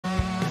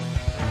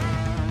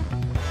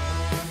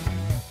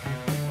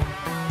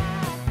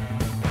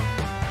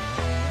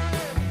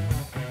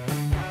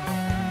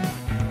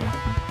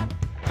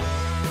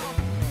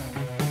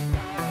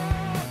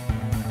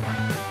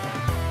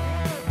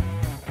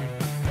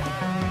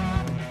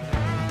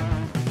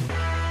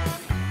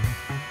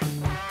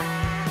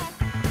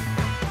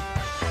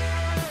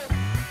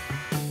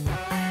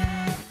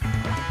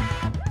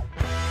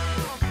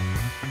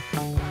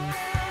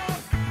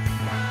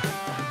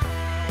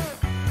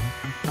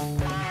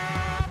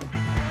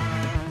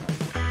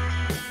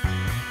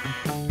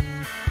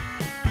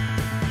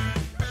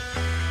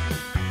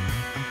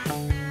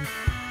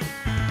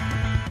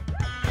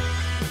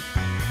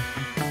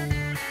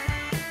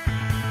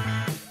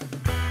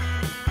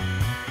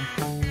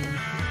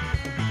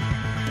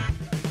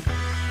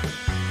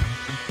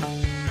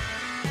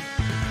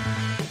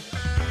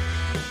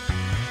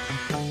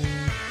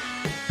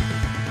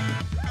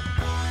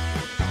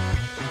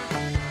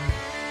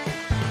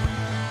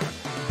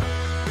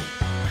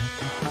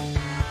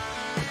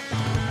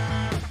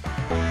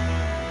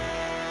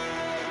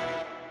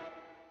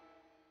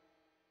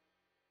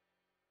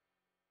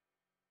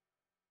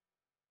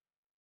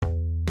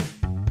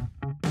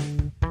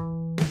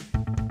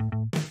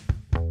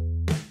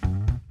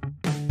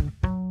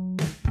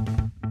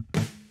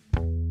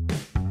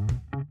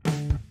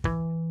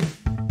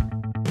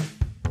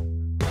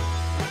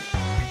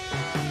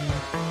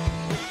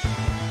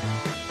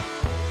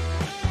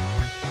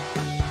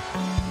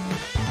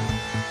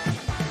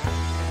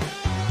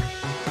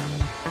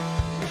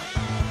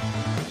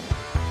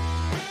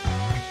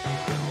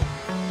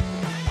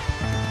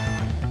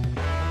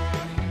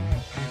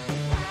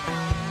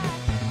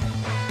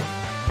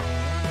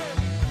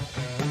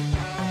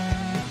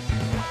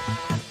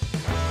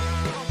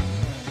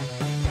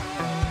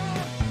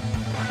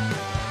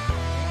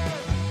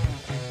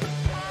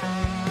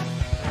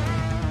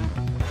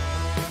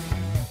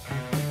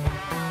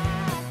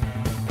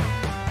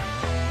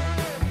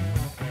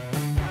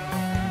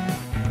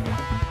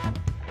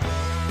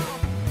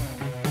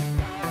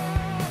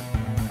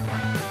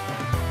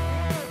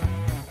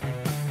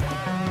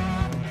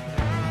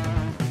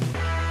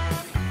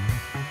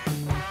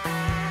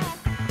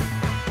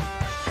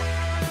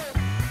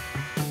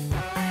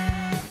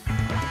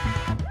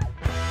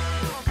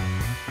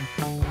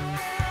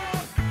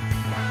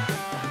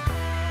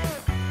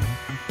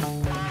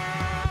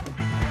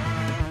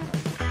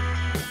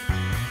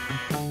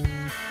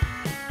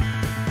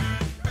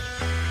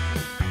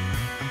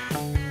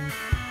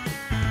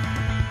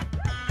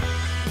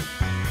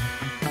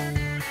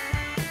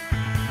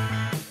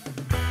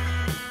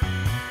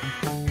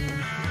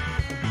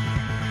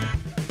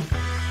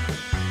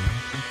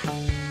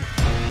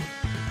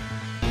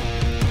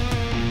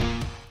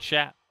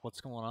chat.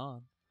 What's going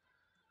on?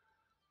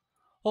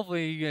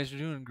 Hopefully you guys are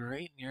doing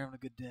great and you're having a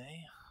good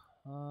day.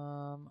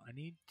 I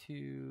need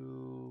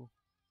to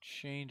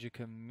change a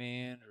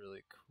command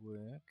really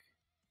quick.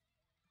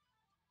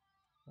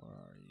 Where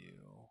are you?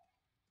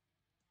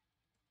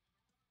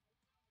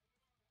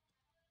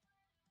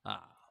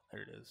 Ah,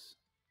 there it is.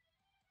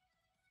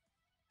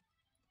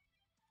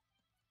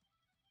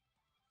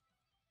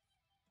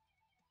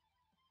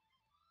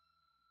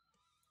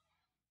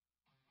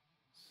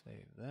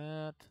 Save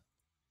that.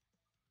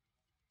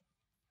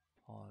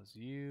 Pause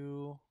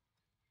you.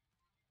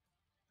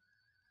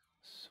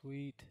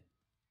 Sweet.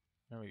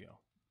 There we go.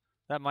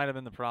 That might have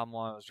been the problem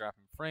while I was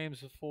dropping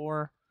frames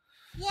before.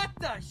 What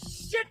the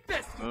shit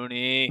fist?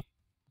 Mooney.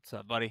 What's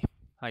up, buddy?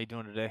 How you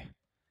doing today?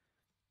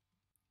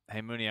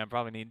 Hey, Mooney, I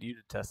probably need you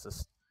to test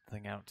this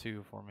thing out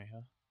too for me,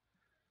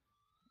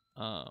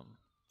 huh?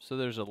 So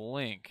there's a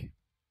link.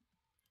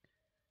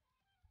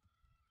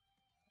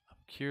 I'm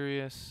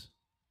curious.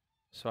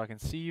 So I can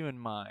see you in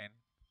mine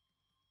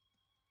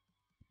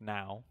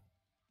now.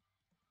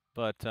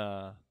 But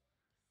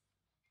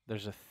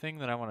there's a thing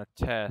that I want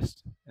to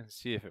test and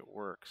see if it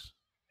works.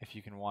 If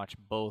you can watch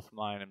both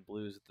mine and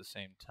Blue's at the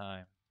same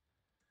time.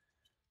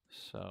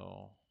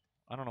 So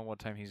I don't know what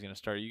time he's going to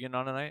start. Are you getting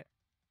on tonight?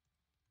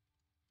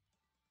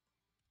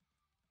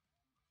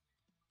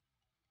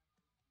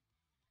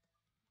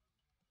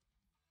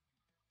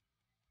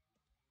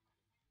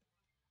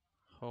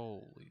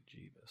 Holy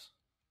Jeebus.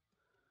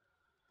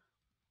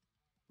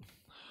 Oh,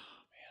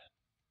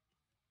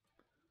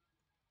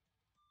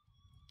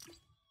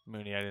 man.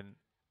 Mooney, I didn't.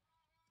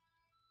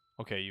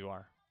 Okay, you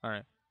are. All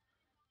right.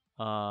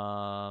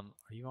 Are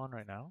you on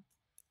right now?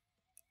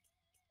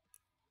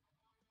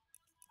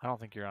 I don't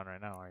think you're on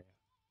right now, are you?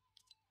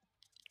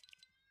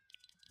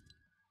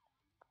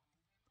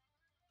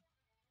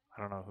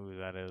 I don't know who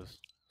that is,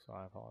 so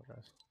I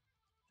apologize.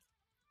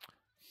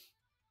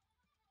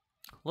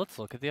 Let's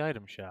look at the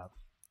item shop,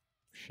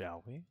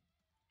 shall we?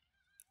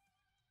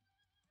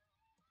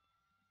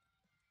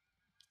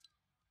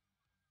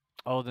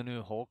 Oh, the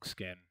new Hulk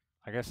skin.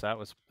 I guess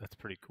that's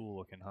pretty cool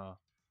looking, huh?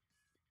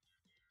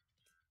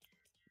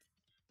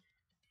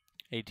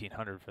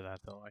 1800 for that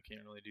though. I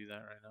can't really do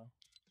that right now.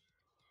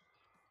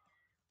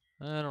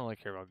 I don't really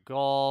care about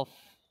golf.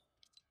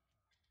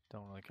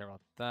 Don't really care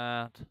about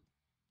that.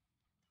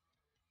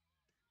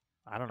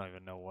 I don't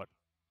even know what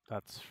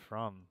that's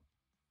from.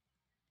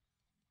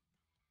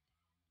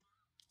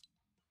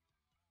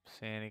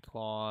 Santa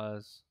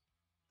Claus.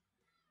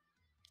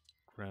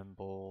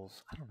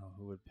 Grimbles. I don't know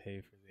who would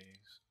pay for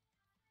these.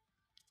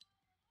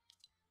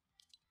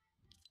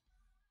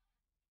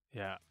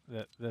 Yeah,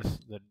 the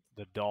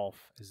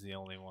Dolph is the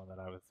only one that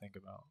I would think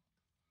about.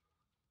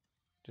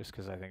 Just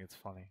because I think it's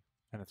funny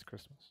and it's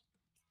Christmas.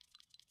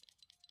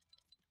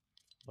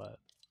 But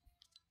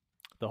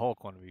the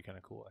Hulk one would be kind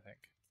of cool, I think.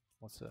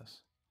 What's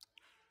this?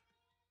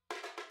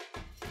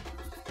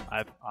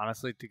 I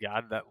honestly, to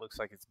God, that looks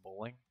like it's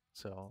bowling.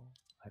 So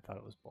I thought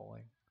it was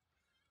bowling.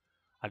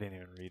 I didn't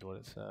even read what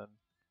it said.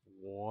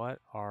 What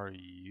are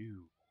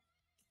you?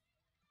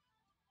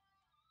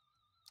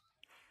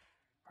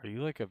 Are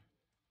you like a...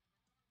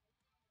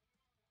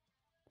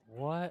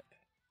 What?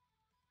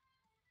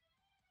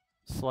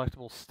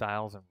 Selectable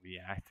styles and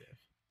reactive.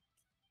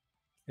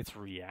 It's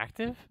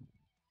reactive?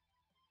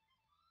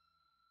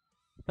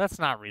 That's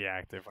not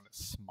reactive when it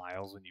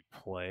smiles when you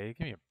play.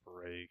 Give me a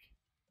break.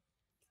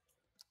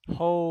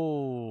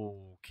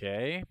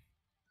 Okay.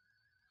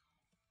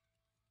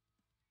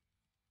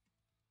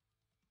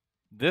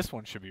 This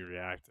one should be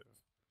reactive.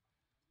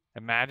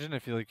 Imagine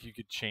if you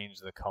could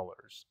change the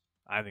colors.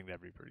 I think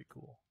that'd be pretty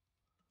cool.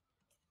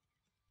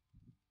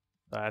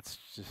 That's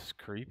just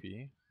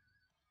creepy.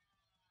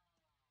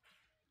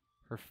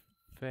 Her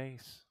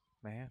face,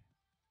 man.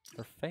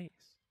 Her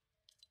face.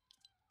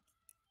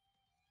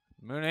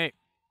 Mooney.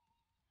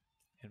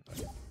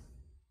 Invite.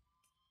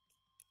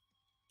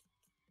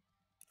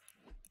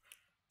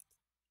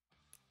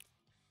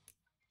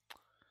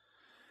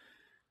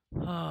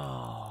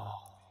 Oh,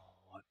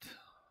 what?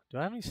 Do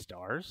I have any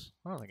stars?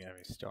 I don't think I have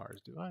any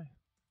stars, do I?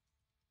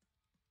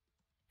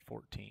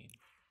 14.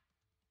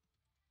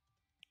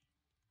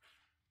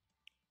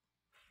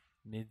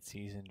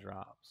 Mid-season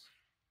drops.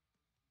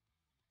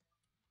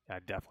 Yeah, I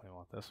definitely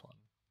want this one.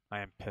 I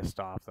am pissed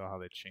off, though, how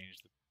they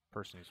changed the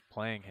person who's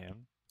playing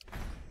him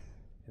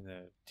in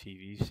the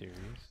TV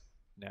series.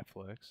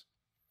 Netflix.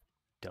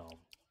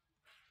 Dumb.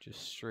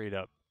 Just straight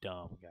up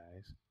dumb,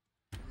 guys.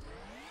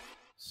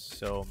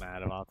 So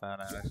mad about that,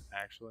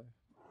 actually.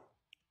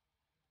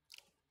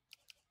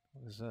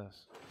 What is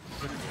this?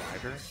 Is it a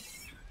glider?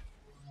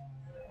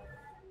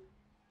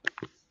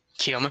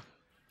 Kill me.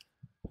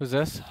 Who's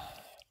this?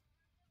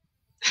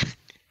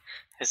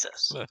 Who's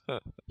this?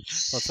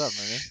 What's up,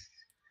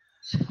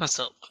 Mooney? What's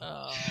up?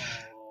 Oh,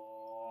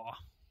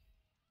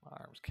 my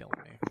arm's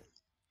killing me.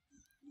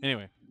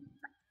 Anyway,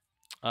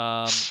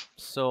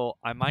 so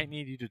I might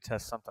need you to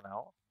test something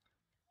out.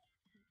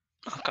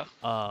 Okay.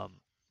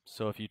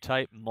 So if you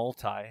type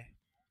multi,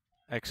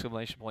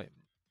 exclamation point,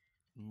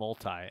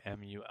 multi,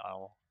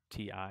 M-U-L-T-I,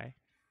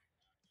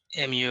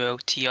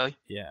 MULTI.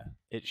 Yeah,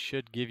 it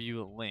should give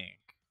you a link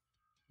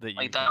that you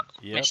Like can. that.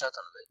 Yep. Make sure I've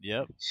done it.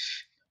 Yep.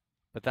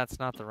 But that's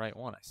not the right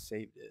one. I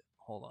saved it.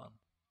 Hold on.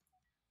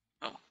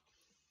 Oh.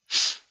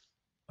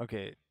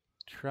 Okay,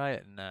 try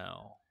it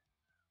now.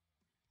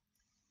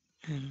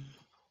 Hmm.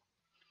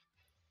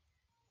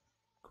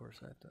 Of course,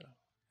 I have to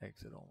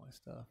exit all my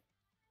stuff.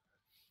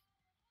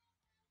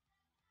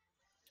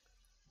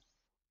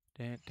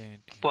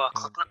 Well, I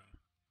click it.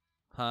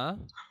 Huh?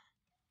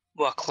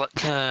 Well, click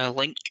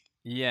link.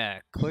 Yeah,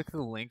 click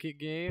the link it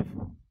gave.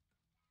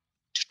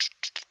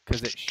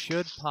 Because it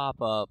should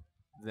pop up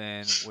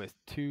then with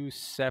 2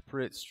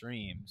 separate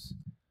streams.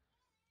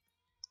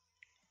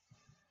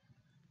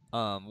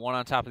 One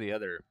on top of the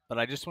other. But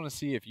I just want to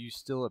see if you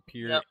still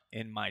appear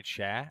in my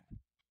chat.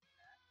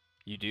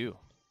 You do.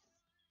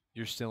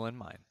 You're still in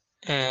mine.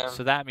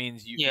 So that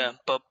means you Yeah, can,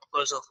 but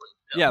Blue's offline.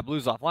 yeah,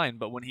 Blue's offline,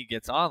 but when he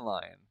gets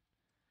online,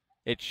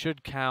 it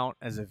should count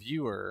as a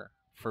viewer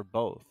for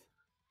both.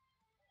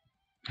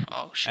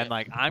 Oh shit. And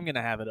like I'm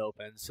gonna have it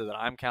open so that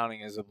I'm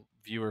counting as a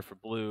viewer for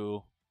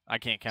Blue. I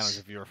can't count as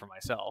a viewer for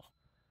myself.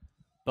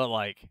 But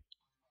like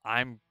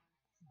I'm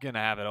gonna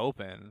have it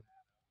open,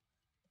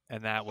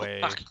 and that way,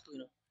 yeah,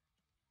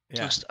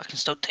 I can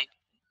still type.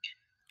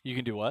 you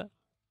can do what?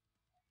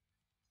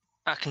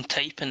 I can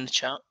type in the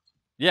chat.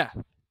 Yeah.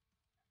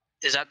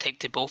 Does that type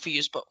to both of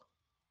you? But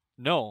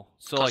No.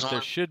 So 'Cause like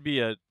there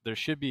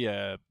should be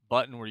a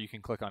button where you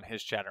can click on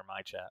his chat or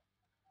my chat.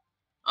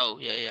 oh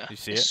yeah, yeah. You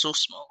see it's it? so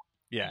small.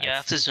 Yeah. Yeah, I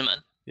have to zoom in.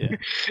 Yeah.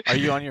 Are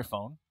you on your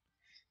phone?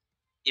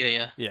 Yeah,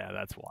 yeah. Yeah,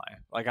 that's why.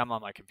 Like I'm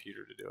on my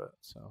computer to do it.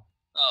 So.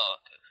 Oh,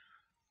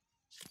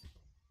 okay.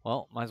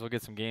 Well, might as well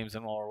get some games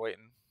in while we're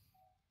waiting.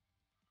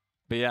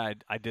 But yeah,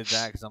 I did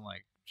that because I'm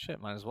like, shit,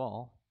 might as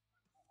well.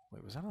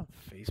 Wait, was that on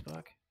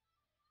Facebook?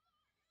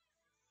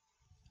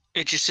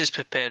 It just says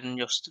preparing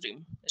your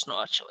stream. It's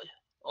not actually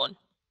on.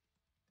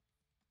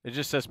 It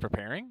just says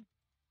preparing?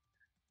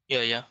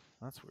 Yeah, yeah.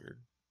 That's weird.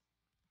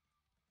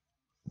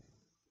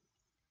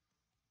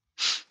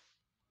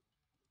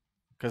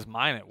 Because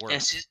mine it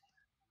works.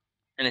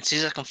 And it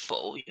says I can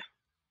follow you.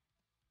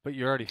 But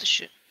you're already The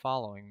shit.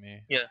 following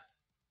me. Yeah.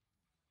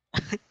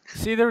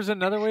 See, there was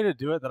another way to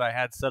do it that I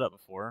had set up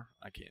before.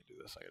 I can't do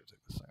this. I gotta take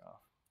this thing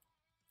off.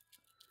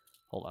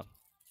 Hold on.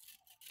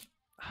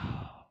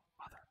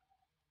 Mother.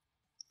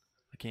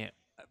 I can't.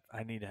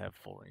 I need to have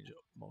full range of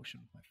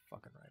motion with my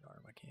fucking right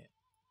arm. I can't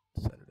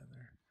set it in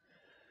there.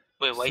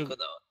 Wait, why So- you got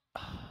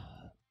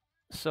that?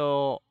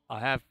 So I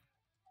have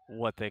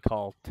what they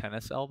call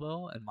tennis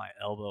elbow, and my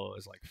elbow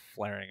is like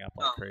flaring up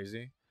like Oh.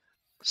 crazy.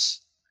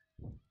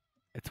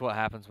 It's what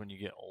happens when you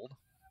get old.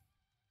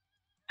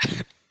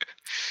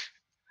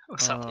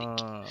 What's that like?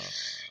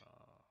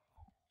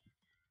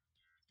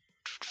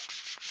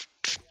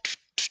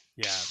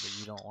 Yeah, but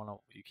you don't want to.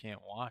 You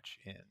can't watch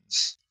in.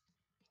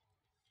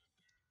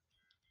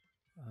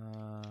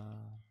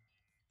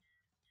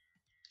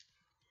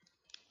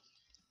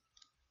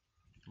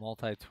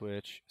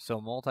 Multi-Twitch. So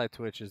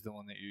multi-Twitch is the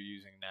one that you're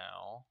using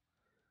now.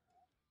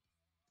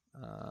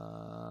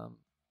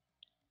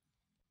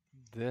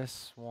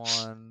 This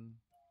one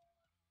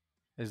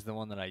is the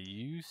one that I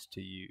used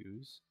to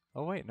use.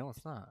 Oh wait, no,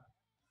 it's not.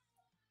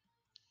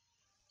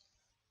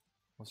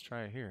 Let's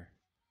try it here.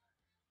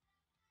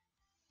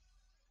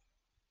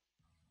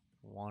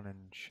 One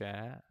in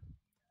chat.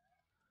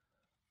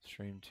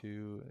 Stream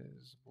 2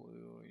 is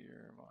Blue.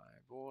 You're my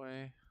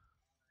boy.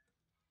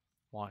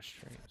 Watch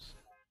streams.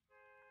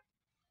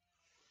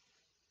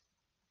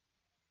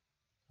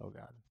 Oh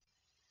god.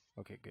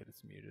 Okay, good.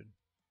 It's muted.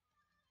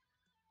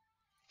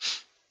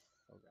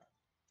 Oh god.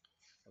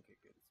 Okay,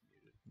 good. It's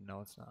muted.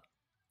 No, it's not.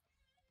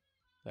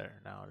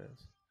 There, now it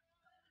is.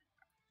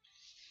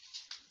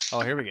 Oh,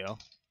 here we go.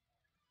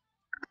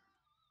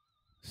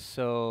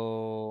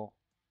 So,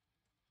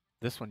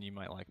 this one you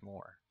might like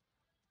more.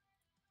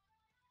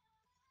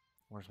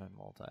 Where's my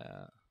multi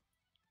at?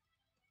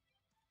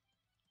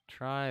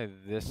 Try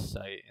this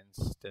site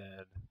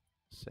instead.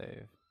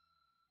 Save.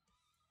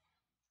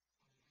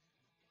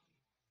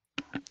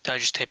 Did I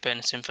just type in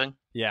the same thing?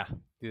 Yeah,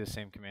 do the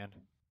same command.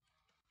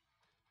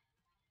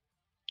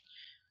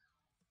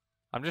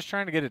 I'm just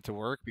trying to get it to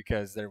work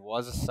because there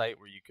was a site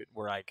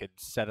where I could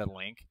set a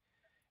link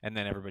and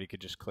then everybody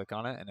could just click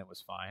on it and it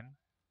was fine.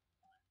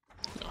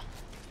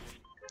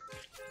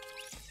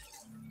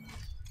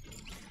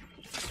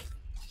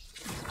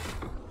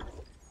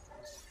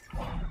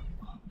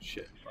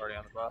 Shit, already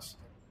on the bus.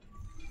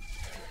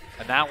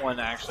 And that one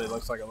actually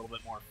looks like a little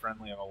bit more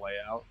friendly of a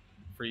layout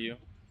for you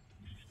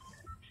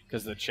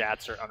because the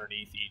chats are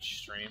underneath each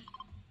stream.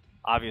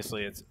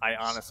 Obviously, I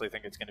honestly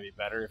think it's going to be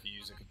better if you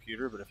use a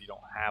computer, but if you don't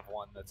have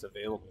one that's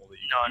available that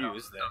you can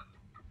use,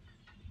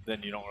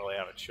 then you don't really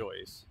have a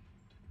choice.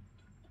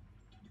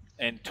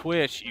 And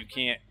Twitch, you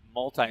can't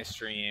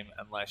multi-stream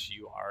unless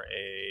you are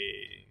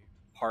a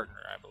partner,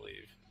 I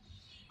believe.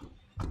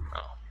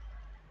 Oh.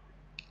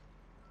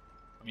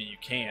 I mean, you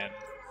can,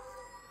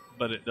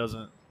 but it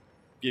doesn't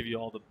give you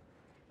all the...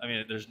 I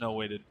mean, there's no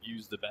way to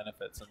use the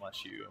benefits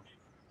unless you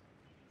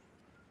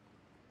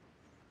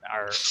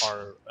are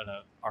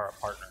a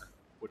partner,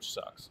 which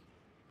sucks.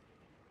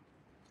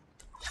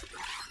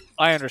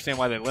 I understand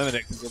why they limit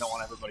it because they don't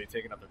want everybody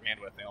taking up their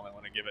bandwidth. They only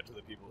want to give it to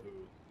the people who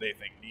they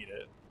think need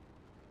it.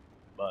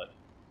 But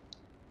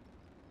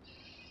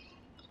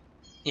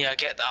Yeah, I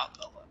get that.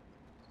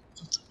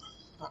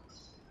 But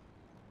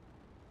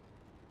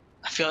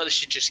I feel like they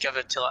should just give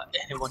it to like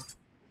anyone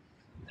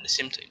at the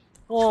same time.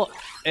 well,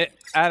 at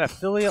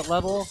affiliate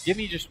level, give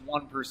me just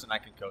one person I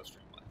can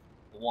co-stream with,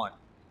 one,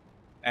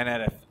 and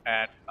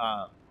at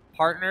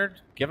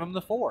partnered, give them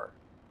the 4.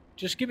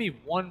 Just give me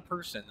one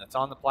person that's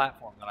on the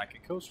platform that I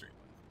can co-stream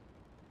with.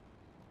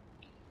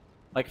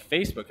 Like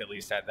Facebook at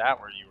least had that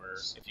where you were,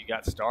 if you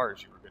got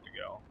stars, you were good to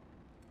go.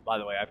 By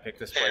the way, I picked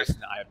this place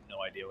and I have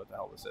no idea what the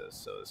hell this is,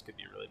 so this could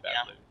be really bad.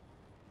 Yeah.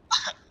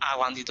 I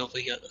landed over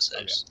here at this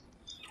house.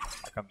 Okay.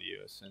 I'll come to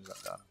you as soon as I'm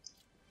done.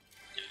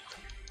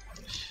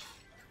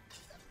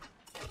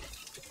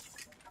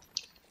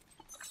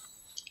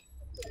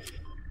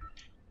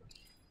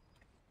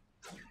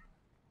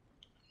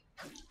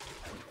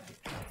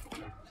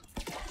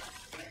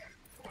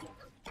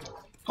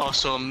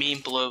 Also, me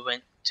and Blue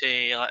went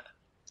to like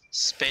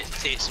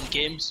spectate some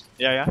games.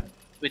 Yeah.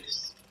 We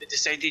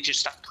decided to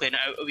just start playing it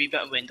out a wee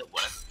bit and we ended up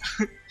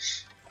winning.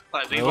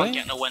 Like we Really? weren't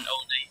getting a win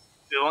all night.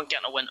 We weren't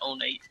getting a win all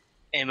night,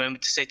 and when we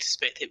decided to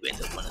spectate, we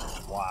ended up winning.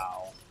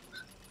 Wow.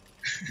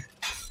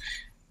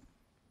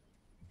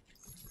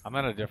 I'm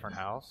at a different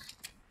house.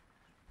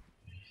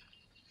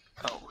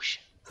 Oh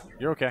shit.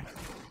 You're okay.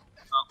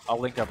 I'll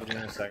link up with you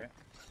in a second.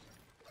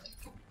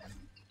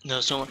 No,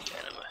 there's no one getting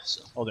anyway.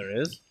 So. Oh,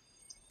 there is?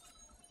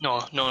 No,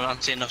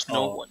 I'm saying there's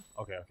no one.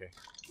 Okay.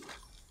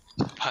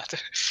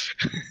 But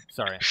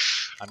Sorry,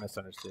 I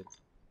misunderstood.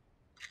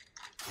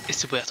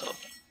 it's a bit hard.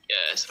 Yeah,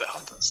 it's a bit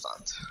hard to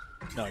understand.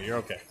 No, you're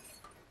okay.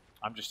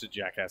 I'm just a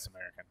jackass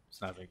American.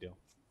 It's not a big deal.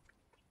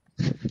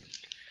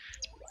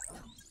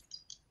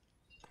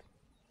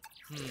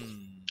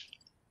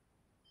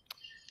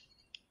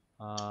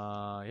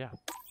 Yeah.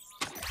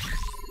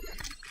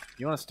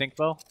 You want a stink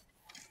bow?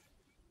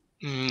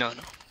 No.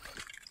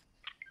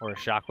 Or a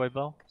shockwave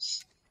bow?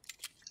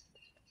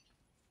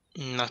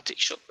 Not take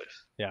shockwave.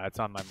 Yeah, it's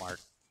on my mark.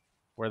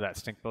 Where that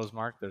stink bow's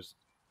marked, there's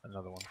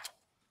another one.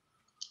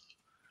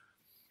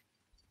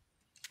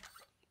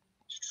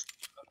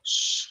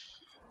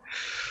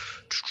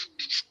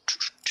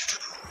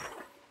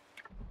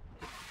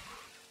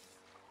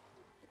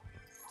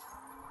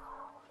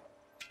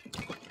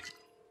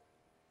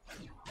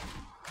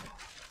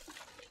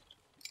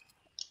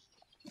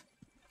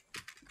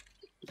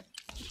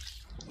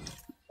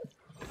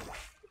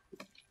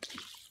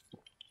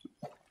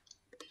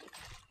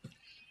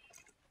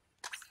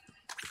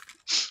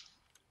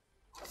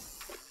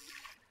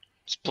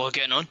 Is Blood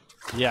getting on?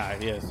 Yeah,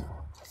 he is.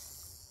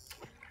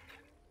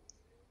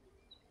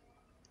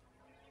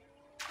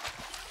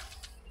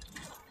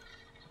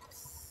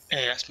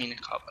 Yeah, that's me in the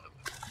car, by the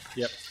way.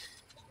 Yep.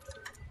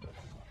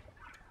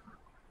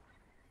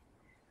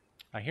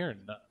 I hear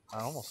I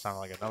almost sounded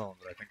like another one,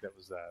 but I think that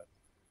was that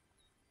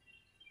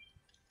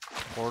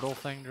portal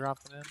thing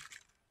dropping in.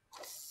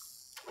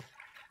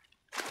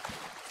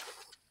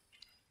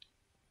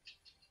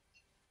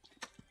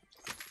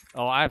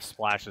 Oh, I have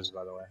splashes,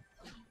 by the way.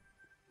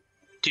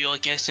 Do you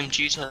like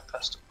SMGs or a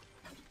pistol?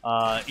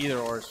 Either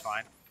or is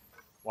fine.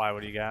 Why?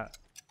 What do you got?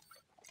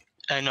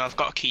 No, I've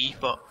got a key,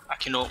 but I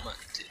can open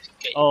it to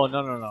get Oh,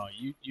 no.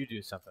 You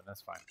do something.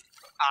 That's fine.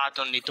 I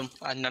don't need them.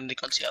 I none of the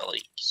guns I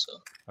like, so.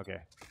 Okay,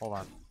 hold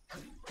on.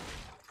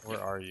 Where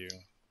are you?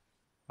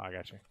 Oh, I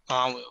got you.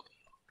 I will.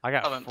 I I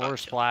got went 4 back,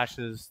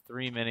 splashes,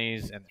 3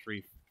 minis, and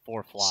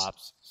 4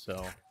 flops.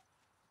 So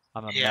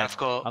I'm a Yeah,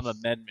 I'm a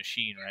med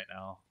machine right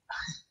now.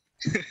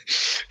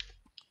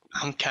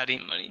 I'm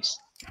carrying monies.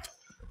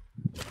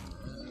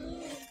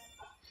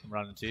 I'm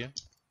running to you.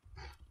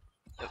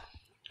 Yep.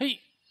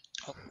 Hey.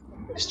 Oh,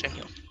 stay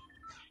here.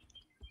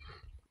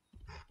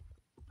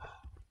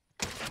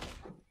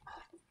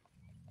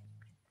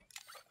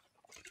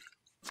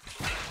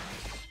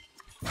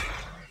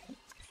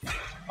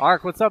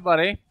 Ark, what's up,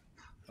 buddy?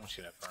 Oh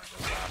shit, I burned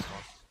this last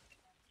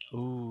one.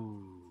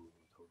 Ooh,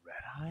 the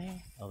red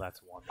eye? Oh,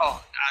 that's one.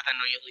 Oh, I didn't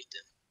know you liked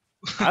it.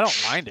 I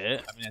don't mind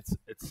it. I mean,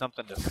 it's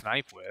something to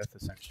snipe with,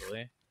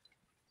 essentially.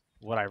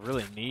 What I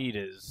really need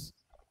is,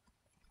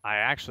 I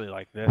actually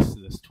like this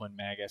twin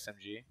mag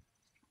SMG.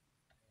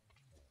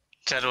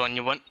 Is that the one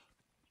you want?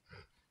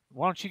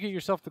 Why don't you get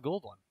yourself the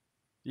gold one?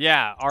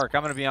 Yeah, Ark,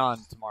 I'm gonna be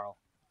on tomorrow.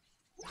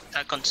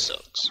 That gun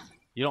sucks.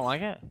 You don't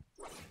like it?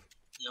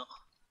 No.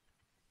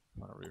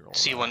 I'm gonna reroll.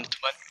 So you that. wanted to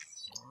win?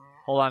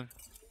 Hold on.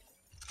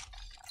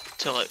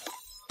 Till it.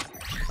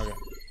 Okay.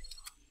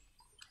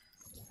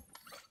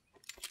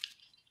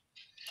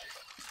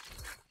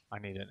 I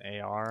need an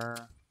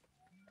AR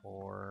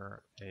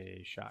or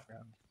a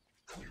shotgun.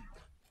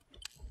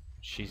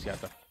 She's got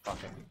the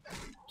fucking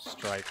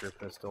striker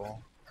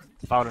pistol.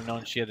 If I would have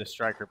known she had the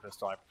striker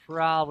pistol, I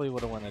probably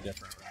would have went a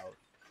different route.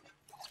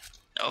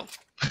 No.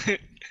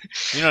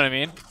 You know what I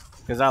mean?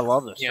 Because I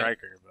love the Yeah.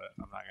 striker, but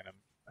I'm not gonna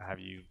have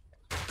you,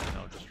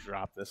 just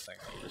drop this thing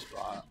that you just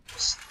bought.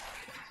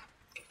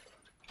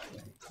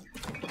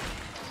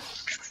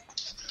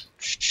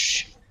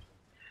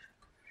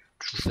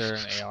 Is there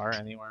an AR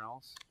anywhere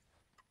else?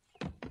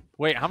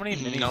 Wait, how many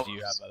minis No. do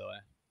you have, by the way?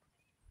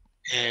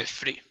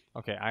 3.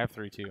 Okay, I have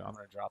 3 too. I'm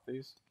gonna drop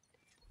these.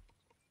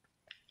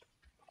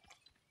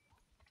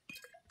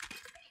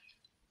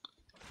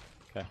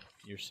 Okay,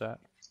 you're set.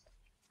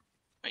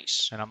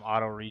 Nice. And I'm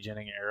auto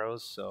regenning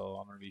arrows, so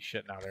I'm gonna be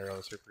shitting out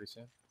arrows here pretty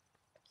soon.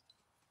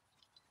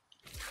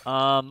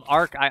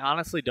 Arc, I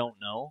honestly don't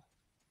know.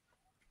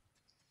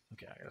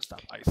 Okay, I gotta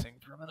stop icing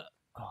for a minute.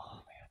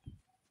 Oh man,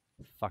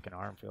 fucking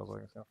arm feels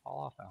like it's gonna fall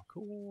off now.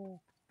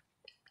 Cool.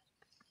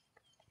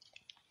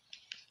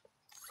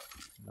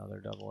 Another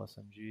double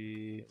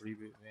SMG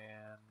reboot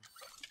van.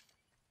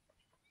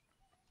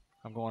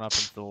 I'm going up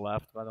into the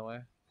left, by the way.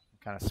 I'm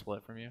kind of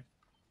split from you.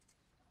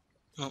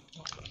 Oh,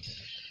 okay.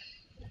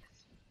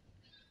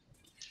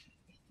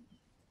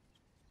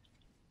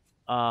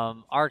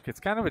 Arc, it's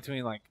kind of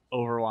between like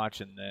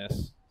Overwatch and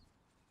this.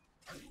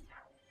 Is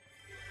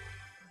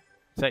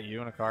that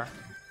you in a car?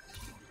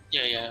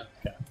 Yeah.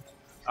 Okay.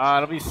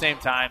 It'll be same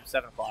time,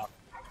 7 o'clock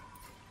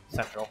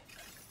Central.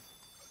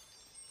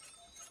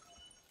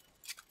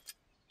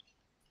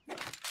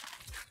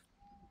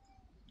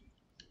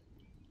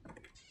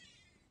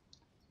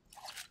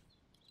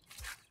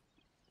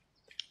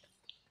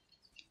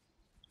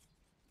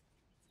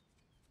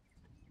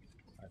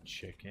 A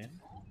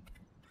chicken.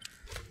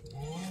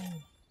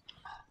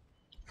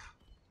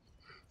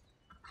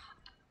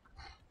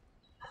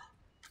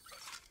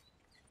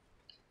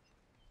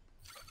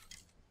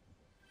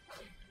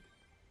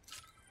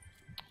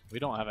 We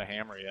don't have a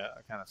hammer yet.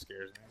 That kind of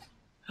scares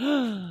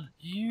me.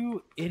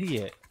 You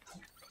idiot.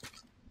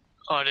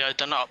 Oh, yeah, I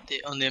done an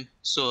update on them,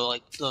 so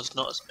like there's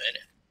not as many.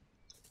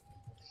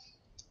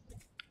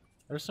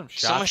 There's some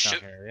Someone shots down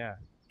shoot- here, yeah.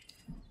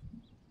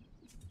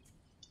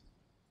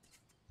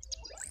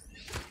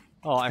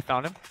 Oh, I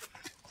found him.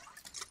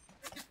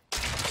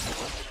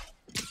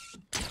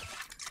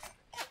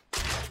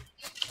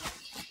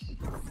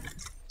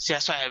 See,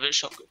 that's why I have a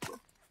shotgun, bro.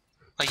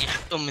 Like you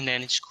hit them and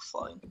then they just go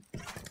flying.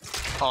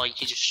 Oh, you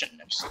can just shoot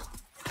them.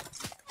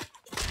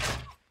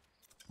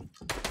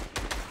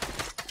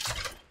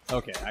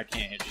 Okay, I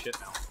can't hit shit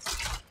now.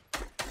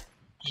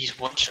 He's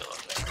one shot.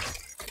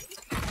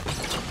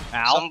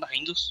 Ow. Some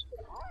behind us.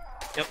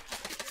 Yep.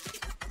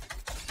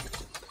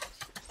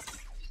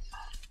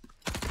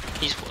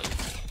 He's white.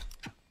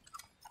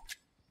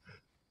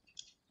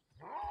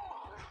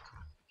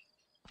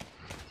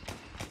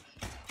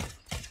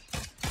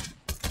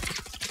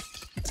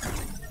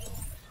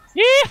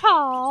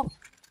 Yeehaw!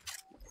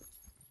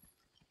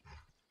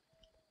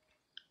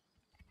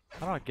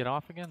 How do I get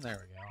off again? There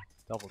we go.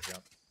 Double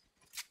jump.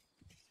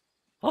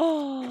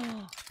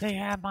 Oh, they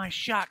have my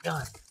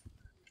shotgun.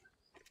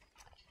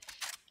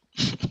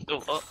 Go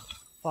up.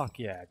 Fuck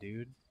yeah,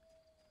 dude.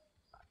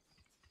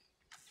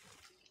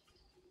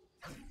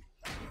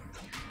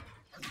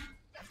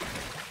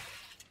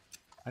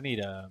 I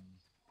need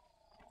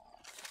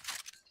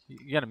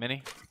You got a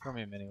mini? Throw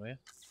me a mini, will you?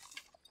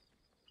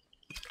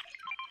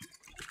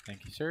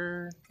 Thank you,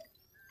 sir.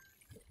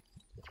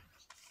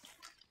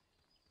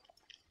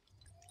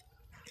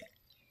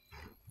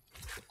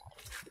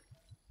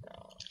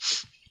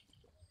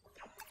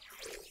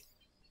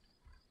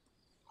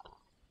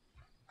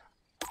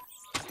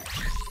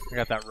 I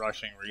got that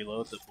rushing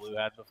reload that Blue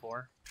had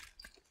before.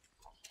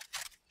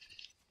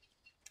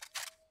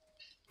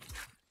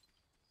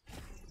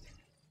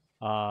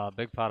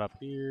 Big pot up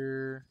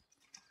here.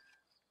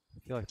 I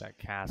feel like that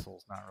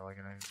castle's not really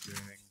gonna do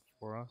anything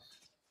for us.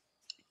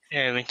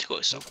 Yeah, I went to go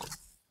to some.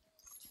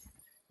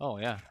 Oh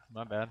yeah,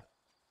 my bad.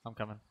 I'm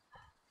coming.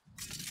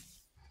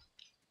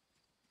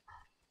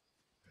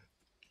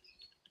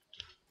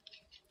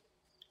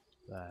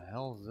 The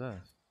hell's this?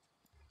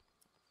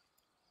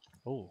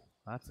 Oh,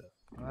 that's a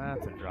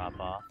drop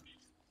off.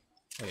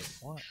 Wait,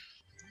 what?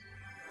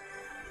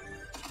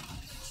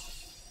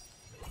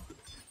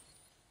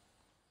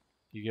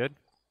 You good?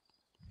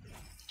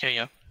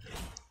 Yeah.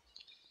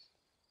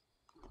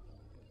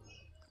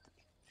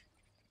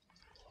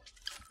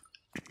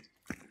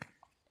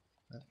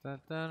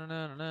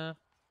 Da-da-da-da-da-da.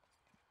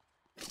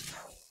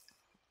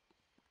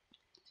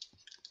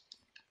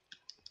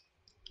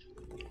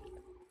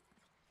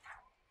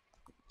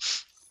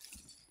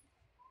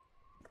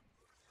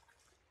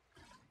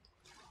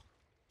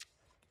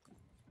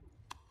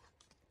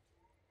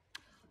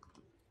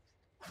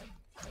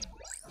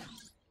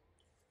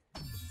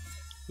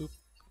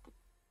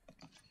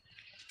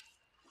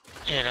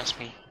 Yeah, that's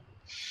me.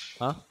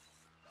 Huh?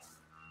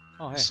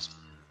 Oh, hey.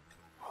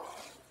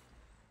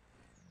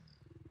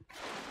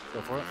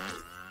 Go for it.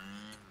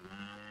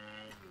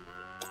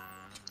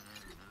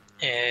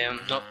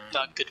 Not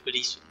that good with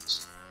these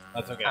ones.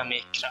 That's okay. I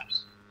make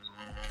traps.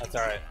 That's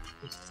alright.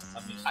 I'm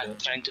used to I'm it.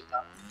 trying to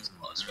balance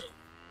as well.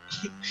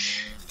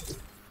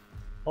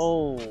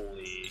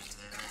 Holy.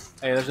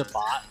 Hey, there's a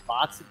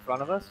bots in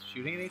front of us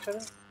shooting at each other?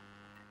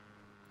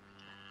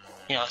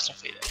 Yeah, that's not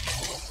fair.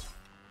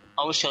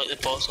 I always feel like the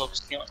boss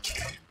obviously not.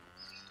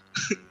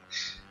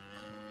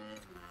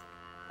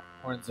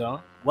 We're in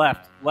zone.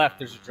 Left. Left.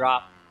 There's a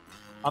drop.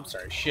 I'm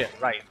sorry. Shit.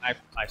 Right.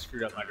 I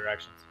screwed up my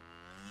directions.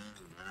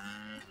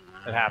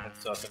 It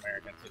happens to us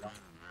Americans, you know.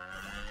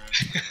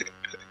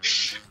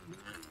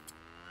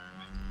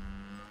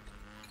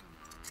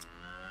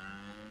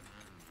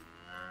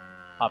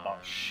 How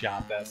about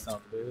shot that son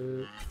of a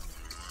bitch?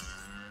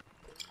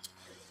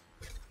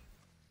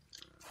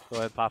 Go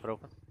ahead, pop it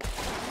open.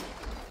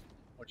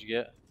 What'd you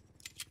get?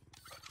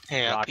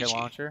 Hey, Rocket RPG.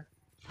 launcher.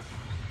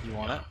 You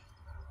want it?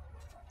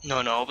 No,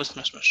 I always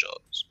miss my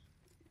shots.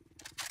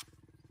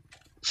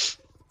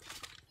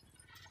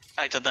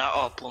 Either that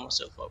or I'll blow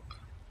myself up.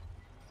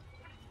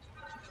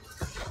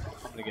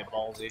 I'm gonna get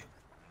ballsy.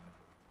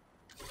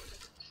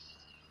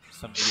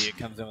 Some idiot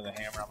comes in with a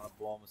hammer, I'm gonna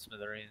blow him with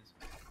smithereens.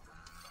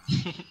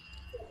 You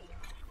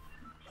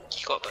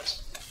got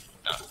this.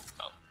 No,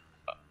 no.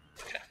 Oh,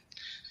 okay.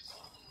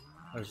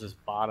 There's this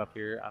bot up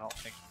here. I don't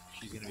think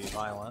she's gonna be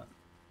violent.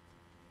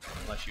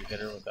 Unless you hit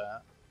her with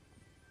that.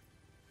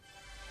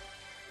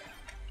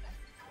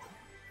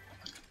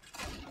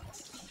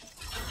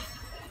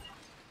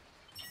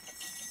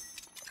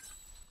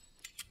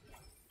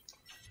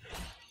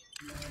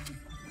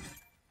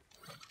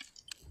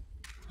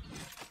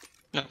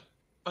 No.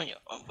 Oh yeah.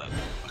 Oh, well,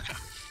 okay.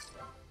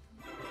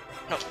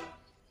 No. Can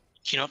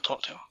you not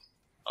talk to her?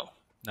 Oh,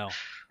 No.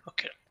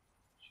 okay.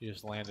 She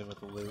just landed with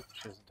the loot.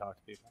 She doesn't talk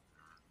to people.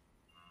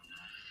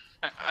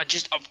 I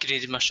just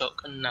upgraded my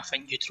shotgun and I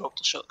think you dropped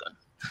a shotgun.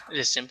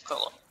 The same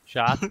colour.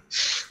 Shot.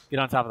 Get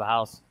on top of the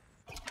house.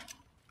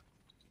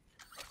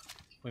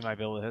 We might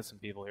be able to hit some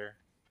people here.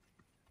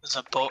 There's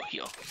a bot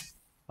here.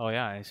 Oh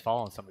yeah, he's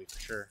following somebody for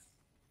sure.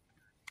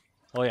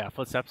 Oh yeah,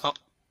 footsteps. Oh.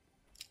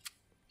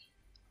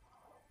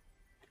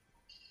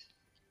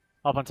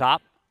 Up on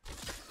top.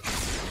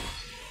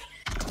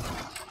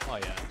 Oh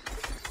yeah.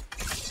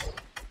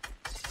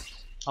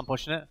 I'm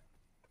pushing it.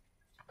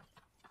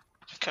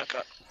 Okay, okay.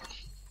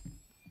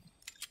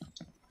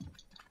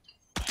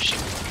 Shit.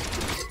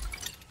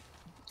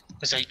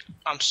 It's like,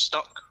 I'm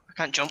stuck. I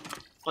can't jump.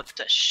 What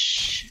the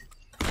sh...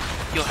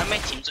 Yo, how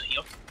many teams are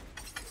here?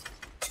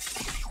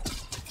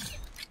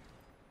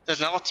 There's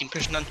another team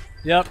pushing in.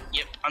 Yep.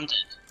 Yep, I'm dead.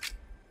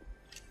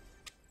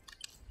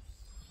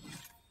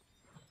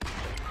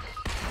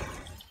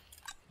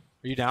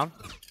 Are you down?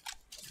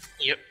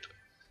 Yep.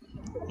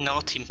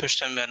 Another team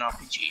pushed in with an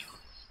RPG.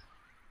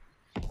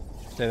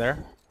 Stay there.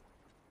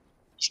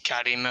 He's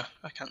carrying me.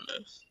 I can't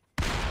move.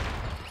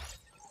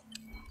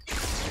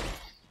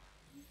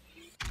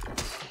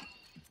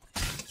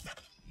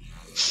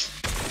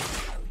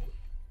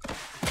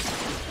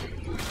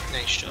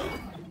 Nice shot.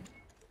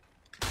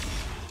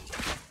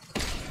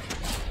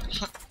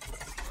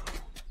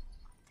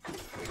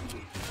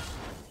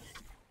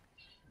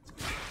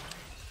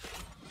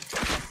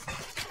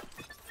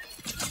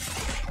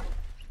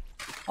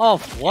 Oh,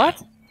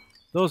 what?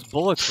 Those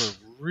bullets were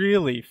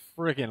really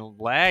freaking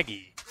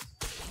laggy.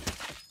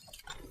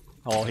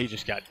 Oh, he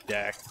just got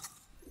decked.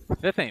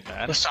 Fifth ain't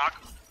bad. Listen,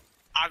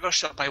 I got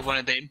shot by one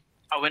of them.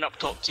 I went up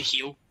top to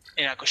heal,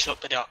 and I got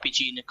shot by the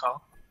RPG in the car.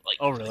 Like,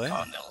 Oh, really? The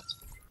car knelt.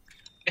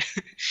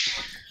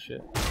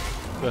 Shit.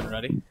 Good and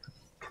ready.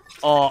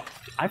 Oh,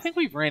 I think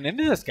we've ran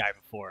into this guy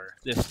before.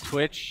 This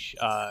Twitch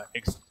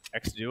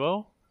X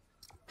Duo.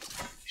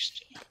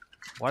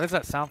 Why does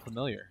that sound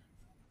familiar?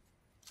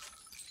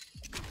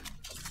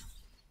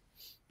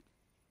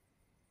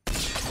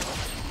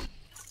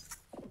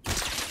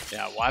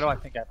 Yeah, why do I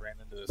think I've ran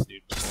into this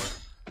dude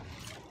before?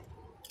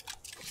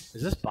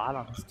 Is this bot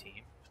on his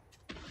team?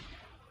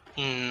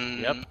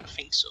 Yep. I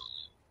think so.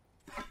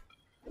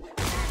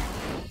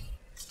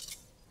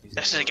 He's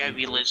This is the guy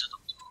we lasered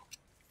up.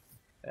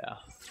 Yeah.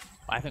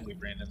 I think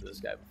we've ran into this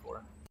guy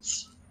before.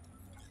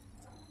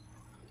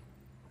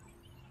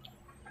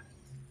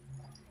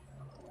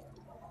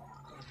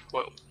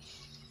 Whoa.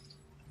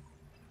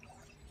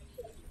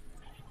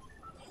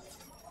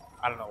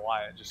 I don't know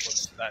why, it just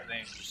looks, that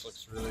name just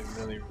looks really,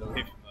 really,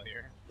 really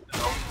familiar.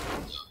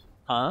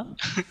 Huh?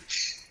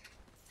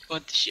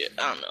 What the shit?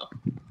 I don't know.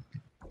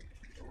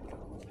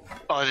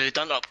 Oh, they've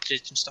done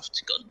upgrades and stuff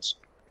to guns.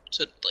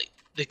 So, like,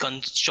 the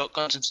guns,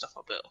 shotguns and stuff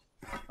are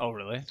better. Oh,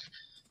 really?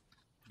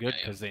 Good,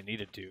 Yeah. because they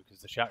needed to,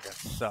 because the shotguns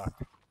suck.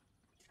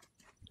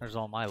 There's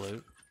all my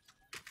loot.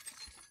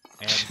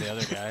 And the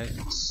other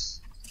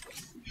guys.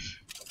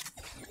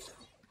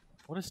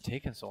 What is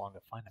taking so long to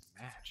find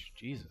a match?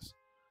 Jesus.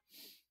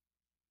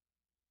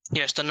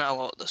 Yeah, it's done that a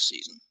lot this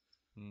season.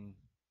 Hmm.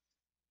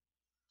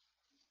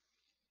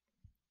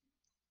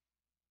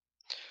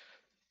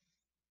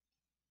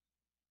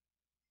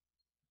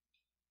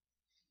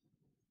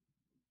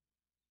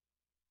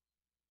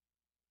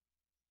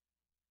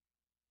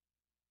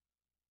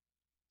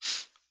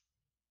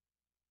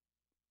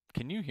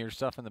 Can you hear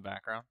stuff in the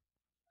background?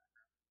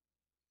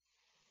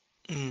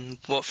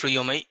 What, through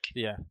your mic?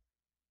 Yeah.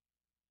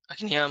 I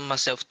can hear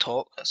myself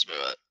talk, that's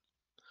about it.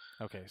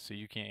 Okay, so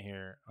you can't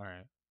hear. All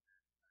right.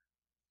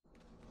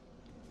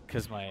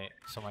 Because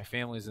my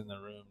family's in the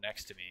room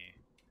next to me,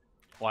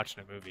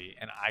 watching a movie,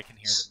 and I can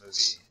hear the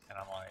movie, and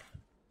I'm like,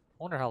 I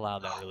wonder how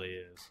loud that really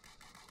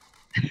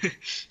is.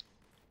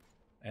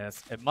 And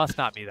it must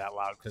not be that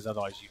loud because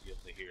otherwise you'd be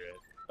able to hear it.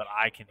 But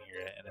I can hear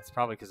it, and it's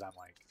probably because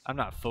I'm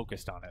not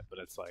focused on it, but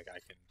it's like I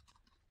can,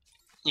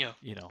 Yeah.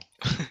 you know.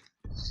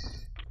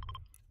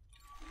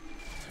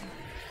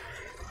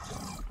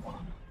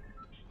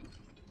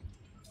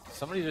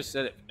 Somebody just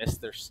said it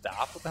missed their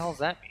stop. What the hell does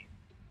that mean?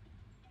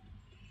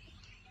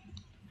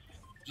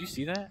 Did you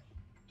see that?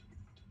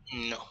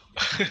 No.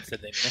 It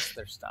said they missed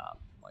their stop.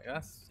 I'm like,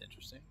 that's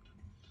interesting.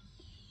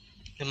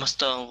 They must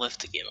have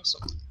left the game or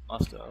something.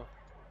 Must have.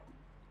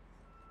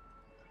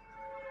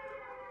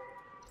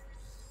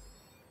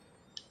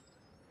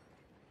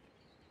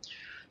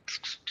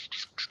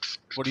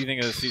 What do you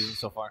think of the season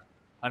so far?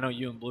 I know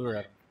you and Blue are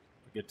having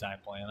a good time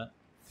playing it.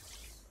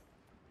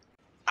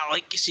 I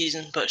like the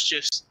season, but it's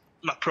just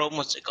my problem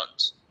was the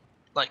guns.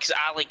 Like, 'cause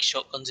I like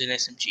shotguns and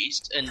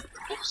SMGs, and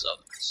both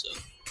suck. So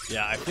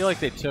Yeah, I feel like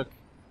they took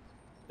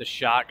the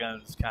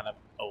shotguns kind of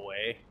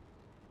away.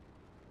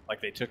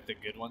 Like they took the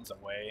good ones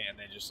away, and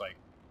they just like,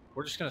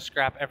 we're just gonna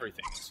scrap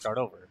everything and start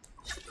over.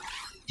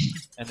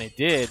 And they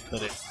did,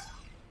 but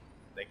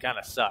they kind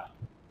of suck.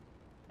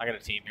 I got a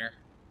team here.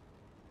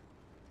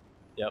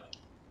 Yep,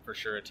 for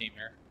sure a team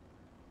here.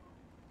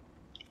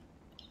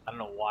 I don't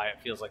know why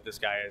it feels like this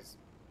guy is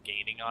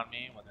gaining on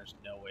me when there's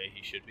no way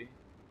he should be.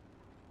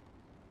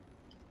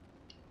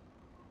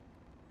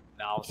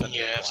 Now all of a sudden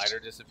the glider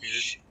disappeared.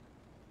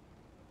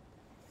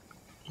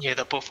 Yeah,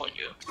 they're both on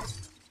you.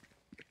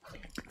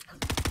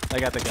 I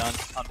got the gun.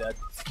 I'm dead.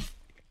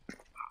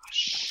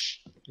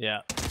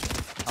 Yeah,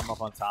 I'm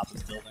up on top of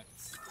the building.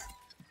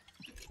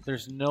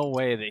 There's no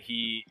way that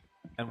he...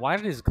 And why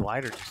did his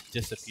glider just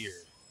disappear?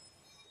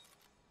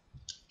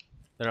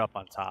 They're up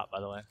on top, by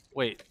the way.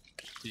 Wait,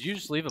 did you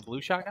just leave a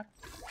blue shotgun?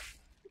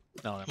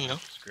 No, never mind. No.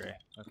 It's gray.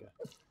 Okay.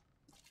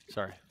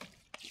 Sorry.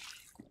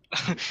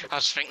 I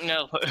was thinking,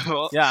 no,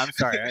 what? Yeah, I'm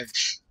sorry.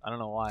 I don't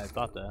know why I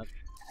thought that.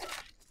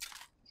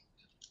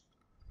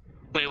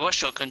 Wait, what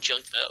shotgun do you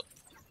like better?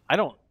 I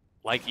don't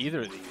like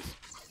either of these.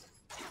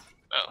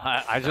 Oh.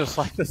 I just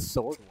like the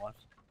sword one.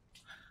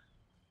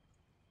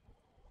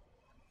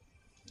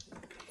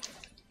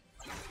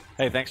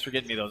 Hey, thanks for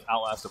getting me those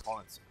Outlast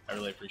opponents. I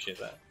really appreciate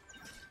that.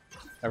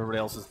 Everybody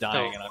else is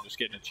dying, and I'm just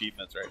getting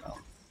achievements right now.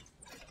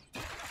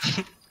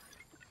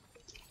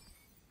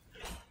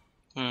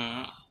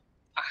 I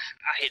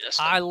hate this.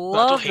 I One.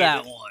 love hate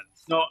that it. one.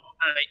 No,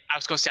 I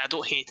was gonna say I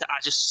don't hate it. I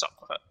just suck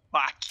with it.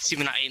 Like, see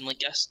when I aim like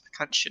this, I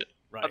can't shoot.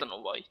 Right. I don't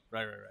know why.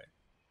 Right.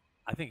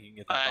 I think you can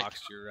get that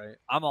box to your right.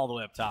 I'm all the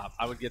way up top.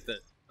 I would get the...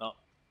 Oh,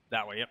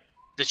 that way, yep.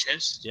 The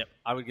chest. Yep,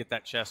 I would get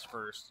that chest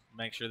first.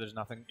 Make sure there's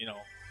nothing, you know...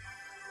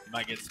 You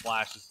might get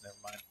splashes. Never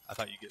mind. I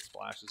thought you'd get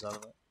splashes out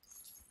of it.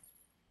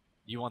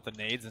 You want the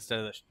nades instead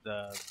of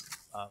the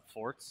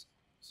forts?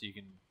 So you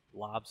can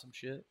lob some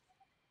shit?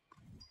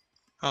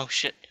 Oh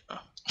shit. Oh.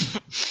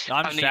 No,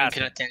 I'm I just didn't even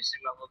asking. pay attention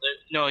to my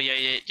loadout. No,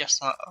 yeah,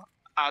 just not.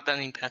 I didn't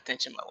even pay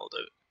attention to my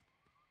loadout.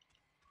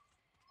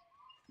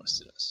 Let's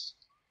do this.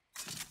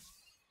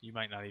 You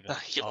might not even...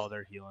 heal. Oh,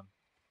 they're healing.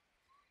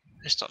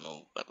 I just don't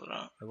know where they're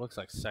at. It looks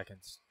like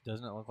seconds.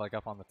 Doesn't it look like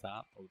up on the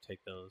top? Oh,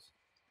 take those.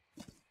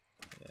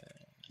 Yeah.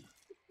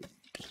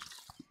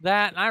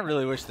 That, and I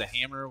really wish the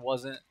hammer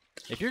wasn't...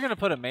 If you're going to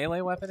put a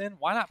melee weapon in,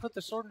 why not put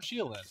the sword and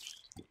shield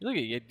in? Look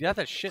at you, got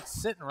that shit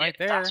sitting right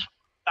there.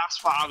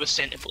 That's what I was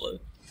saying to Blue.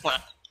 What?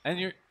 And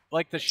you're...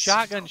 Like, the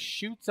shotgun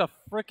shoots a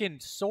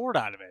freaking sword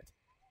out of it.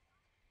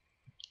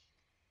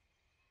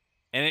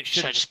 And it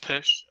Should I should... just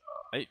push?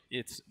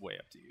 It's way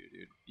up to you,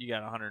 dude. You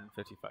got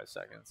 155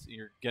 seconds.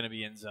 You're going to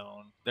be in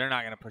zone. They're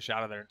not going to push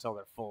out of there until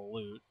they're full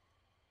loot.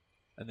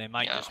 And they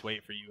might just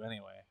wait for you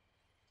anyway.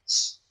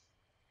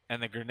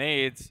 And the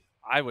grenades,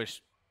 I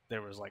wish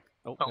there was like...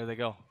 Oh, there they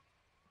go.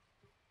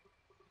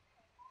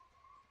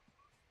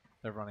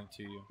 They're running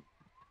to you.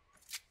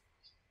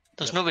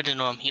 There's nobody to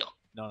know I'm here.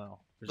 No.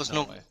 There's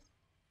no no way.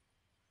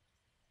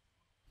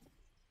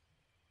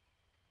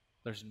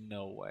 There's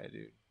no way,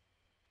 dude.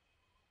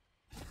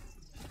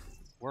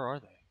 Where are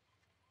they?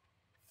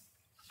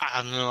 I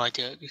have no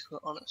idea, to be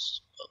quite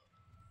honest.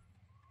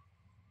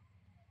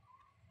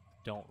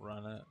 Don't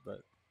run it,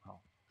 but... Oh,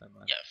 never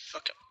mind. Yeah,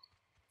 fuck it.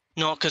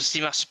 No, because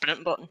see my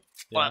sprint button?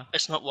 Yeah. But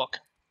it's not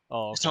working.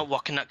 Oh, okay. It's not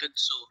working that good,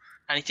 so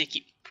I need to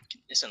keep...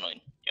 It's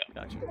annoying.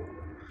 Yeah. Gotcha.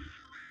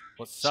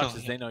 What sucks So,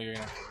 is they know you're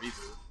going to have to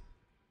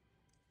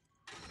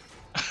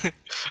reboot.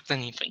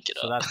 Then you think it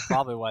So up. that's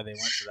probably why they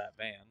went to that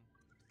van.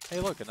 Hey,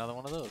 look, another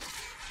one of those.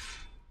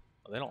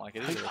 Oh, they don't like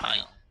it either. How high?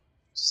 now.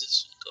 Does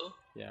this go?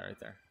 Yeah, right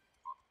there.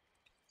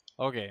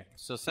 Okay,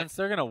 so since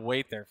they're going to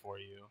wait there for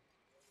you,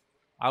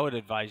 I would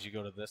advise you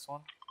go to this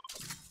one.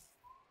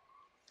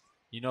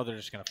 You know they're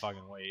just going to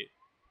fucking wait.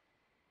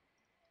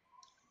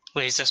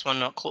 Wait, is this one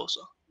not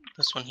closer?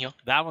 This one here?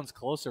 That one's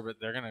closer, but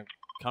they're going to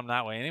come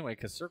that way anyway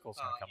because Circle's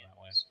going to come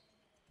that way.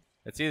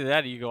 It's either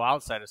that or you go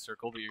outside a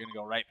Circle, but you're going to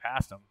go right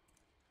past them.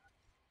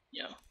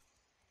 Yeah.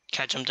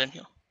 Can I jump down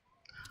here?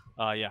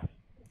 Yeah.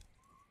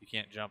 You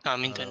can't jump I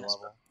mean, another goodness.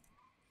 level.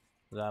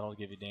 That'll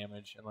give you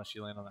damage, unless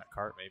you land on that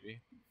cart,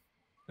 maybe.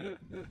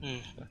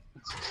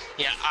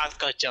 Yeah, I've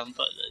got jump,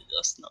 but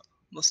that's not.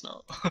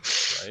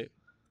 Right?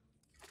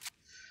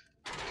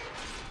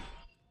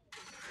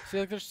 See,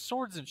 like, there's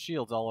swords and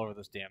shields all over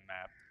this damn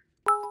map.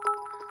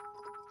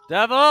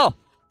 Devil!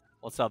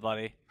 What's up,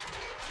 buddy?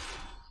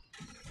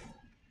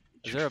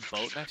 Is there a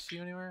boat next to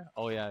you anywhere?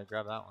 Oh, yeah,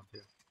 grab that one,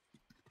 too.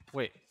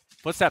 Wait.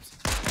 Footsteps.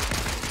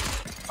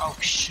 Oh,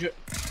 shit.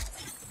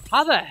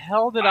 How the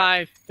hell did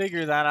I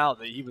figure that out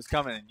that he was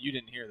coming and you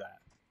didn't hear that?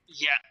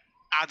 Yeah,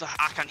 I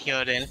can't hear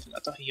anything. I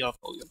don't hear a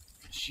volume.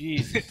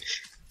 Jesus.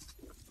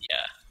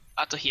 Yeah,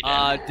 I don't hear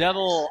anything.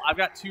 Devil, I've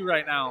got 2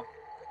 right now.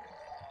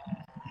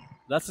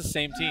 That's the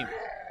same team.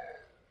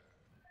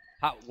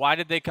 Why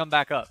did they come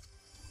back up?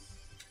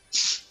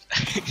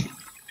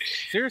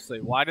 Seriously,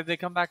 why did they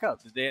come back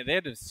up? They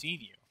had to have seen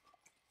you.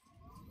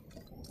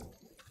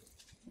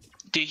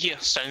 Do you hear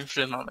sound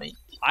from my mic?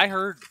 I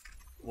heard,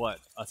 what,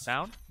 a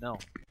sound? No.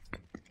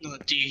 No,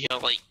 do you hear,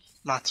 like,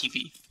 my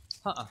TV?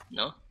 Uh-uh.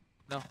 No?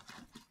 No.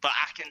 But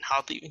I can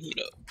hardly even hear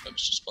it. I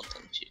was just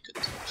wondering if you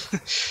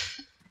could.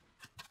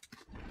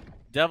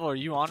 Devil, are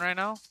you on right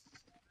now?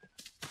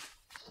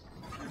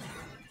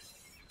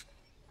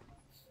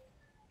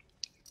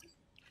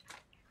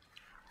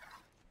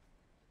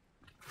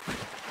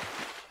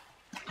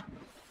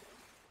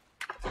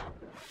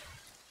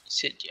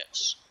 He said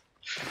yes.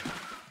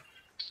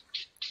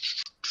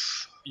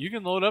 You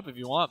can load up if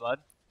you want, bud.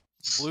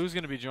 Blue's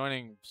gonna be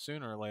joining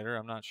sooner or later.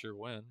 I'm not sure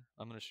when.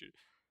 I'm gonna shoot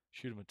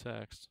him a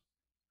text.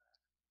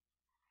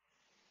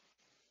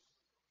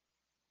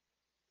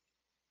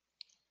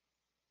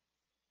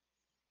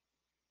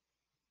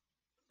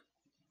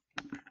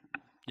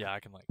 Yeah, I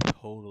can like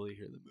totally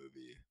hear the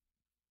movie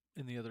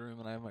in the other room,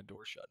 and I have my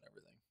door shut and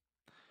everything.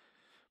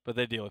 But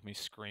they deal with me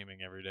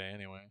screaming every day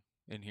anyway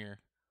in here,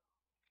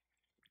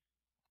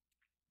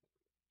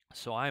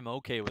 so I'm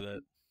okay with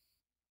it.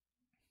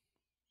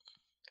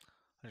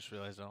 I just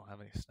realized I don't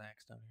have any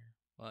snacks down here.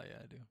 Well, yeah,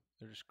 I do.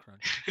 They're just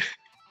crunchy.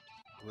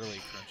 Really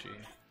crunchy.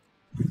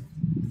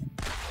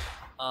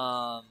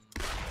 I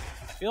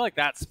feel like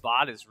that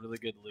spot is really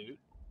good loot,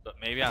 but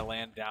maybe I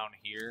land down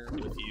here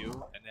with you,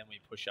 and then we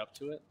push up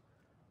to it.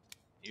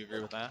 You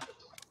agree with that?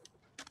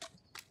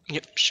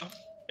 Yep, sure.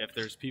 If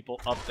there's people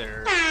up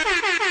there...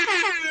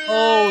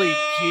 Holy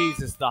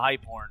Jesus, the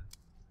hype horn.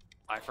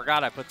 I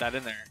forgot I put that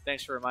in there.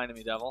 Thanks for reminding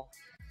me, Devil.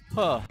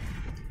 Huh.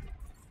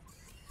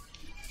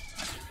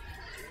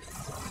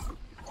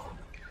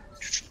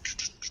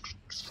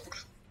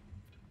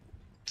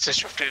 Is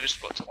this your favorite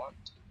spot to land?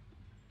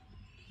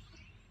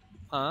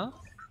 Huh?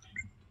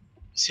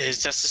 So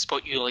is this the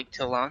spot you like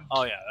to land?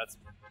 Oh yeah,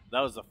 that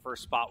was the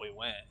first spot we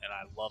went, and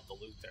I love the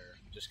loot there,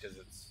 just because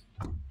it's...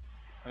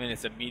 I mean,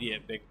 it's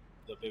immediate, the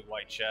big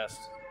white chest.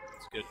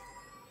 It's good.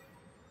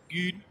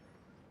 Good.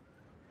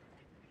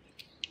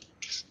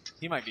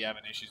 He might be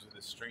having issues with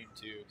his stream,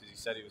 too, because he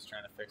said he was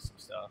trying to fix some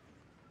stuff.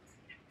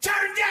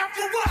 Turn down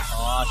for what?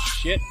 Aw,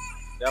 shit.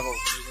 Devil's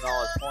losing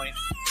all his points.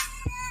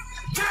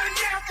 Turn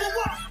down for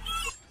what?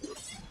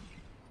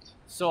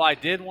 So I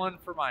did one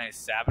for my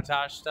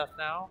sabotage stuff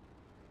now,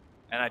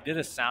 and I did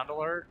a sound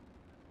alert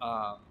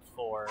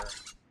for...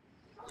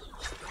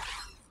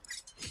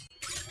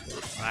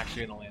 I'm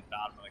actually going to land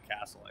bottom of the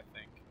castle, I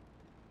think.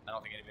 I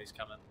don't think anybody's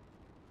coming.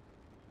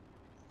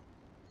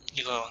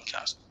 You go on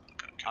cast.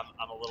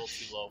 I'm a little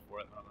too low for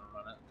it, but I'm going to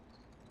run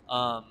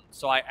it.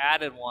 So I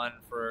added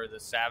one for the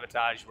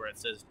sabotage where it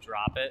says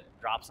drop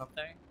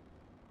something.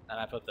 And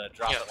I put the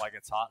drop it like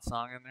it's hot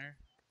song in there.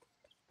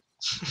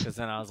 Because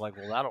then I was like,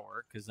 well, that'll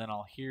work. Because then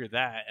I'll hear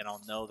that and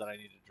I'll know that I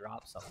need to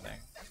drop something.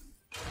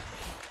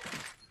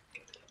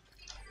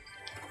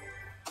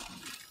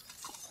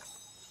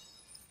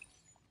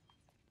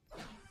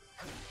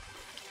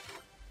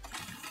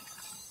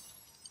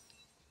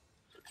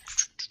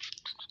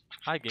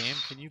 Hi, game.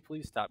 Can you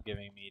please stop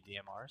giving me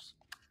DMRs?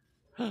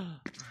 The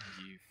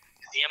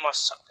DMR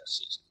sucked this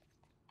season.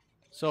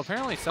 So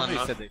apparently somebody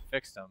said they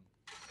fixed them.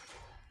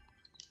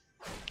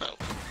 No.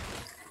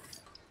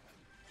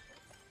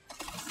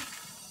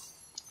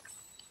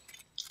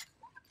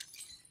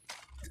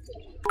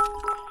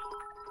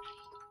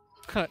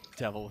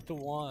 Devil with the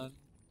 1.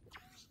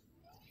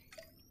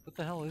 What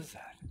the hell is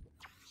that?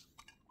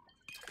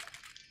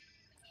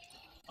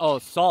 Oh,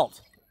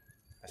 salt.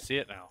 I see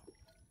it now.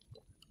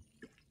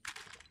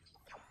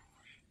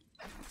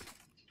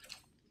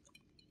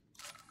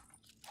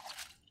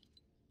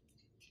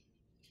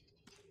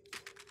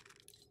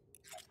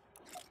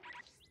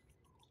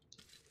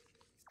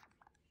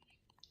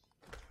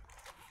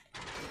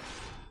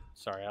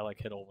 Sorry, I like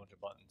hit a whole bunch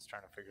of buttons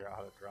trying to figure out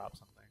how to drop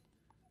something.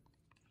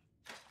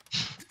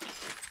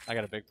 I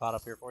got a big pot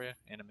up here for you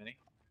and a mini.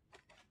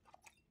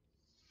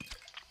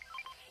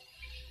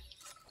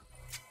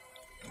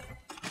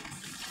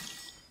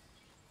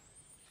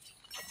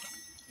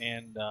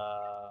 And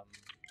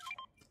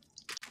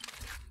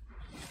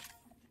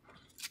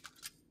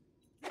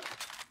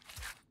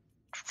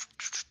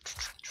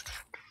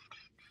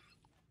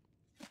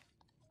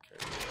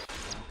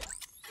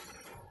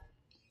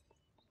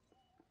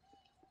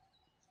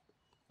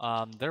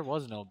there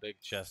was no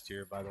big chest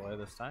here, by the way,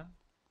 this time.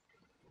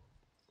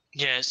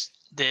 Yes,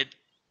 they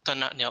done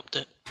that in the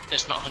update.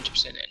 It's not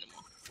 100%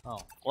 anymore. Oh,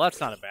 well, that's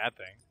not a bad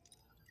thing.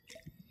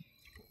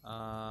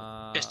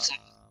 It's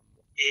like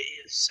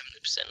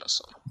 70% or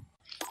something.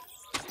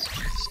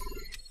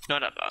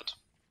 Not that bad.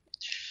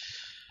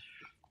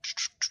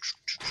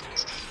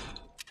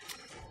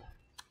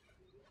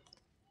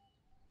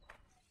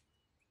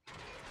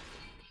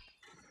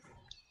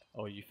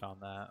 Oh, you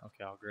found that.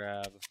 Okay, I'll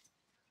grab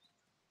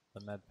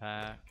the med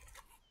pack.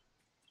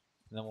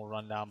 And then we'll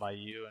run down by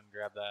you and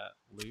grab that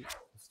loot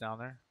that's down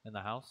there in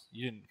the house.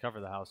 You didn't cover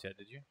the house yet,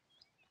 did you?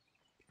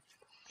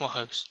 What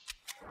house?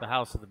 The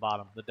house at the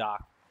bottom, the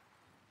dock.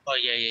 Oh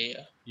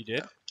yeah. You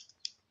did?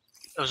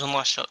 It was on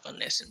last shotgun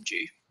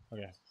SMG.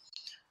 Okay.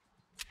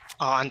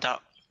 Oh, and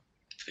that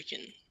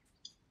freaking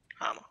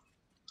hammer.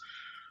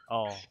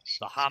 Oh,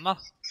 the hammer?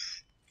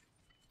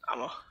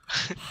 Hammer.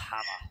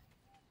 Hammer.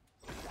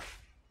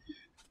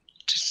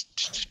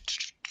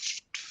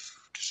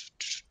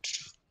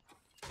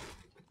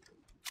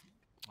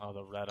 Oh,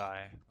 the red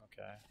eye.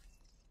 Okay.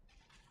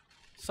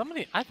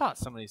 I thought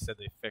somebody said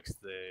they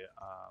fixed the.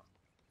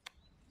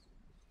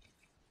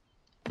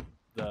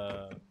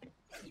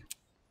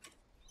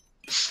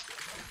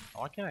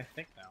 Why can't I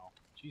think now?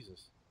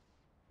 Jesus.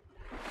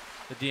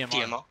 The DMR.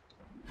 DMR.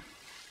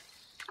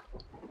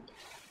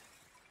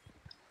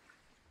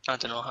 I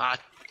don't know. I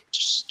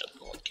just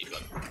don't want to keep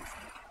it.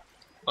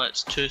 Well,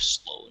 it's too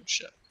slow and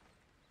shit.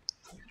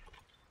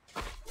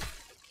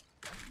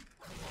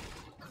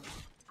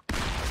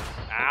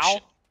 Ow!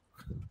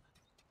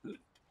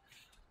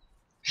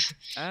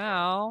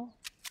 Ow!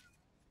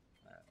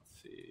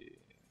 Let's see.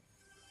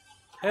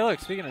 Hey, look.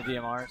 Speaking of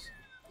DMRs.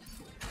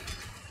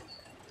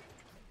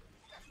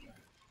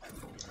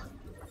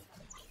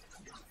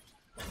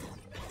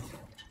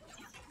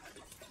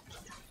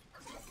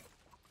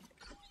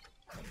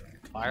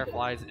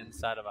 Fireflies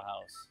inside of a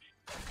house.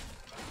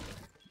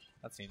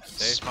 That seems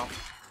safe. Smell.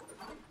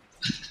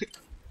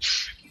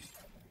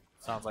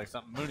 Sounds like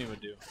something Mooney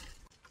would do.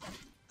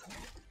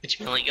 Did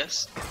you really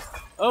guess?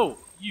 Oh,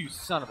 you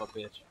son of a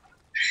bitch.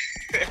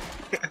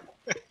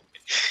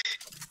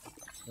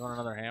 You want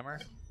another hammer?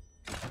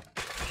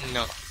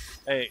 No.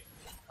 Hey,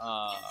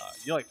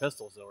 you like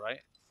pistols though,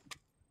 right?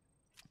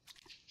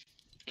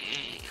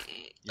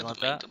 You want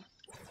that?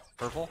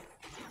 Purple?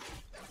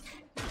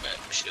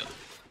 Sure.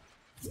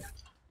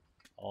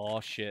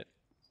 Oh shit.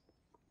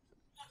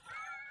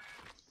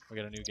 We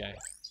got a new guy.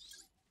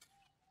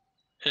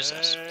 Who's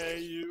this?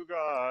 Hey, you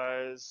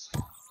guys.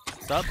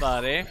 What's up,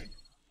 buddy?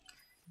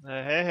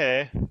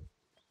 Hey.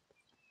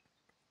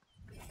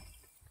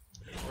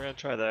 We're gonna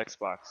try the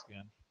Xbox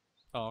again.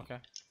 Oh, okay.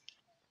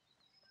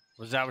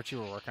 Was that what you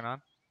were working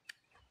on?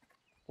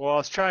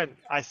 Well,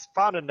 I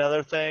found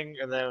another thing,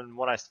 and then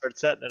when I started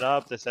setting it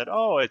up, they said,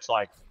 oh, it's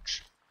like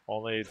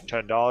only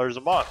 $10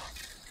 a month.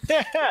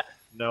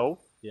 No.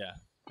 Yeah,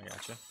 I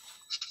gotcha.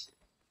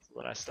 So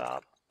then I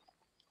stopped.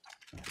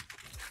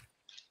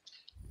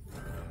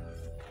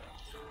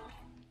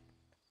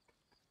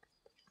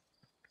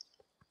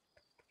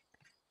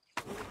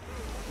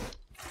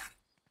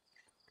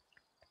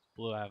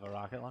 Blue, I have a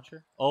rocket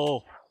launcher.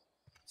 Oh,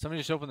 somebody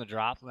just opened the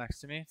drop next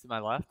to me, to my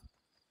left.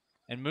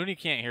 And Mooney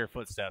can't hear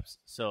footsteps,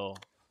 so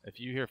if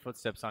you hear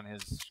footsteps on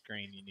his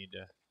screen, you need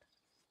to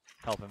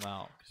help him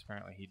out, because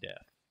apparently he's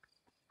deaf.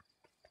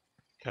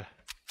 Okay.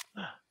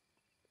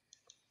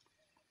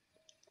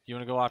 You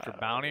want to go after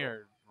bounty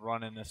or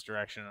run in this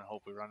direction and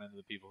hope we run into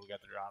the people who got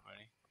the drop,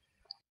 Mooney?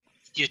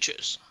 You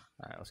choose.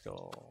 Alright, let's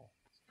go.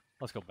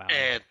 Let's go bounty.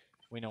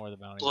 We know where the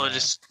bounty Blood is.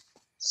 is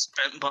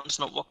sprint button's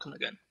not working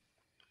again.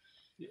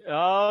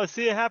 Oh,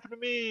 see, it happened to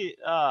me.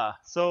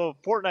 So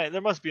Fortnite,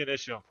 there must be an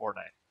issue on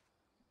Fortnite.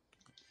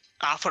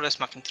 I thought it's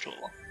my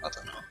controller. I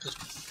don't know. 'Cause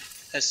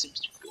it seems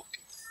to be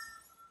working.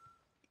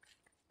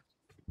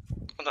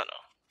 I don't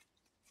know.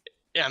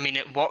 Yeah, I mean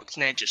it works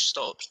and it just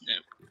stops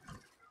now.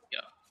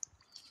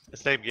 The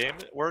same game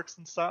it works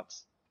and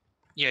stops?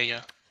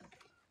 Yeah.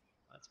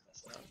 That's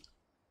messed up.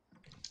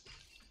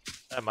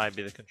 That might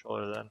be the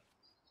controller then.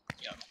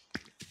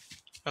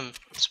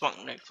 It's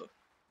working now for.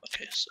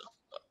 Okay, so.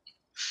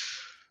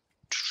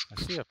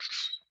 I see a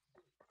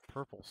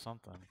purple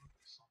something.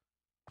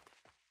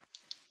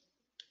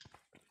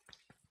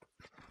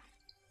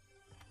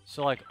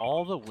 So like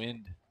all the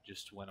wind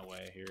just went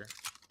away here.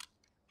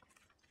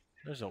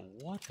 There's a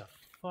what the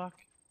fuck?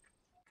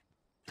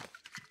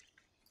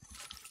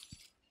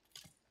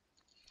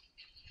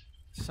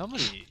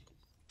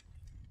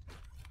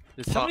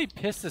 Did somebody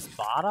piss this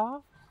bot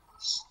off?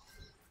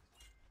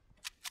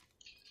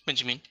 What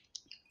do you mean?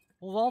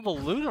 Well, all the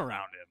loot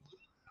around him.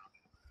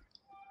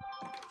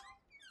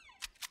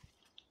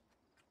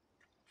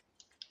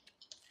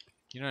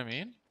 You know what I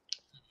mean?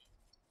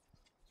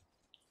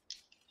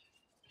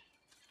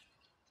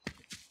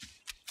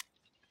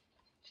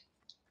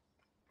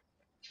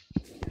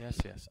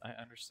 Yes, I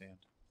understand.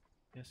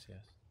 Yes.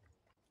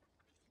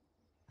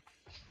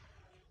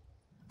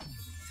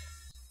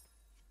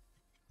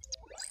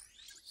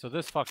 So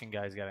this fucking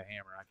guy's got a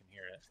hammer, I can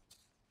hear it.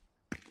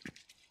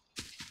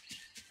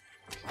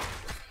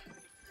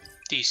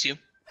 Do you see him?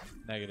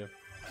 Negative.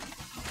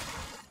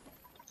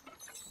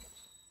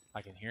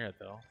 I can hear it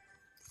though.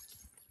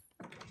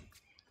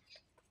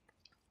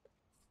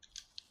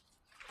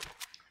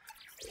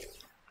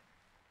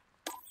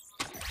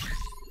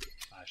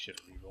 should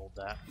have re-rolled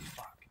that.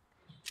 Fuck.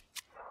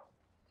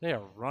 They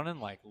are running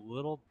like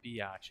little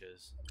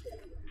biatches.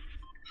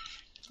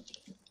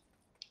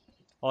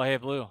 Oh, hey,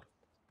 Blue.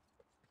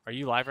 Are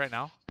you live right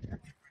now?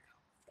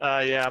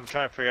 Yeah, I'm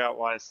trying to figure out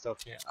why I still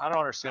can't. I don't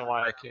understand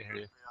why I can't hear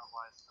you.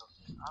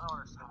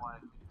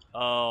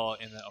 Oh,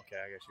 in the okay,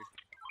 I got you.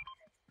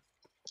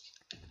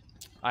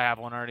 I have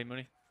one already,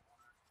 Mooney.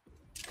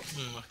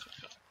 Okay.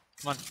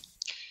 Come on.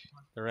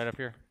 They're right up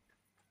here.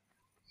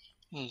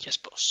 Yes,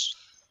 boss.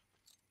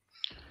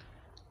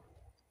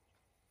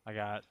 I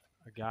got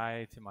a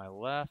guy to my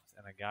left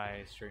and a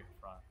guy straight in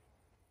front.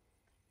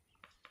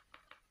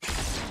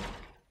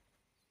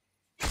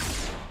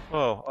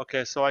 Oh,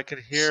 okay, so I can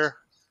hear.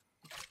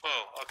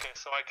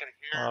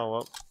 Oh,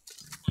 well.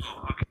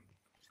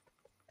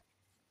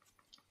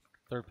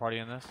 Third party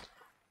in this.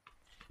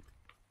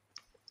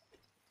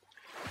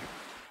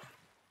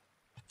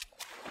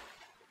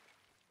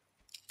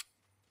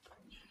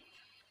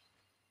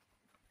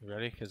 You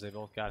ready? Because they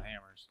both got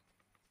hammers.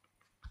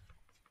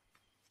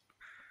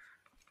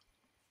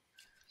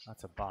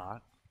 That's a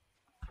bot.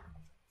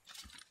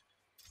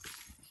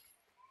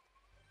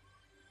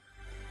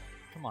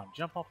 Come on,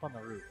 jump up on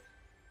the roof.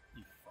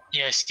 You fuck.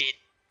 Yes, dude.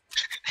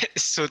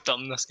 It's so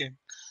dumb, this game.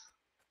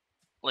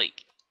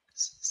 Like,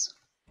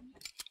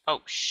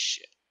 oh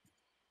shit.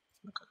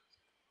 Okay.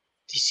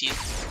 Do you see it?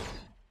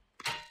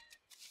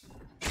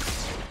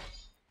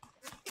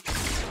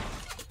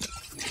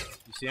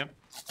 You see him?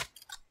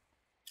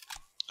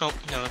 Oh,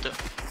 no, I don't.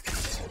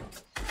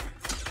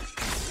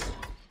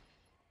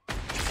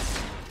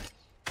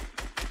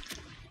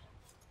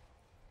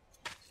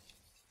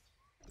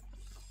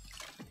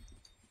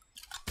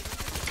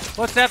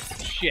 What's that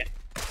shit?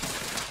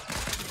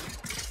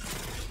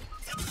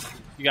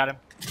 You got him.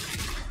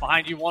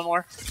 Behind you, one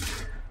more.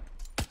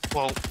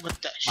 Whoa,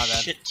 what the My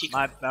bad. shit?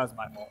 That was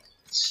my fault.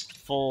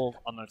 Full.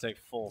 I'm gonna take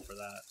full for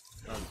that.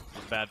 That was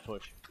a bad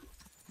push.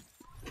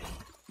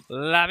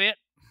 Love it.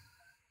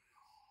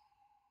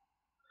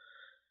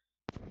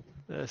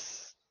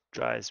 This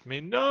drives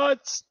me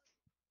nuts.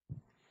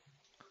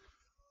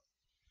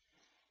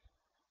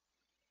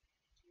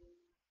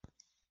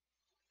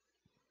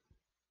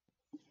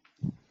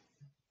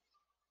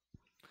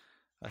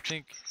 I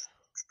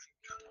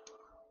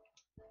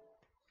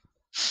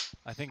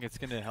think it's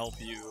gonna help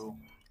you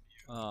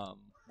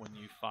when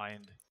you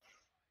find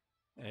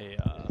a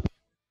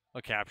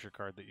capture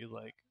card that you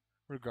like,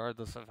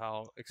 regardless of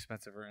how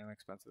expensive or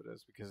inexpensive it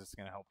is, because it's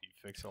gonna help you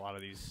fix a lot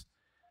of these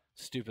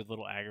stupid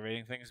little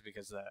aggravating things,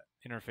 because that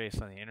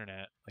interface on the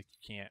internet, like,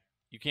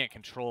 you can't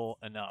control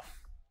enough,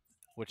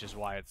 which is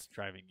why it's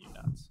driving you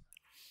nuts.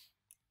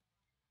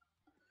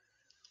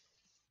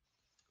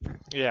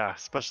 Yeah,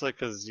 especially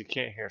because you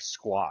can't hear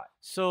squat.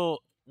 So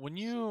when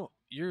you're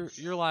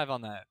live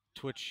on that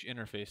Twitch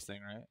interface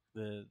thing, right?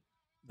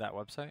 That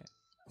website.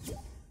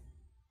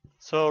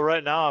 So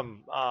right now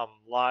I'm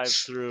live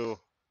through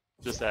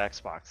just the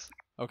Xbox.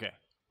 Okay.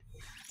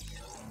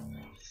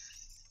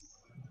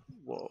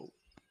 Whoa.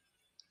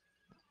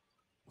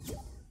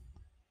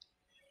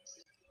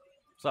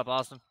 What's up,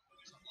 Austin?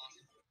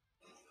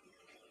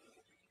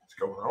 What's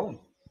going on?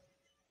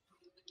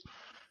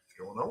 What's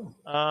going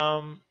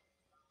on?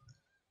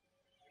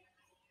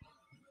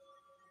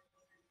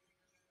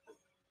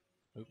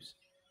 Oops.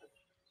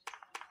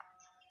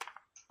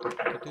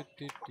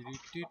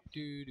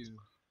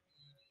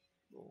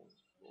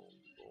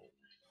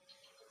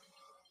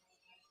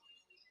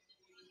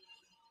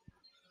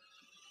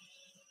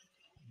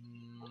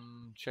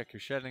 Check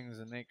your settings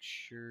and make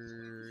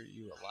sure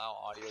you allow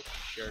audio to be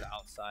shared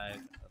outside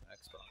of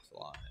Xbox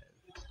Live.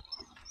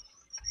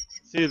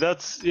 See,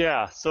 that's,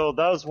 yeah, so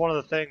that was one of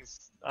the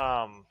things.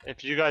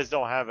 If you guys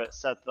don't have it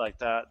set like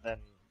that, then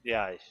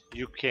yeah,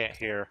 you can't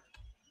hear.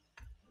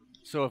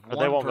 So if Or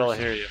they won't be able to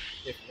hear you.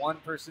 If one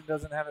person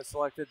doesn't have it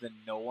selected,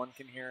 then no one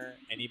can hear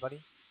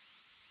anybody?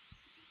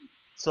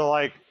 So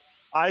like,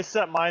 I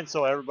set mine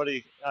so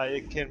everybody,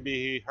 it can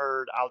be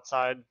heard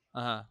outside.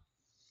 Uh-huh.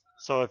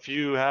 So if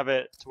you have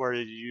it to where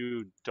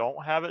you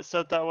don't have it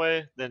set that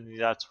way, then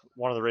that's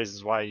one of the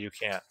reasons why you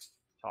can't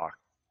talk.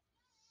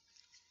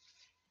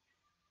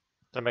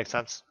 Does that make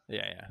sense?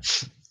 Yeah, yeah.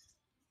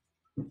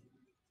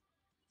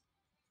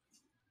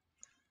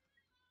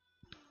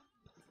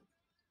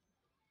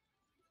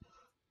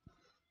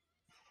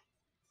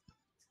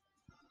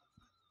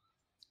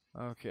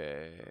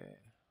 Okay.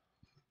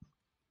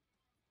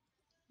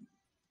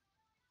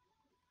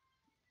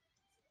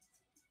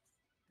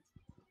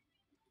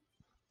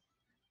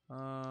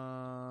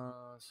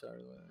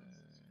 Sorry.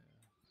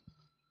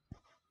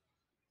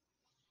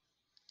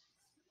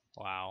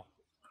 Wow.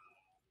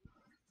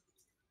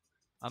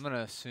 I'm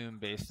gonna assume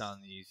based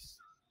on these.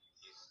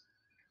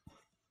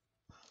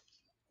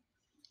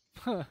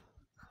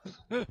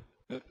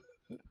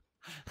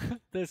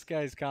 This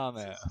guy's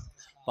comment.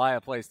 Buy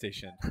a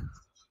PlayStation.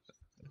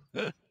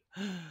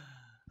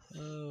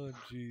 Oh,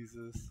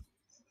 Jesus.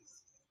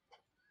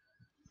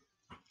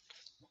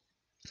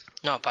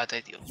 Not a bad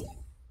idea.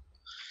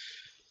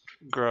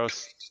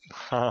 Gross.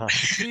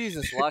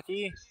 Jesus,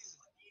 Lucky.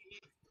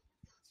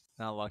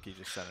 Now Lucky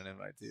just sent an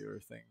invite to your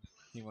thing.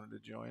 He wanted to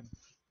join.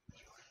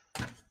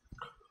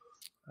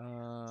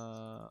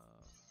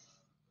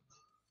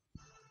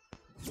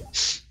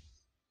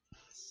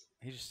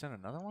 He just sent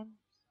another one?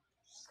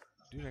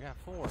 Dude, I got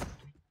 4.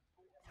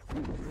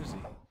 Where is he?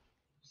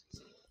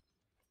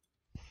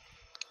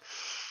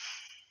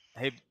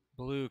 Hey,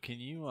 Blue, can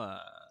you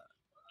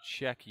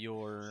check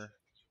your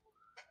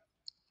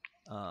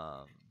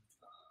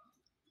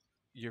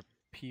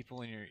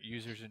people and your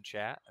users in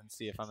chat and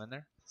see if I'm in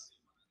there?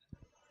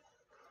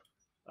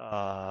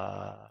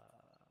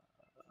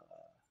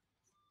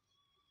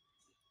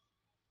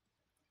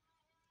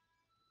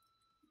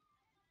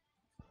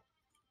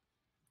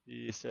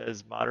 He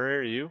says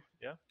moderator, you?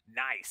 Yeah.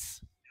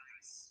 Nice.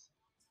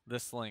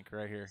 This link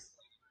right here.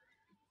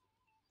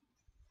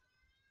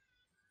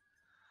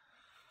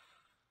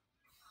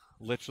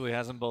 Literally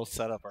has them both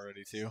set up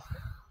already too.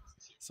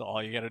 So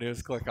all you gotta do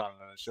is click on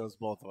it and it shows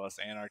both of us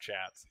and our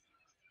chats.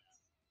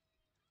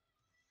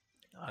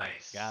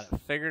 Nice. Got it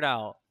figured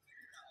out.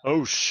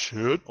 Oh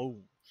shit. Oh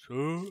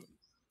shit.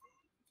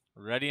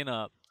 Readying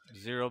up.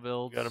 0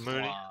 builds. Got a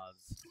Mooney?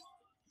 Squads.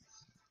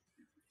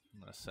 I'm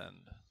gonna send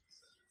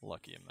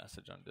Lucky a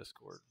message on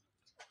Discord.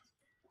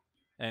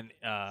 And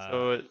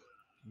So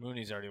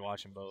Mooney's already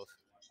watching both.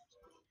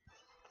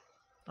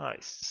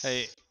 nice.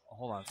 Hey,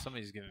 hold on.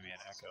 Somebody's giving me an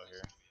echo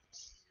here.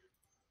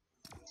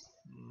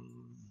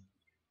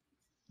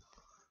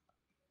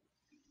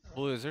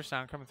 Blue, is there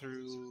sound coming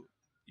through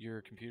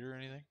your computer or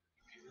anything?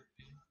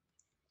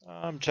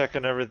 I'm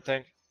checking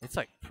everything. It's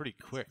like pretty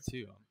quick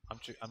too. I'm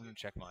gonna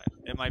check mine.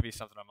 It might be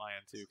something on my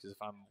end too, because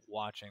if I'm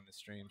watching the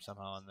stream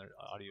somehow and their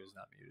audio is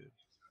not muted.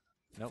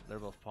 Nope, they're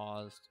both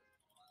paused.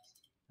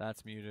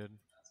 That's muted.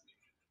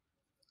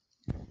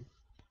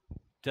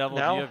 Devil,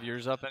 do you have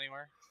yours up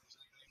anywhere?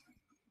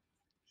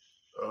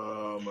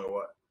 My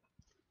what?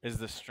 Is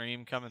the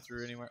stream coming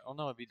through anywhere? Oh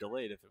no, it'd be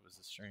delayed if it was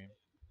the stream.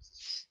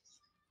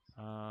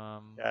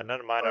 Yeah, none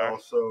of mine I are.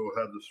 also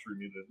have the stream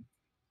muted.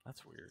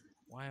 That's weird.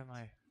 Why am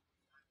I?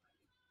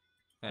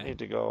 I need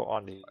to go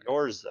on to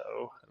yours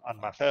though, on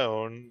my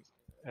phone,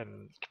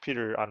 and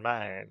computer on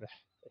mine.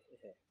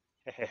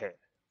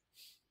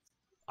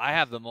 I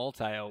have the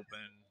multi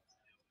open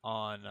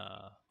on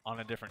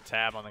a different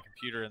tab on the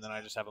computer, and then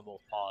I just have them both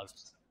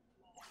paused,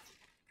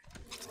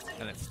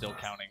 and it's still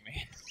counting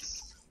me.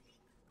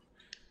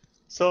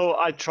 So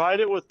I tried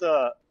it with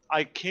the.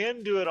 I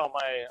can do it on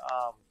my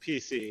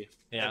PC,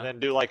 and then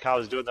do like how I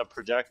was doing the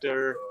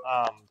projector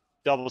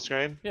double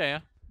screen. Yeah, yeah.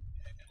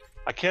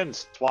 I can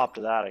swap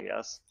to that, I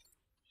guess.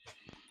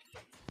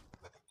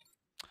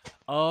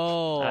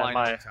 Oh,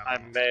 I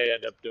may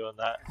end up doing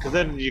that, because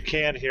then you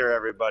can hear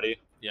everybody.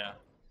 Yeah.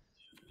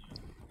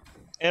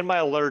 And my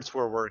alerts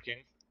were working.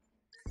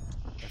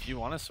 If you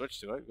want to switch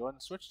to it, go ahead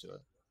and switch to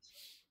it.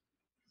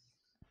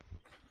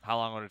 How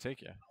long would it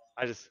take you?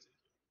 I just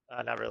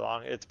not very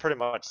long. It's pretty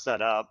much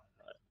set up.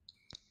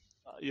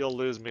 You'll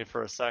lose me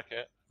for a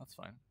second. That's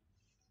fine.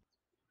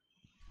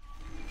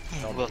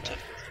 Wilton.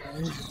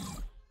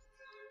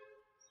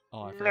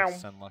 Oh, I forgot to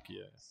send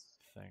Lucky a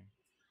thing.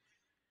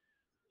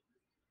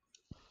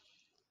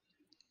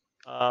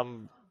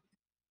 I'm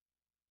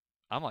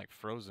like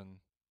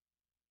frozen.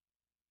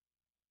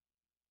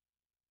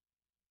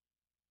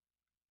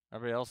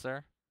 Everybody else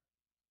there?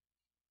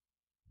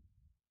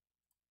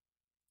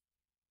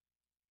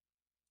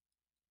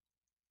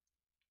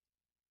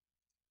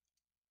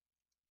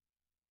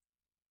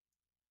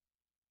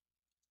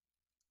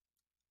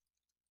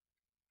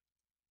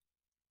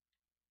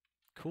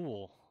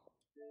 Cool.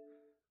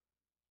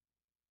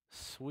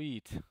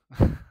 Sweet.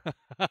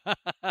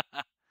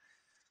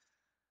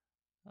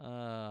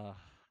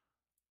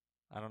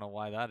 I don't know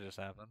why that just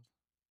happened.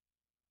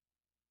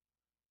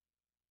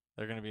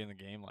 They're gonna be in the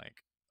game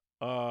like,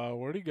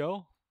 where'd he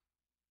go?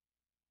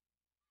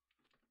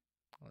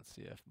 Let's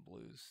see if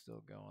Blue's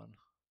still going.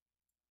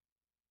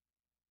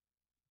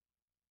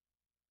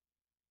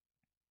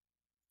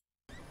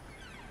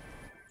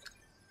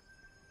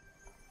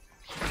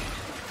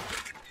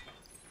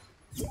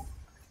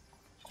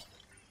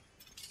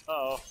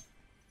 Uh-oh.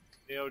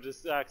 Neo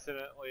just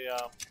accidentally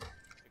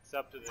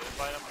accepted an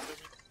invite, I'm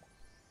assuming.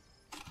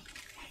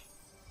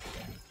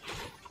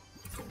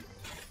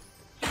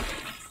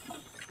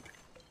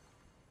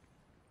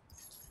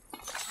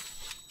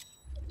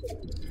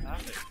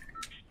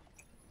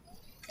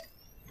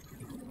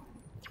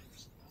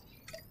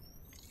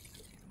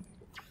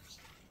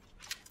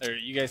 Or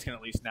you guys can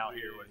at least now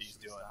hear what he's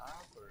doing.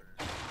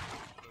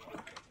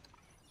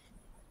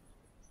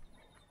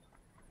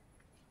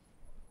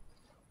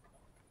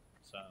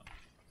 So.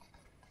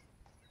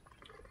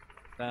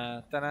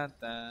 Da, da, da,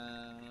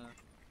 da.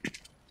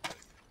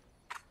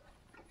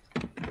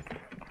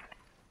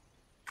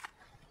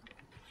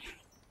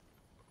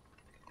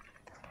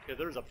 Okay,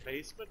 there's a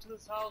basement to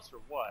this house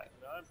or what?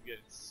 I'm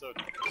getting so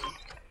confused.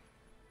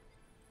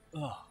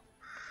 Ugh.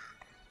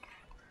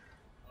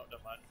 Oh,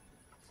 never mind.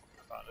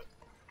 I found it.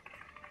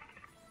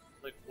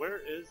 Like, where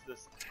is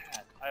this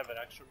at? I have an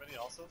extra mini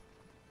also.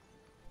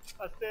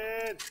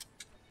 Austin!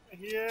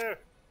 Here!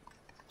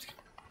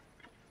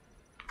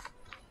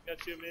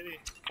 Got you, Mini.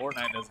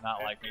 Fortnite does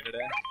not like me today.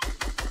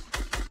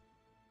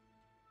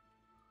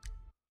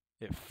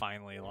 It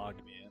finally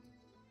logged me in.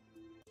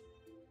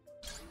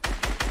 I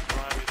don't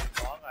have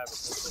anything wrong. I have a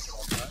pistol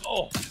all the time.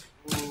 Oh!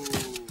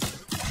 Ooh.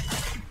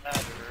 That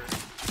hurt.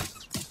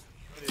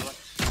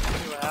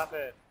 What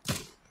happened?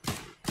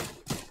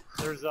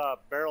 There's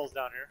barrels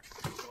down here.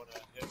 If you wanna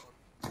hit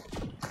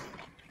one.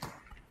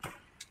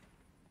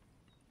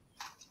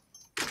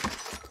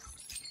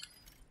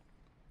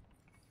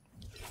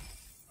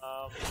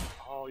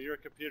 Oh, you're a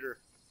computer.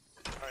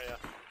 Oh yeah.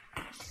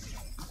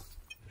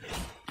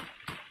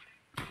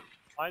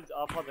 Mine's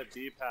up on the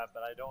D-pad,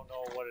 but I don't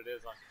know what it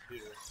is on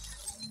computer,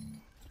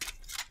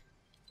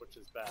 which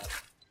is bad.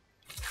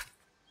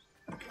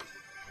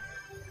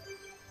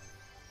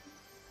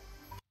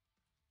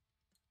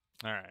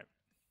 All right.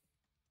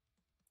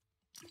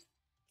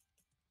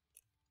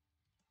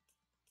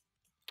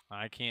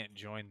 I can't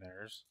join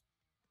theirs.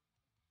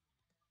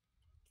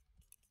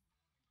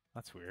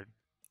 That's weird.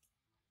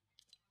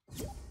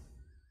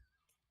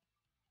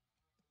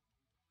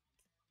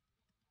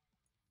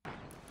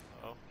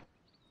 Oh.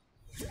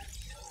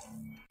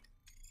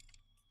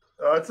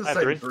 It's the I have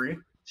same three. three.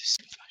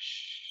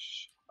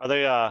 Are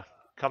they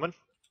coming?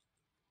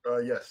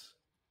 Yes.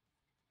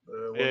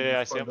 The one Yeah,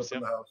 I just see 'em, climbed up see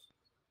in 'em. the house.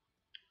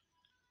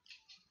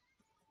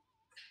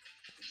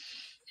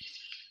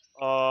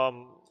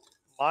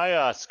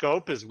 My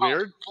scope is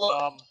weird.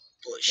 Oh,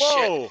 shit.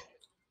 Whoa!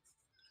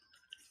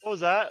 What was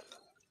that?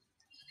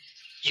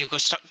 You go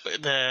stuck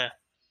with the.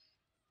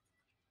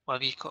 What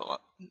do you call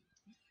it?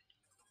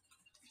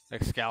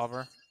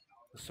 Excalibur,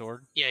 the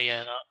sword.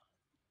 Yeah, that.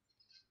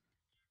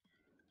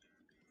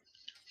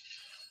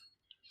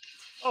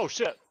 Oh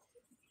shit!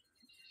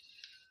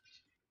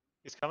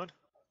 He's coming.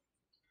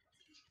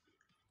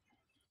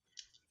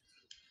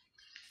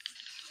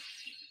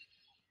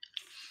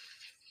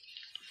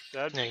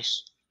 Dead.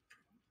 Nice.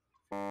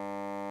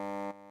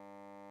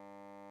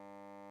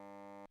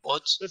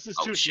 Squads? This is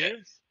Oh, two shit.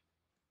 teams.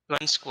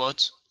 One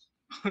squads.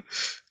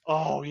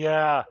 Oh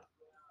yeah.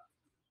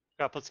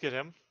 Crap, let's get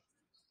him.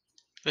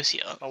 Who's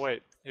here? Oh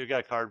wait, you got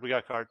a card. We got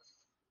a card.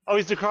 Oh,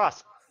 he's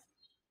across.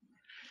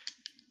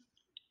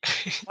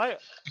 I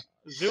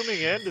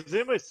zooming in. Does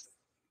anybody?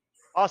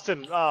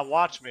 Austin,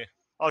 watch me.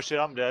 Oh shit,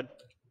 I'm dead.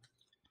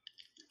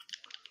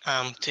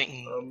 I'm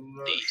taking. I'm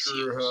not These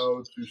sure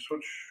heals. how to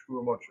switch who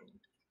I'm watching.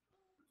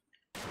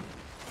 I'm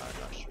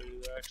not sure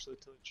either, actually,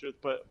 to tell you the truth,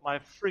 but my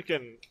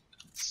freaking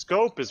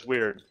scope is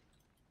weird.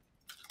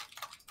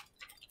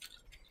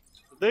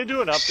 Did they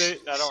do an update?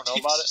 I don't know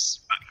about it.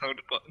 Hold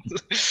the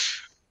buttons.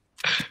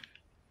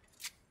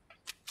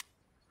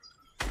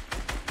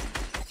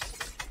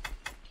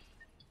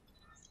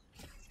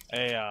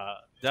 Hey,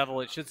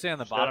 Devil, it should say on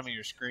the Shit. bottom of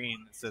your screen,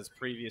 it says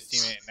previous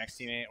teammate and next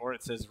teammate, or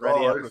it says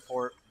ready up, I-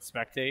 report, and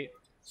spectate.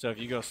 So if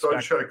you go So I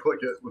just spectate. gotta click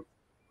it.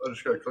 I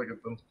just gotta click it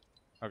then.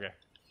 Okay.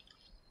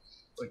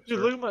 Like, Dude,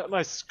 look at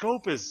my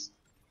scope is.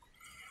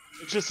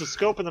 It's just a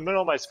scope in the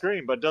middle of my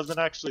screen, but it doesn't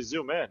actually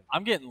zoom in.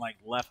 I'm getting like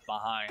left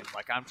behind.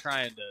 Like I'm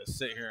trying to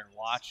sit here and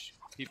watch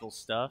people's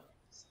stuff,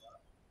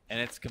 and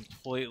it's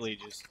completely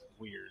just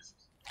weird.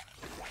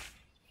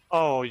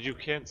 Oh, you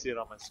can see it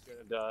on my screen.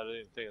 I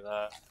didn't think of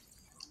that.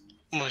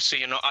 Oh, so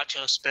you're not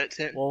actually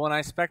spectating? Well, when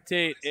I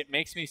spectate, it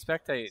makes me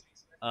spectate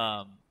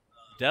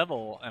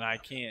Devil, and I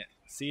can't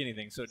see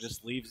anything, so it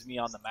just leaves me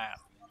on the map.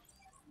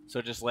 So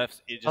it just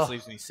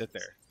leaves me sit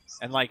there.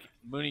 And like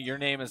Mooney, your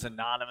name is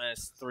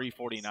Anonymous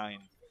 349,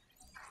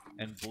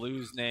 and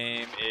Blue's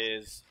name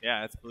is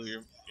it's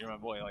Blue. You're my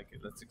boy. Like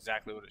that's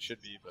exactly what it should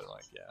be. But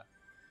like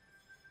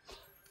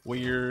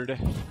weird.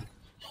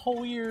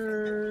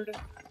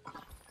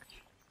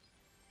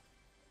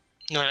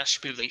 No, that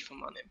should be Leaf on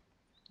my name.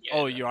 Yeah,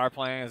 Oh, you are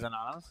playing as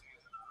Anonymous?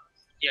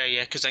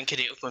 Yeah, because I'm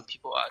creative when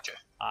people add you.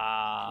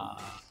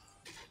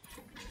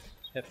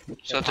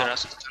 So the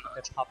rest of the time.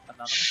 Hip Hop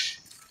Anonymous.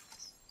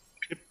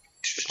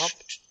 Hip-hop?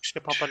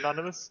 Hip-hop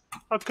Anonymous?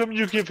 How come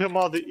you give him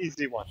all the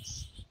easy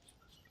ones?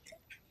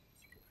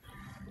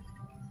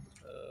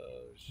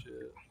 Oh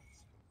shit.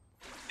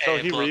 So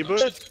he Blood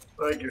rebooted?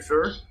 thank you,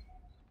 sir.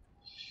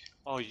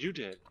 Oh, you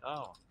did?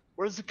 Oh.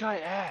 Where's the guy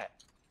at?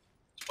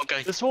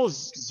 Okay. This whole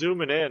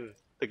zooming in.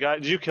 The guy,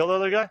 did you kill the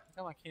other guy? How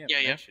come I can't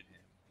Yeah. mention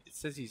him? It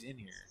says he's in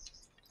here.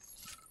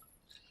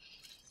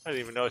 I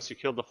didn't even notice you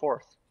killed the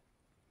fourth.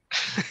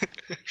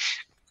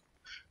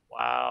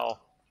 Wow.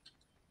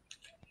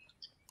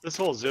 This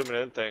whole zooming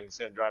in thing's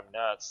gonna drive me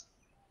nuts.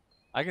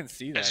 I can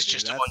see that. It's Dude.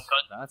 just a That's, one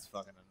cut. that's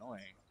fucking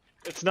annoying.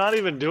 It's not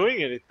even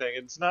doing anything.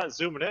 It's not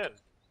zooming in. Alright,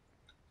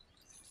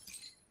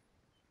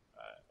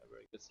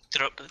 everybody gets...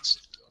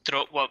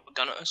 Drop what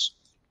gun it is.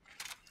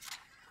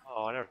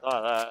 Oh, I never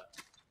thought of that.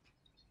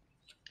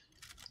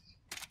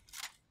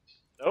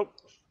 Nope.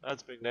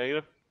 That's a big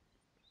negative.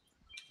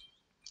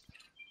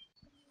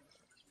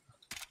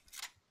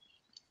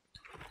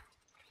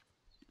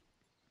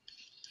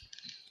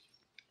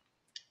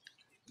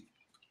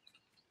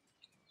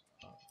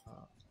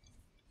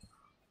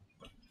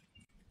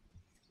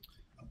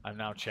 I'm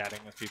now chatting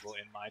with people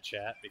in my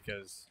chat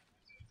because,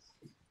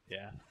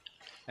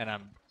 and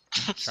I'm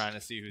Trying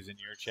to see who's in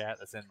your chat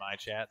that's in my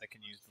chat that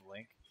can use the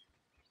link.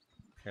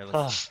 Here,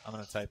 let's. I'm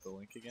gonna type the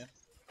link again.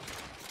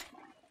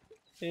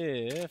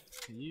 If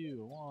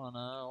you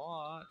wanna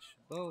watch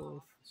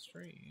both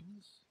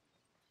streams.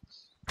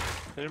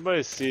 If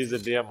anybody sees a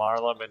DMR,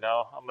 let me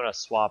know. I'm gonna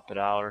swap it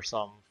out or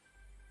something.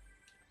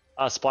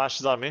 Splash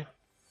is on me.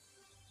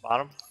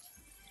 Bottom.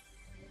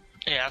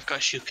 Yeah, I've got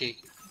Shuki.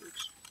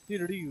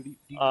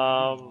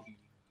 I'm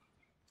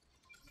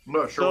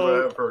not sure what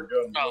I have for a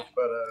gun. Oh. That's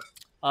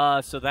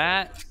badass. So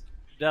that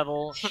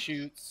devil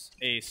shoots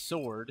a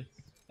sword,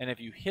 and if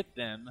you hit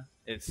them,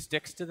 it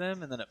sticks to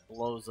them, and then it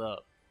blows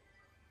up.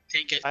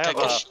 Take it. I have take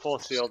a it. full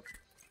shield.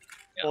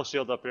 Yeah. Full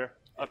shield up here.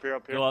 Up here.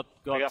 Go up,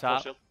 I got full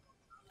top, shield.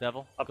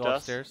 devil. Up go to us.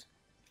 upstairs.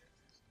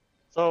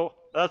 So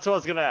that's what I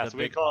was gonna ask. The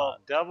We big call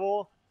pot.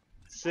 devil,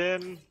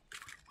 sin,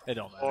 It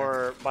don't matter.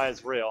 or by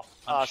his real.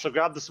 I'm So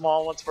grab the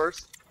small ones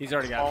first. He's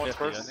already small got ones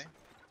 50, first. doesn't he?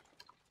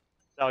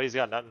 No, he's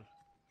got nothing.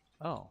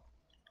 Oh.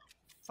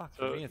 Fuck,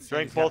 So for me, it's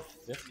drink he's got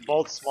both- 50.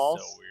 both It's smalls.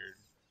 So weird.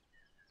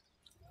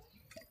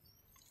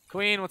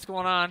 Queen, what's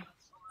going on?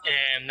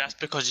 That's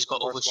because he's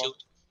got First one. overshield.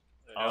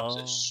 Oh.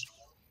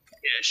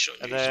 Yeah, sure.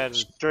 And then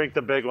drink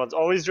the big ones.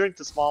 Always drink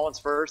the small ones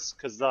first,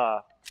 because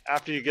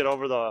after you get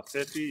over the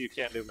 50, you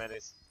can't do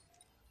minis.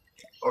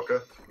 Okay.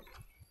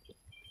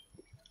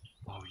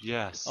 Oh,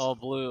 yes. Oh,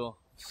 blue.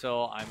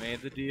 So I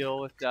made the deal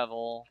with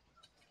devil.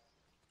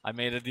 I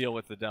made a deal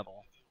with the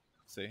devil.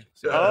 See?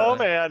 Yeah. Oh,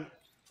 man.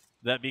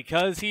 That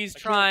because he's I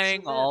can't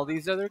trying zoom in. all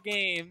these other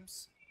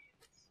games,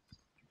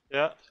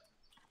 Yeah.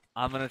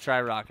 I'm gonna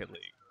try Rocket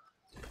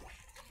League.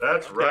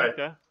 That's right.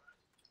 Okay.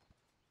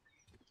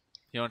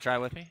 You wanna try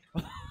with me?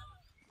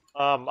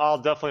 I'll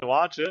definitely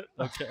watch it.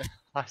 Okay.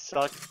 I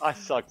suck. I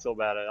suck so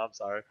bad at it. I'm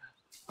sorry.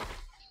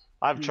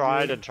 I've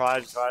tried and tried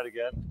and tried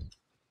again.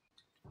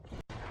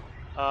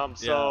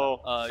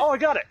 So. Yeah, Oh, I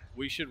got it.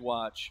 We should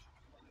watch.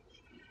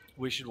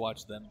 We should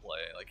watch them play,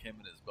 like him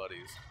and his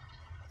buddies.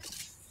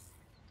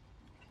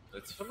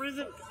 It's For some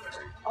reason.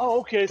 Oh,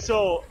 okay.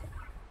 So,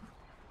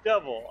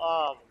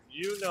 Devil.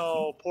 You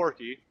know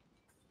Porky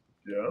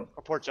Yeah.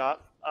 or Porkchop.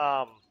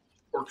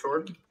 Pork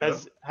sword.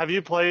 Have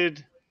you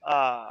played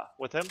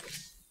with him,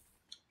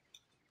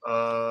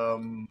 I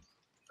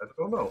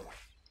don't know.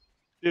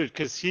 dude?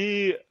 Because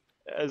he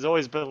has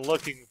always been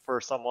looking for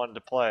someone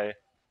to play,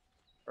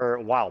 or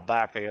a while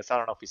back, I guess. I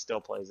don't know if he still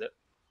plays it,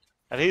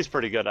 and he's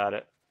pretty good at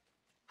it.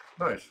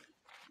 Nice.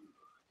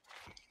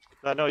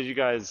 I know you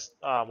guys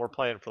were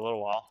playing for a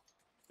little while,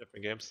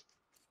 different games.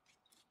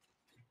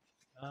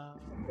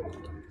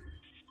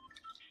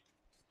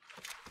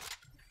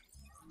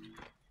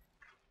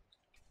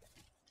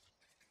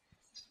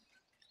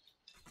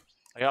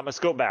 I got my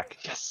scope back.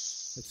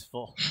 Yes. It's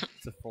full.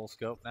 It's a full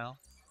scope now.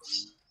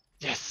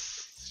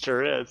 Yes.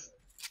 Sure is.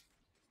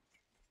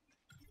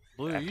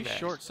 Blue, Back you next.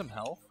 short some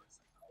health?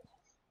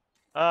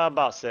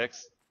 About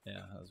 6. Yeah.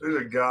 That was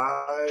There's a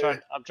guy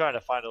I'm trying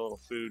to find a little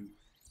food.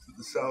 to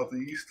the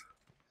southeast.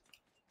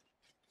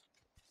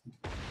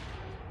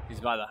 He's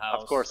by the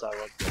house. Of course I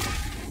would.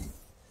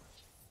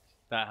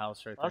 That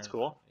house right there. That's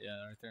cool. Yeah,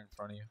 right there in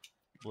front of you.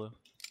 Blue.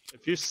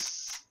 If you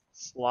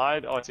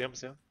slide, oh, I see him. I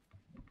see him.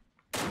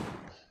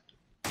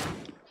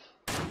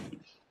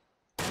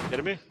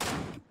 Hitting me?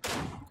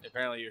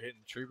 Apparently you're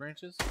hitting tree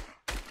branches.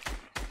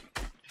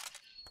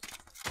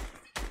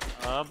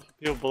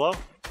 People below.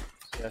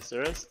 Yes,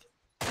 there is.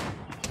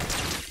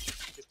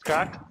 It's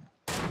cracked.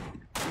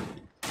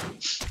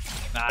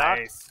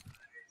 Nice.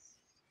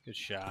 Good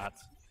shot.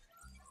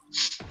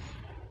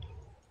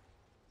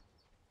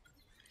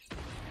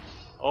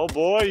 Oh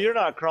boy, you're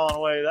not crawling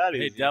away that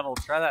Hey, easy. devil,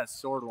 try that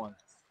sword one.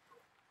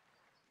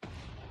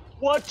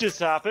 What just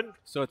happened?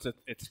 So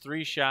it's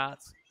 3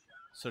 shots.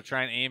 So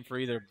try and aim for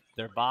either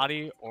their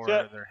body or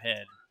Yeah. their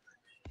head.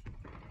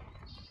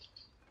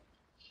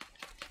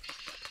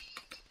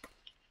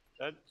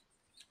 That,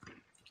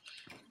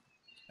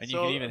 And you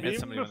so, can even hit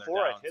somebody when before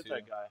they're I down hit too.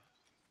 that guy.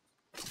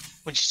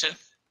 What'd you say?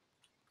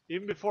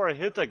 Even before I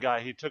hit that guy,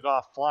 he took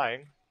off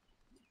flying.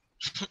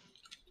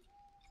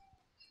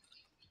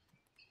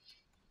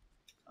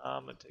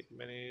 I'm gonna take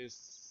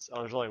minis.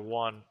 Oh, there's only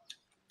one.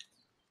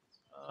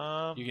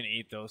 You can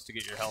eat those to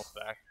get your health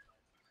back.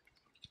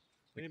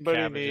 The Anybody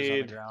cabbages on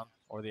need- the ground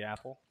or the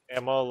apple.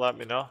 ammo, let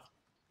me know.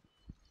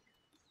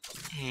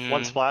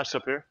 One splash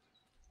up here.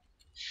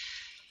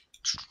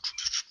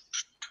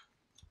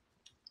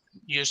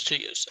 Used to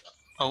use.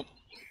 Oh,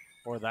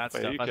 Or that Wait,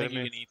 are stuff. you I think kidding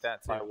you me? can eat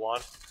that too. By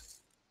one.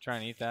 Try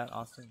and eat that,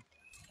 Austin.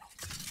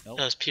 Nope.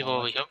 there's people Oh,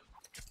 over here.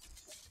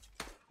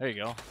 There you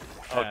go.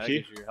 Oh, that key?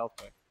 gives you your health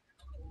back.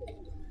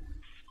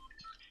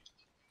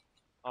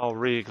 Oh,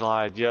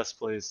 re-glide. Yes,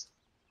 please.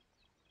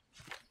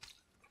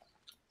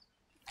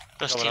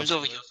 There's Coming teams up.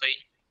 over here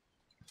fighting.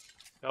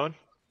 Going?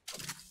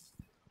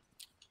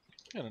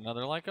 Got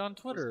another like on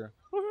Twitter.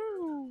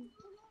 Woohoo!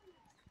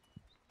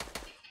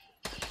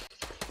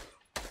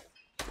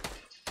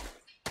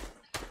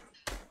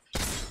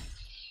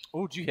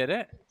 Oh, did you hit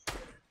it?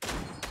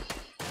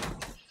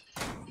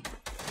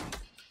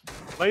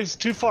 Wait, he's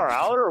too far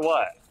out or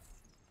what?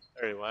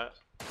 There he went.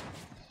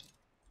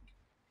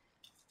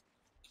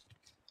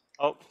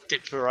 Oh,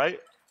 Did- to the right.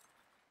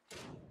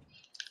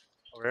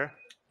 Over here.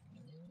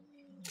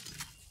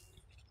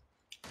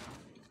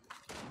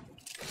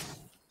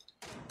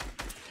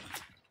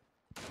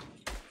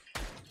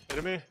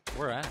 Hit me.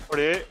 Where at?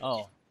 48.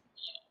 Oh.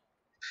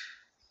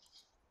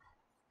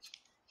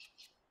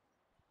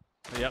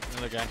 Yep,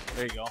 another guy.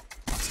 There you go.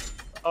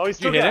 Oh, he's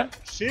still hit got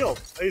shield.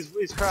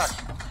 He's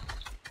cracked.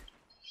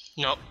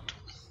 Nope.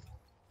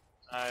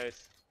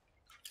 Nice.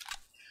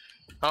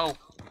 Oh,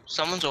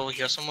 someone's over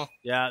here somewhere.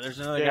 Yeah, there's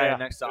another Yeah, guy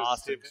next to there's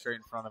Austin, two. straight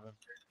in front of him.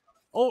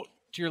 Oh,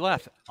 to your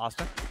left,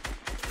 Austin.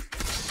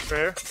 Right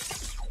here.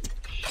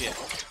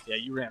 Shit. Yeah,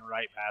 you ran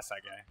right past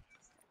that guy.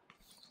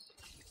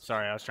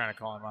 Sorry, I was trying to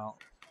call him out.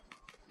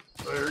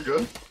 Oh, you're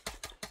good.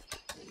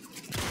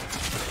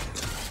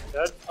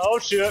 Dead. Oh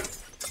shit.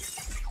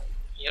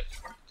 Yep.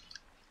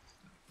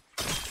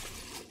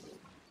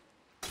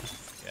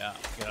 Yeah,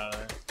 get out of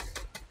there.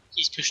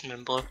 He's pushing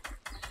in blue.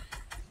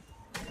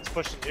 He's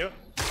pushing you.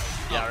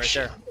 Yeah, right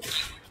there.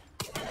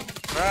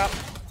 Crap.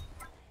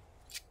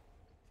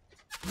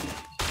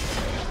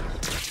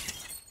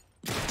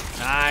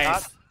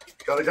 Nice.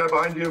 Got a guy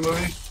behind you,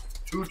 Mooney.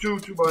 Two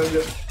behind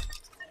you.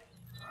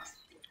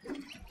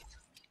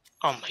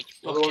 Oh my.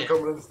 Another one Okay.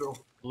 coming in still.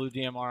 Blue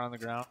DMR on the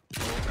ground.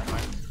 Oh, never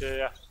mind.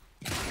 Yeah.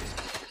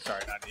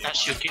 Sorry, not DMR.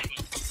 That's you, kid.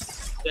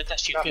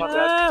 That's you, Crap, kid. I'm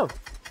dead. Oh!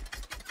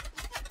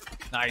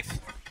 Nice.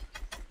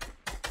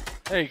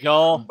 There you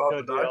go. About to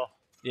Good die. deal.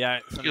 Yeah,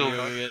 somebody Yo.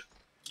 go get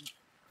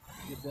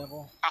good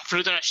devil. I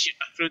threw down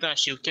a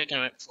shield kick and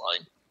it went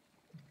flying.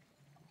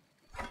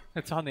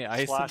 It's on the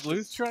ice and Flashes.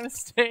 Blue's trying to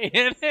stay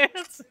in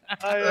it.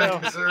 I know.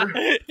 Thank you,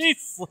 sir.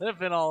 He's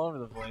slipping all over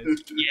the place.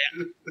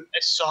 Yeah.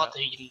 It's so hard to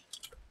even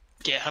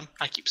get him.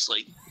 I keep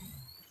sliding.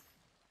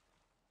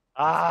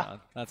 Ah.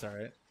 That's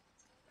alright.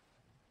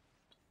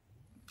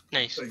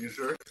 Nice. Thank you,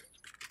 sir. Oh,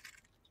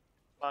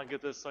 Come on,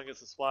 get this one, get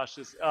some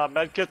splashes.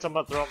 Med kits, I'm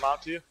gonna throw them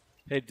out to you.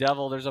 Hey,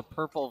 Devil, there's a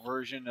purple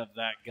version of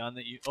that gun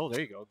that you... Oh,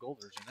 there you go. Gold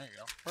version. There you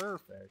go.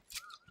 Perfect.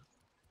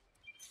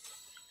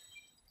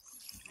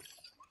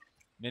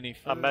 Mini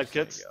Med there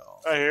kits, you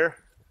go. right here.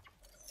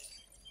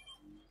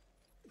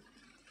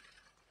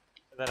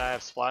 And then I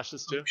have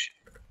splashes too.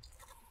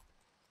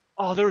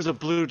 Oh, there was a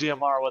blue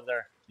DMR one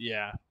there.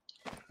 Yeah.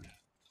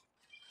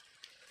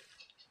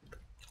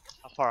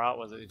 How far out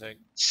was it, you think?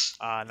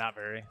 Not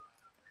very.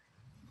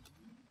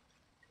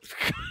 It's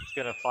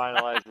gonna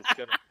finalize, it's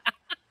gonna...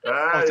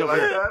 Ah, it's you over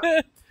like here.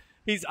 that?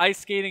 He's ice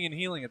skating and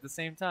healing at the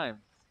same time.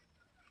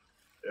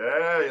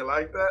 Yeah, you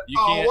like that? You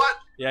Oh, can't- what?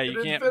 Yeah, You you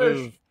didn't can't finish.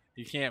 move.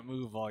 You can't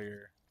move while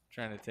you're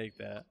trying to take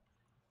that.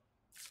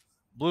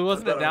 Blue,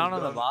 wasn't thought it I down was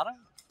on the done. bottom?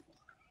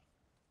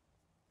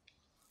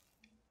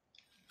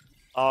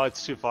 Oh,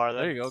 it's too far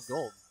then. There you go,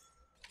 gold.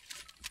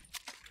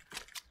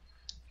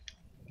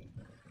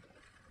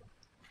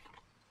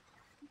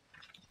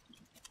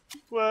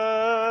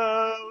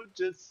 Whoa,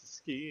 just a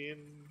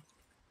scheme.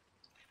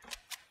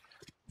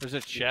 There's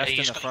a chest in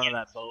he's the front of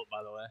that boat,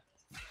 by the way.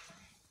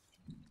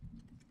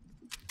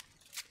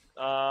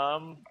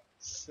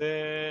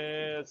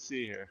 Let's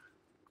see here.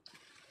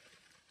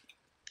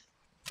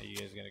 Are you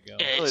guys gonna go?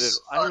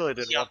 I really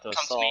didn't want the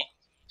come to me. assault.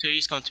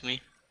 Please come to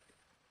me.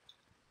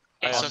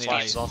 I It's have On just the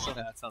flashes ice. also.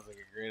 That sounds like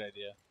a great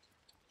idea.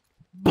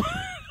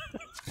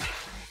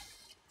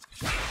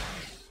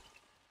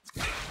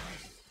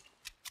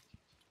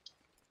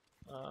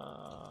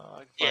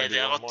 I can Yeah, probably do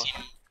the one other more.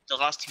 team, the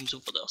last team's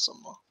over there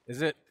somewhere.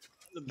 Is it?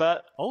 The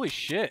bet. Holy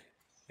shit!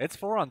 It's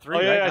 4-on-3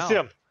 Oh yeah, right yeah, now. I see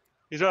him.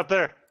 He's right up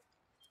there.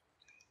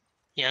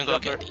 Yeah, I'm gonna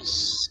Yeah, get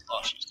these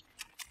splashes.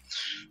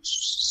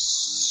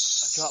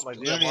 I got my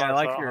Looney, DMR, I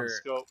like so don't have your-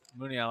 scope.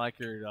 Mooney, I like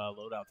your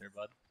loadout there,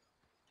 bud.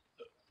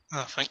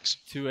 Oh, thanks.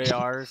 2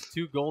 ARs,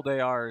 2 gold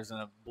ARs, and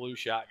a blue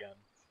shotgun.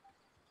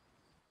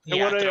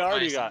 Hey, what I don't AR do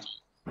mind. you got?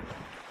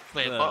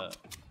 Wait, The- what?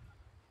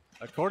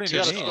 According You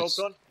got to a me, scope it's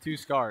gun? 2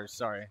 scars.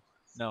 Sorry,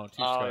 no, 2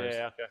 Oh scars.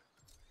 yeah, okay.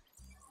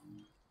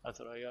 That's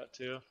what I got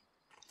too.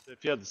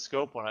 If you had the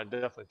scope one, I'd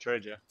definitely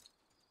trade you.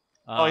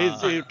 Oh, he's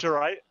to the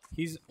right.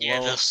 he's Yeah,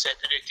 low. they're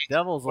separated.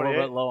 Devil's a little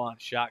 48. bit low on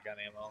shotgun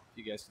ammo. If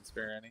you guys can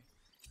spare any.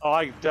 Oh,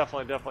 I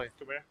definitely.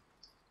 Come here.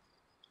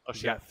 Oh He's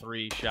shit. got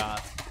 3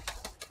 shots.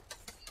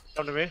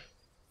 Come to me.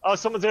 Oh,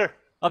 someone's here.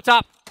 Up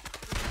top.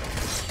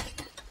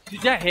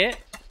 Did that hit?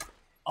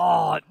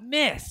 Oh, it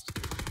missed.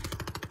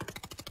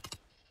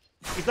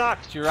 He's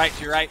knocked. To your right.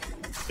 To your right.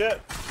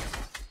 Shit.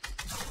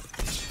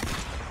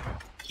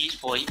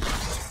 He's white.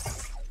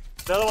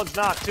 The other one's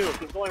knocked too.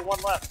 There's only one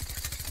left.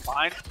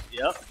 Fine.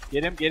 Yep.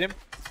 Get him. Get him.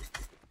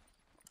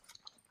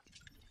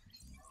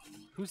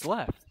 Who's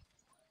left?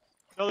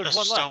 No, there's There's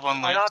one still left. one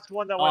I left. knocked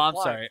one that Oh, went I'm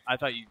flying. sorry. I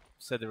thought you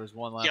said there was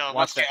one left. Yeah, watch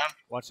let's that. get him.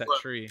 Watch that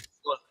Look. tree.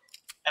 Look,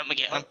 help me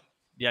get him.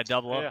 Yeah,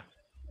 double up. Yeah.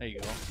 There you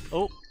go.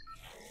 Oh.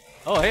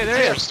 Oh, hey, there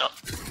he is. Stop.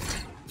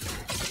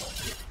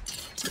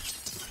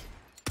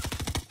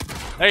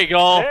 There you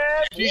go.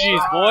 Yeah,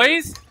 GG's,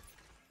 boys.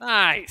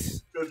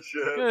 Nice. Good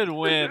shit. Good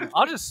win.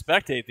 I'll just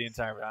spectate the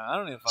entire time. I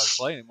don't even fucking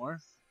play anymore.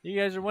 You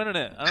guys are winning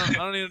it. I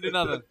don't even do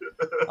nothing.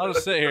 I'll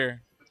just sit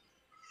here.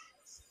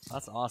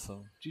 That's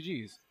awesome.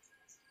 GG's.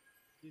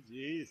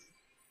 GG's.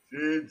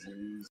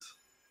 GG's.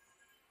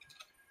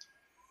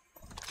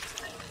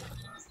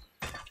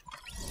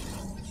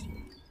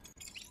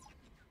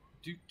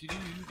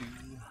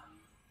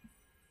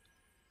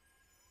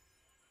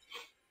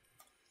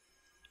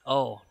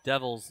 Oh,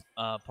 Devil's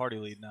party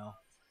lead now.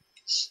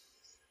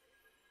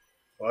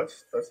 Well,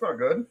 that's not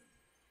good.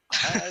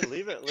 I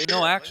leave it. Leave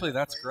No, it. actually,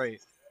 that's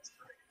great.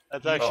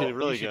 That's actually Oh,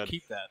 really You should good.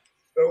 keep that.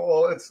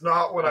 Well, it's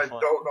not when Definitely.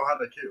 I don't know how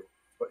to queue.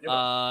 But you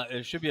know,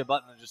 It should be a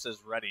button that just says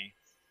ready.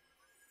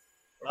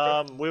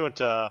 We went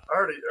to. I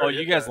already. Oh, already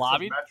you hit guys that. It says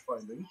lobbied? Match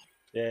finding.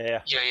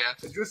 Yeah. Yeah, yeah.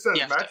 It just says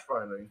Yeah, match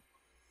finding.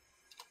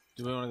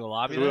 Do we want to go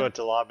lobby? We then? went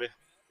to lobby.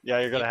 Yeah,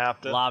 you're gonna have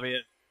to lobby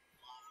it.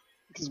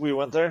 because we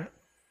went there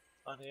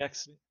on the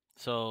accident.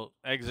 So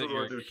exit So do I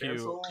your do queue.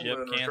 cancel Yep, and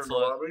return to cancel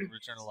it. lobby?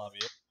 Return to lobby.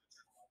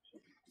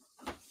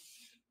 Yep.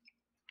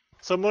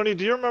 So Mooney,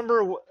 do you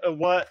remember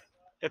what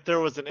if there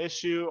was an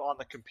issue on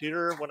the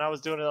computer when I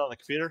was doing it on the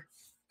computer?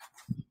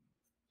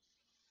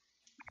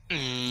 No, I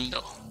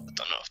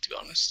don't know, to be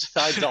honest.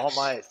 Besides, all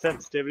my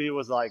sensitivity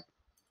was like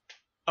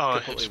Oh,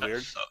 completely it's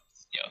weird.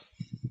 Yeah.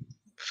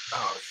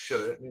 Oh shit!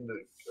 I didn't mean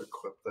to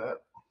equip that.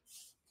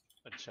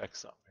 Let's check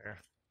something here.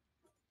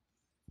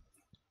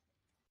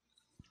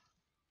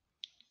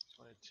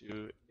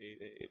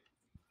 2288.2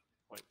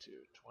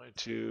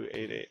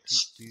 2288.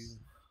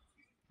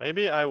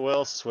 Maybe I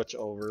will switch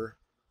over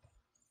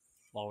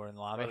While we're in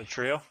the on lobby. a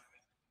trio.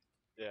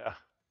 Yeah.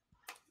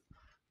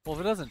 Well,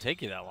 if it doesn't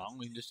take you that long,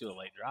 we can just do a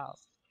late drop.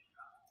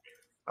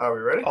 Are we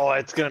ready? Oh,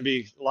 it's gonna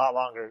be a lot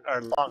longer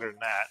or longer than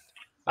that.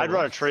 I'd really?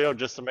 run a trio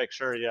just to make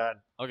sure, yeah,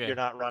 Okay. you're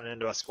not running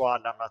into a squad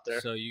and I'm not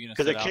there. So you gonna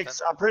Because sit it out kicks.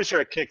 then? I'm pretty sure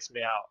it kicks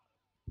me out.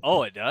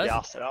 Oh, it does. Yeah,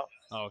 I'll sit out.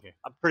 Oh, okay.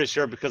 I'm pretty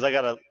sure because I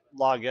gotta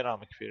log in on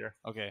the computer.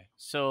 Okay.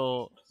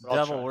 So I'll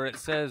Devil, try. where it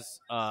says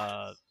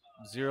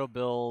zero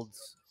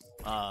builds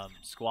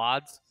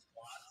squads.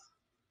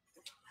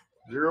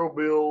 Zero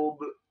build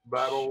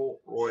battle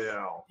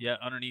royale. Yeah,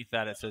 underneath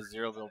that it says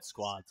zero build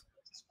squads.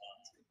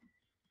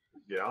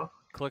 Yeah.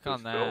 Click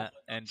on Let's go. that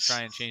and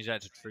try and change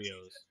that to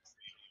trios,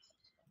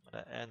 I'm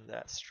gonna end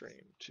that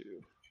stream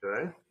too.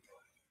 Okay.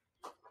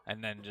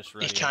 and then just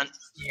You ready. can't.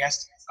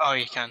 Yes. Oh,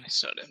 you can.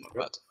 Sorry,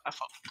 my bad. I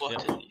thought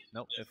Yep. blocked it.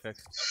 Nope, it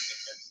fixed.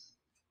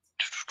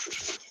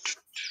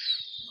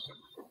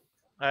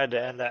 I had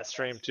to end that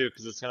stream too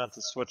because it's gonna have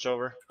to switch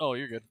over. Oh,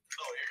 you're good.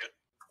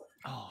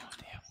 Oh,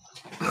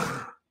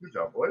 damn. Good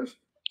job, boys.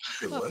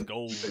 Good Let's win.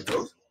 go. Take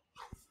those.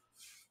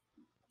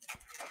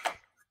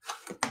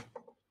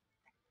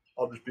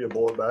 I'll just be a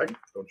bullet bag.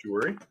 Don't you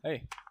worry.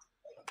 Hey,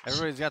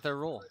 everybody's got their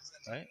role,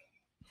 right?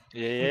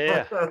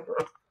 Yeah.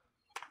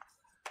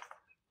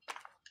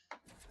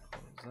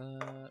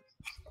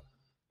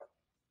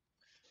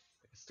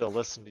 Still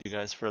listen to you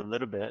guys for a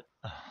little bit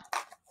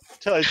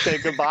till I say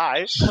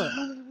goodbye.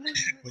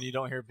 When you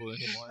don't hear blue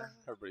anymore,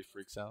 everybody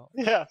freaks out.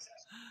 Yeah,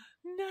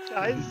 No.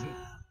 guys.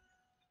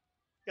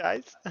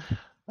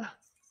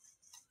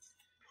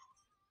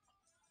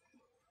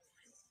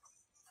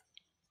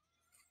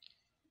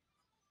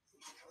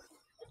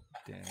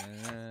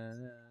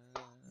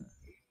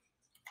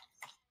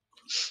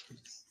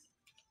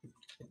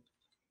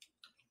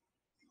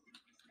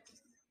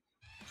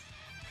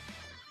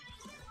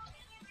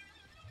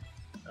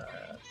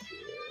 Let's see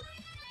here.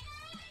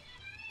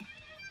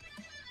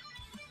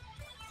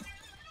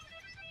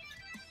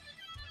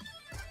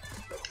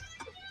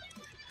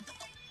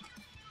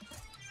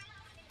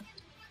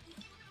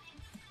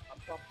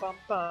 Bum, bum,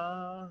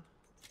 bum.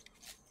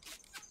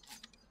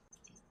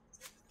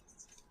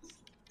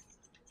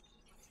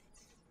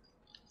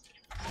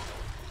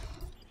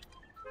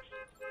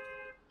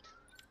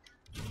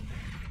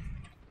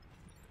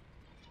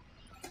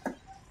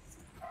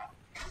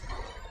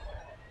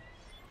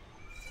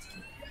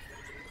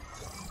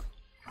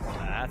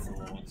 That's a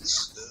little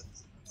excessive.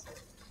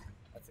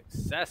 That's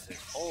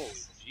excessive. Holy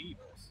jeebus.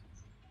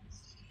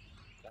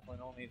 Definitely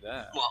don't need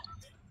that. What?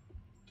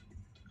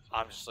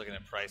 I'm just looking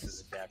at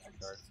prices of capture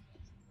cards.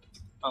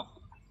 Oh.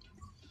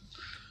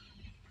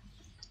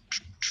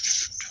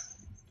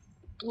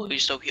 Will you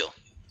still heal?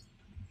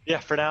 Yeah,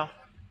 for now.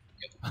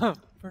 For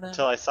now.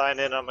 Until I sign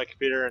in on my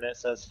computer and it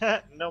says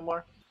no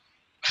more.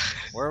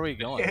 Where are we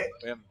going?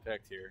 We haven't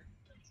picked here.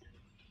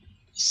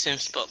 Same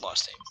spot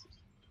last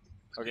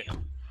time. Okay.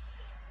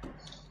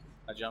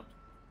 I jumped.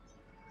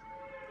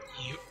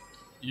 Yep.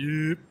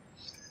 Yep.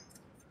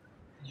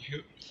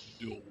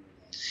 Yep.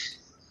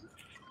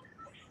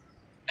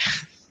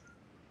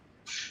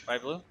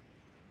 Right, Blue?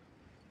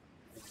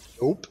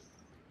 Nope.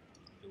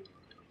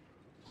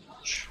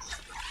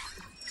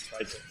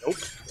 Tried to, nope.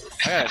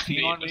 I got a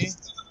team on me.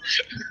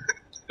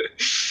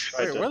 Tried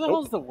Wait, to, where the nope.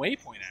 hell's the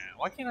waypoint at?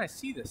 Why can't I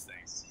see this thing?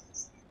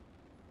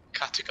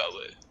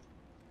 Katagawa.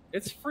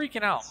 It's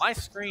freaking out. My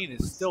screen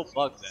is still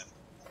bugged then.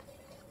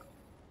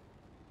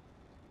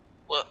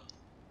 What?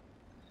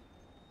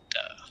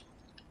 Duh.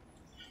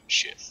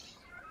 Shit.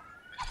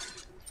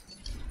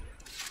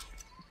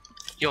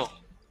 Yo,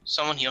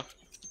 someone here.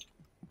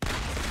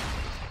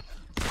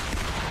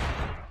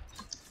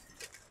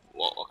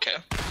 Whoa, okay.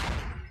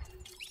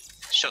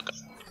 Shotgun.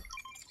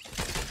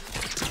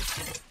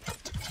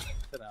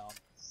 Sit down.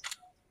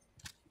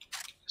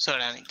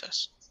 Sorry, I need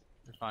this.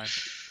 You're fine.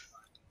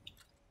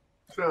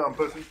 Sit down,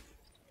 pussy.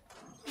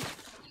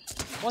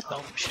 What the?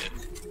 Oh shit.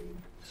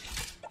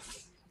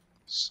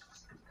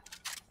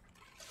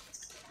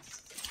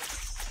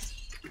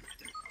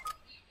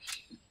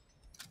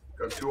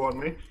 Got 2 on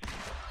me.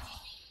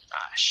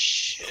 Ah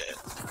shit.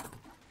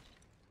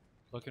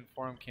 Looking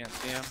for him, can't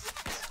see him.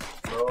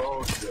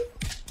 Oh shit.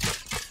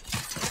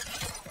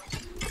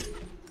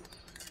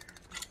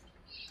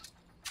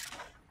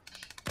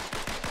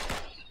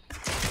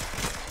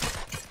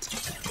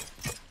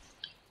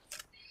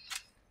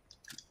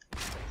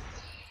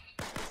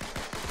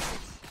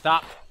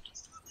 Stop.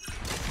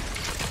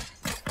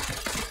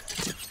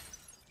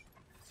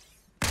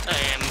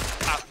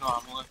 I've no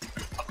ammo left.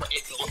 I've got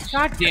 8 bullets.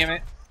 God damn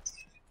it.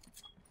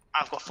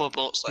 I've got 4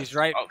 bullets left. He's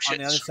right Oh shit.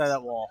 on the other side of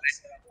that wall.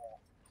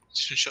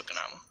 Just in shotgun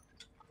ammo.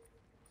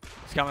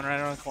 He's coming right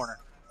around the corner.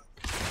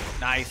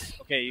 Nice.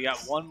 Okay, you got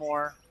one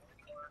more.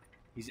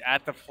 He's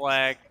at the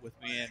flag with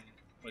me and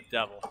with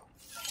Devil.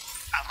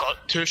 I've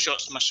got 2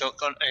 shots to my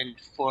shotgun and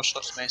 4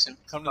 shots to Mason.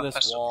 Come to this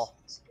Pistol. wall.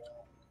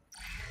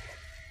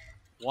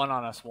 One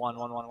on us. One.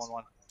 He's One on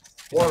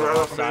right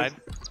the off left me. side.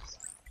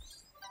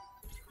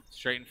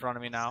 Straight in front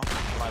of me now. To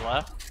my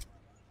left.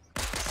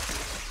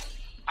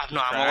 I've no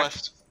ammo Crack.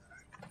 left.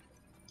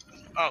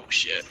 Oh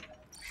shit.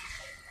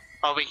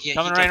 Oh wait, yeah,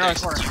 Coming he right did around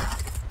this. the corner.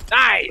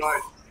 Nice!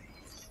 Nice.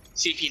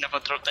 See if he never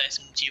dropped that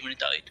SMG when he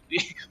died.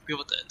 We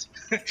all did.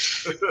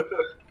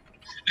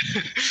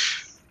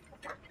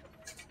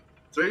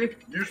 See?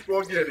 You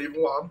spoke in even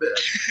while I'm dead.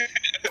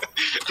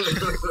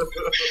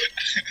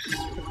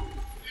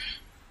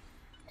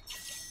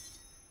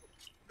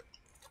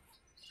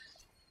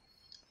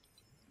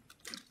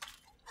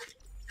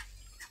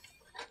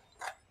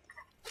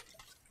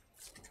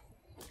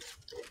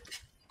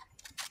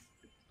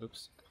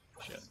 Oops.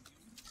 Shit.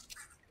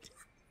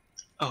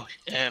 Oh,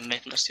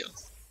 Mason is still.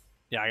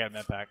 Yeah, I got a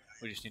med pack.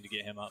 We just need to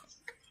get him up.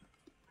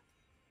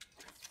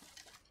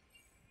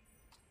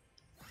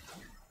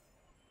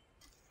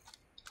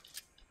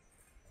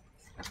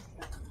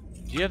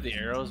 Do you have the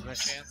arrows by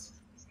chance?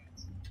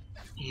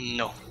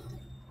 No.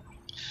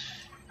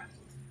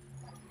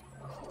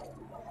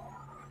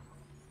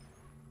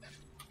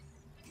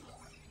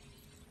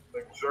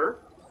 Thank you, sir.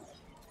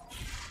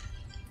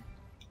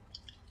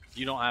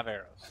 You don't have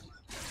arrows.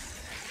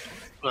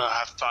 Well, I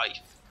have 5,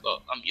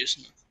 but I'm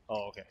using them.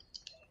 Oh, okay.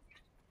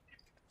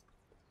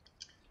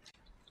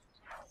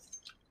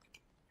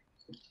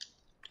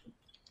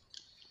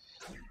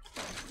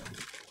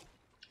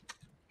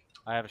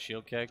 I have a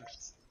shield keg.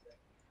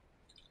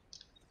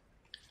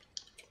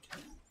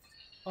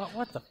 Oh,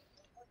 what the?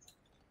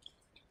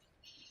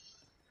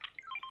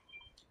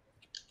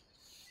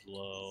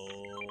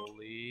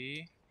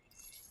 Slowly.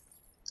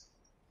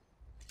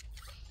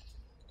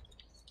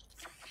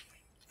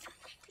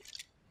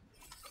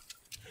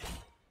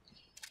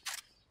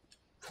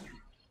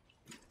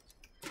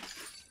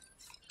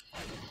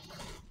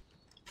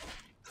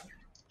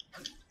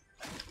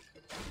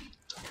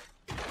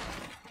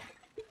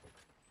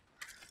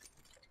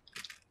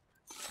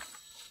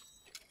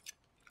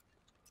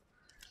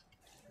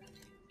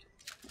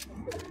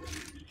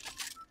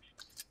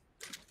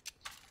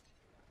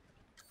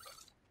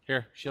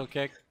 Here, shield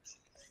keg.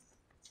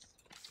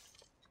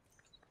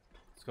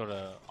 Let's go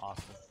to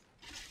Austin.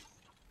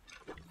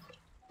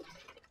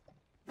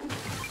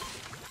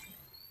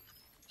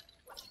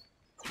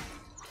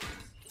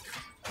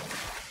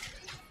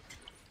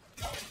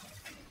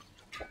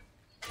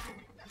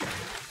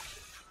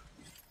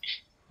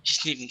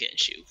 He's not even getting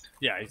shield.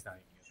 Yeah, he's not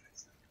even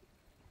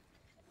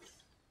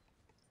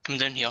Come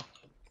down here.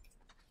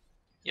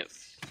 Yep.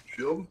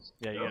 Shield?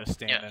 Yeah, you Yeah. gotta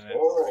stand Yeah. in it.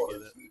 Oh, to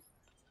get it.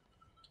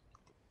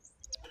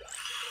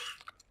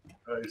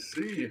 I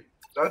see.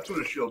 That's what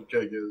a shield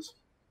keg is.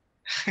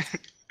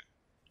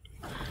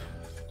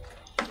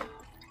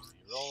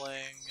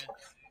 Rolling.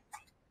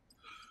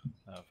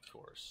 Of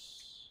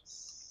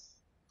course.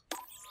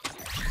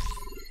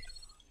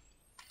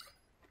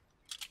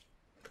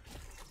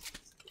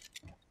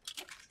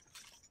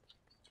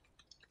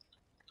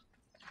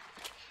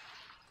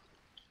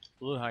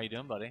 Blue, how you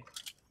doing, buddy?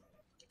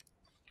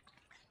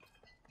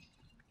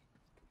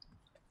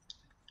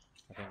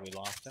 I think we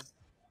lost him.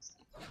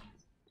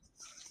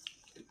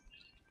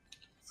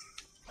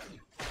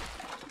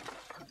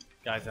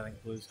 Guys, I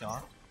think Blue's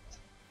gone.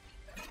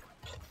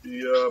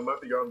 He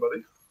might be gone,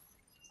 buddy.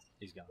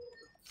 He's gone.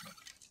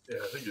 Yeah,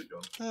 I think he's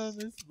gone. I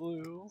miss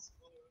Blue.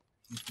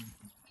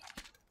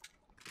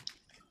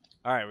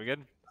 Alright, we good?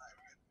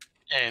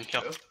 Here.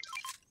 Yeah.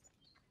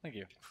 Thank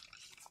you.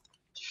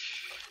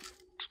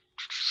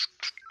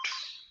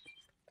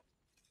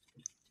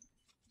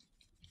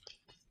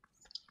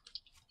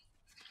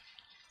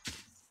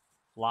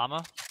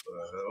 Llama?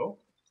 The hell?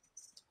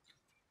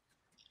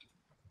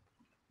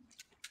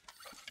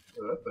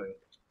 Look at that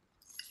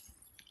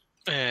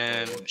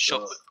thing.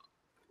 Shot.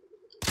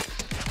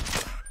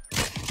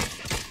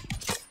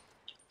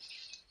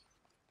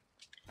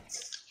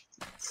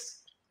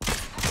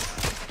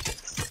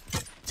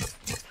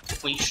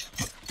 Please.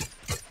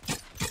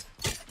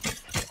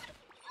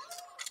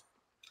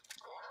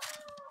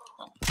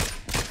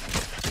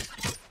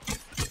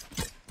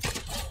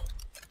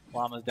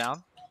 Llama's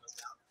down.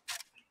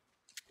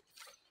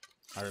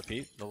 I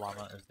repeat, the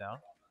llama is down.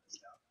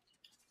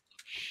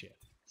 Shit.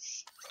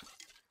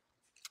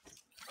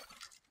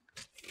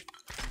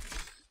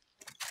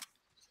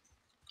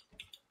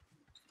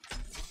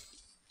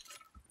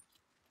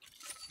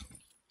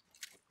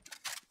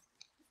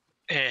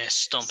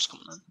 Stomp's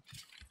coming in.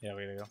 Yeah,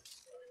 way to go.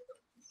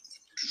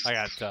 I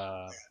got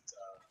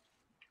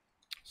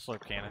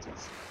slurp cannon.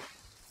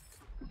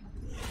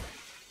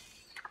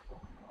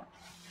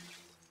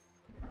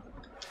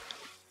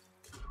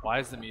 Why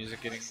is the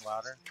music getting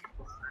louder?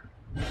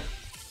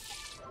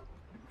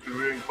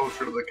 We're getting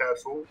closer to the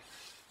castle.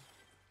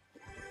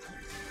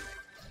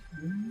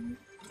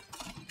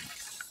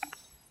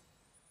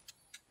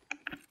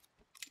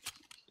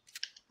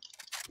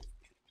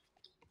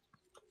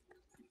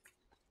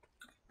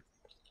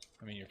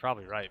 I mean, you're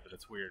probably right, but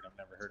it's weird. I've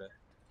never heard it.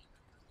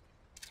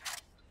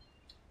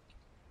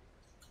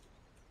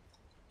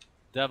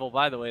 Devil,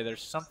 by the way,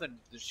 there's something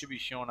that should be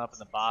showing up in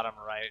the bottom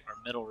right or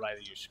middle right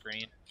of your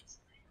screen.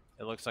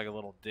 It looks like a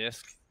little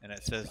disc, and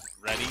it says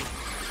ready.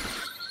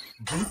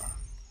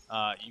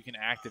 You can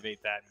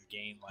activate that and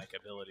gain like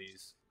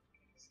abilities.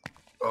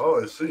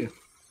 Oh, I see.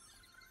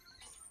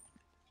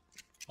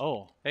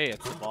 Oh, hey,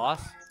 it's the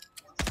boss.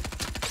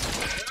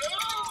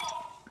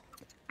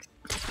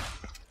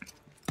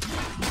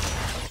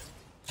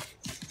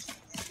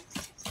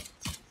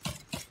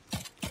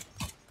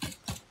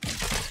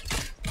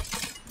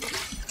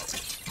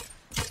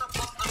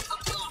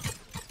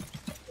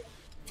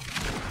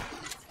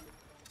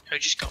 Who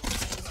just got?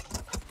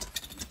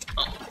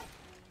 Oh.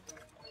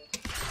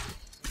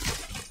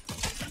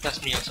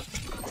 That's me also.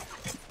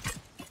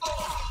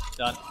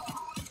 Done.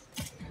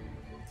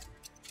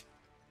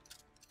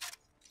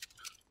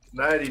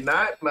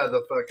 99,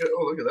 motherfucker.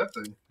 Oh, look at that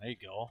thing. There you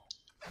go.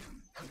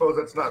 Suppose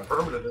that's not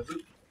permanent, is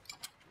it?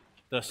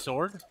 The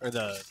sword or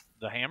the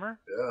hammer?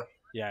 Yeah.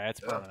 Yeah,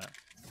 it's Yeah. permanent.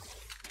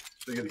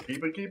 So you gonna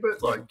keep it? You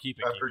Like can keep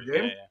it. after keep it.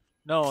 game? Yeah, yeah.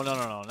 No,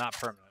 not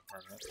permanent.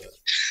 Permanent.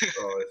 But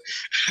Oh, I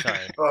see.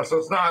 sorry. Oh, so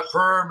it's not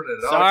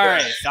permanent. Sorry,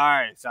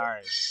 Okay.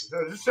 sorry.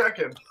 No, just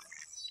checking.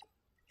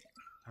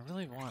 I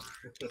really want.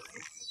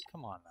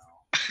 Come on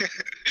now.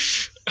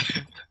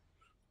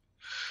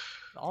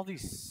 All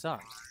these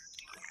suck.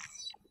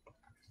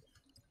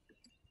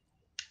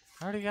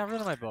 I already got rid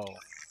of my bow.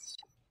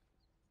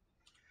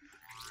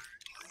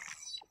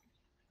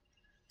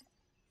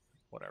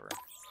 Whatever.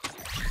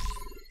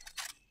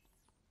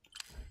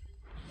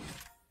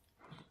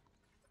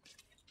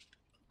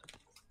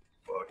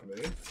 Fuck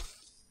me.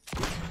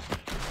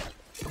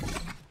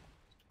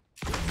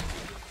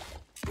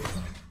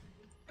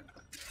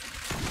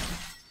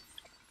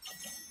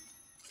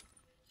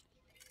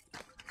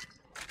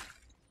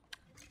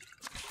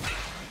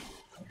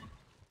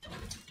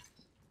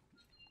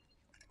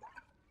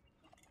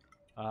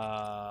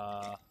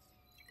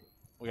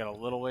 We got a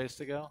little ways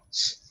to go.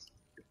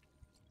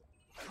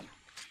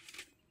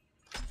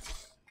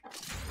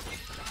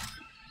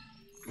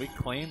 We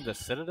claimed the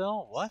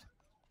Citadel? What?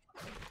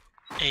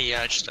 Hey,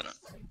 yeah, I just done it.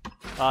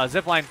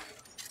 Zipline.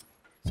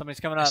 Somebody's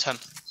coming up. It's him.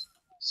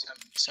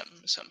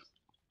 It's him.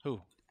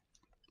 Who?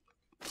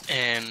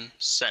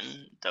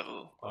 Sen,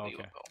 Devil. Oh, you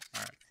okay. go.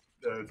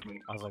 Yeah, it's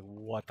me. I was like,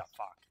 what the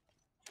fuck?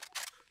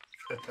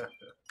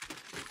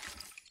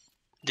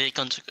 The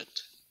guns are good.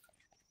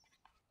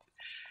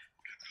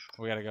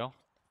 We gotta go.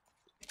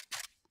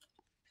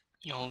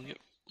 You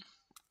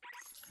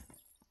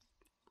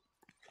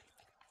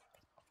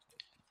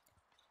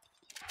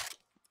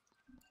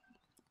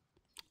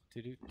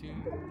Do-do-do.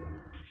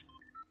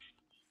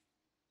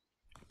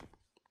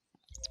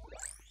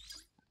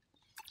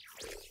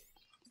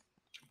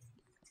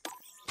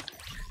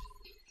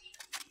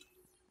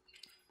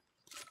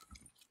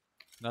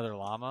 Another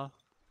llama?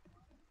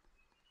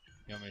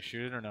 You want me to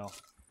shoot it or no?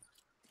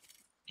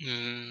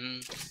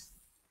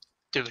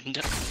 doing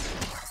that.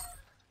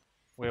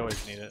 We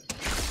always need it.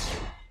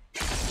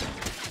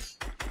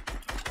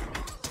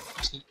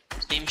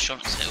 His name's Sean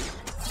Hill.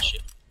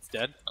 Shit. It's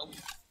dead? Oh.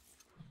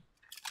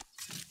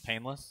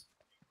 Painless?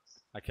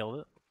 I killed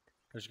it?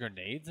 There's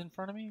grenades in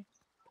front of me?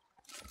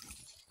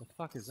 The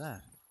fuck is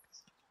that?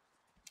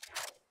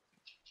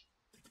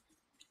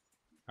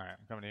 Alright,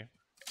 I'm coming to you.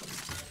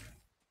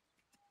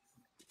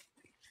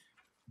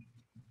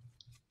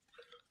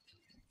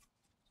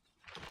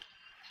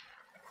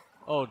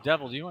 Oh,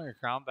 Devil, do you want your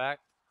crown back?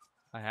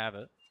 I have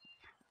it.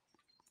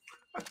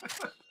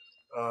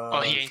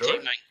 Oh, he ain't sure.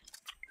 take mine.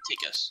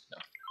 Take us. No.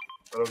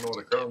 I don't know what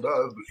a crown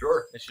does, but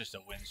sure. It's just a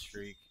win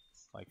streak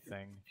like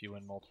thing if you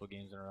win multiple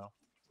games in a row.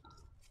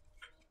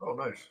 Oh,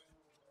 nice.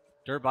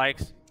 Dirt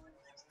bikes.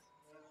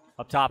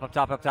 Up top, up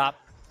top, up top.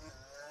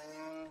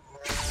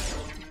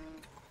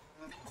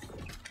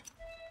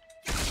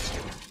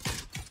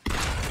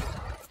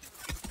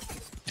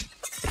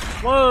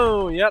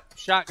 Whoa, yep.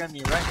 Shotgun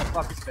me right in the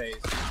fucking face.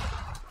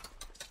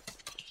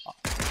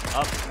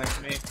 Up next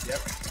to me. Yep.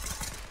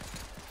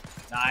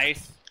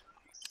 Nice.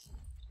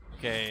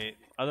 Okay,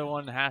 other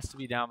one has to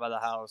be down by the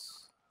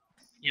house.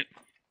 Yep.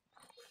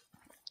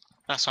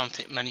 That's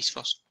something Manny's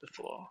first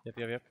before.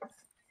 Yep.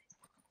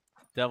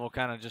 Devil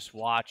kind of just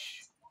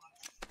watch.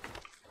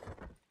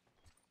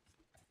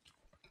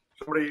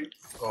 Somebody.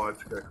 Oh,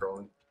 it's gonna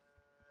crawling.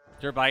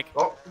 Dirt bike.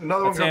 Oh,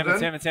 another It's one him, comes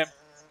it's in. him, it's him.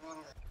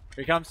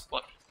 Here he comes.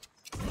 What?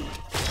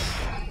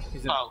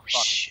 He's a Oh,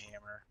 fucking shit.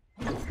 hammer.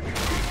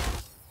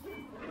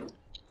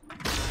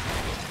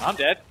 I'm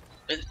dead.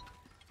 Wait,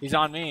 He's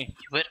on me.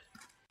 wait.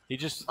 He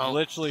just Oh.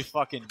 literally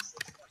fucking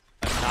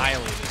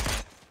annihilated me.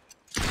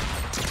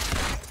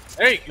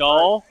 There you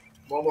go.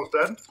 I'm almost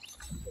dead.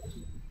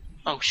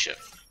 Oh shit.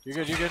 You're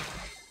good, you're good.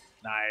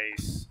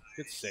 Nice.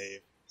 Good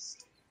save.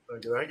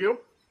 Thank you. Thank you.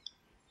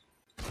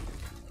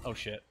 Oh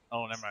shit.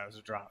 Oh, never mind. It was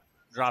a drop.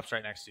 Drop's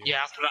right next to you.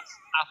 Yeah, after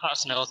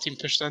that's another team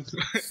pushed in.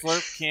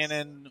 Slurp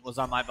cannon was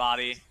on my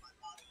body.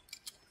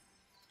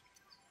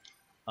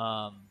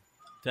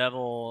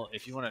 Devil,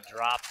 if you want to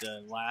drop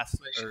the last,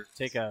 or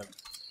take a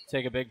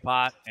big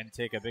pot and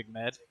take a big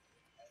med.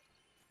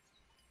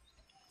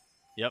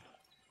 Yep.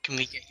 Can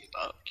we get you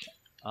back?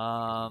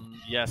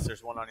 Yes,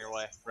 there's one on your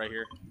way, right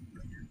here.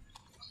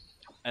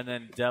 And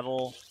then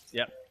Devil,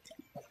 yep.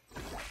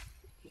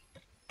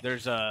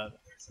 There's a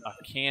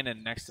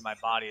cannon next to my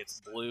body.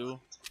 It's blue.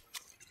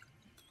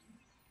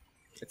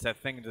 It's that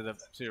thing to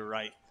your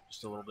right,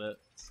 just a little bit.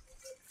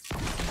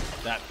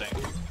 That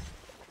thing.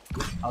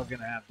 I was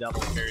gonna have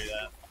Devil carry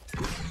that.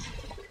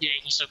 Yeah,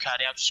 you can still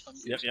carry. I'm just going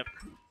to. Yep.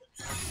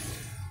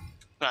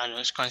 I know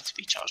it's going to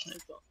be charged now,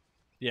 but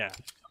Yeah.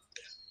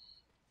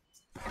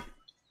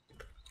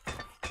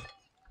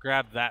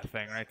 Grab that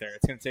thing right there.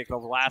 It's gonna take the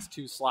last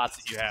 2 slots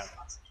that you have,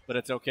 but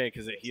it's okay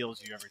because it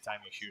heals you every time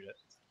you shoot it.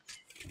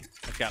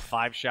 It's got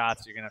 5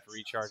 shots. You're gonna have to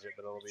recharge it,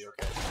 but it'll be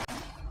okay.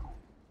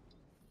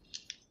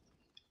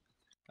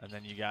 And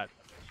then you got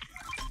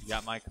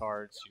my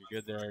cards.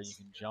 You're good there. You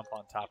can jump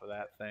on top of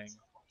that thing.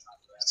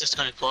 it's just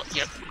going to block.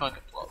 Yep, going to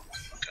block.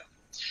 Okay.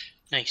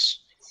 Nice.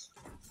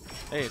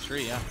 Hey, a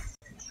tree, yeah.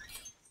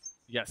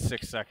 You got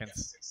 6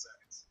 seconds.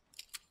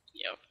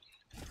 Yep.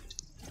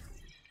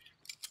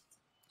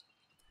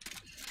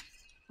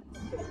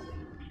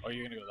 Oh,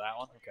 you're gonna go that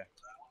one?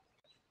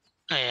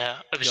 Okay. Yeah,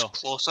 it was Go.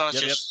 closer.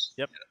 Just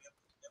Yep.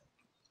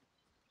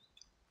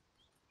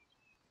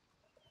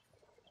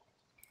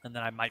 And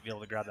then I might be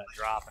able to grab that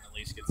drop and at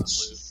least get some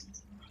loot.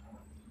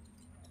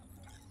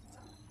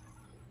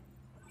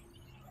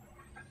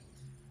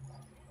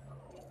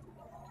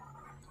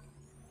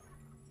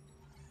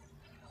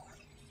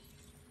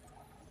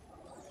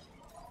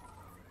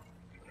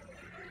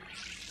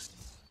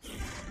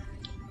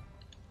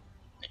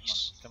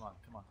 nice. Come on.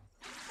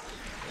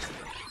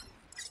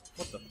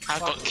 What the I've fuck?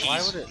 got Why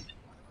keys. would it?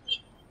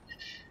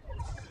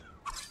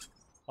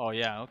 Oh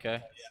yeah,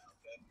 okay.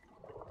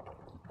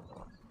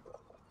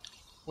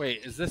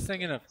 Wait, is this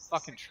thing in a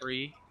fucking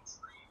tree?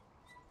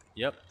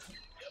 Yep.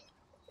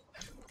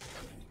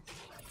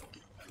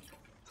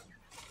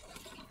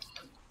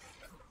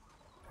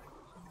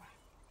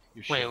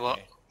 You're Wait, shitting what?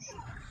 me.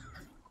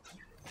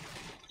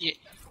 Yeah,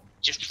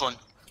 just run.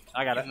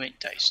 I got You it. might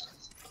dice.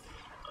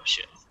 Oh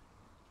shit.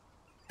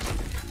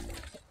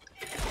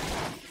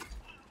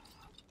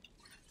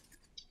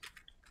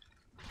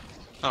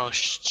 Oh,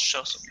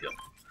 shut up, yo.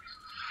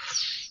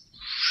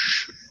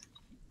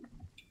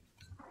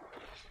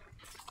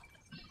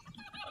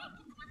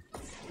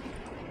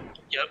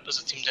 Yep, there's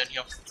a team down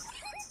here.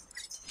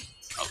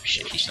 Oh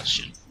shit, he's not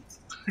shooting.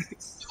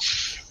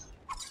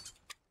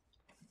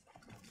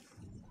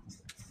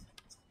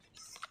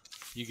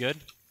 You good?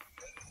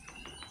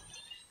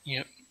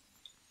 Yep.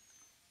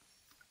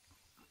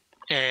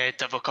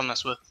 Devil, come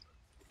this way.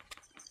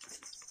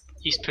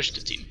 He's pushed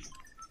the team.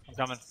 I'm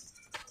coming.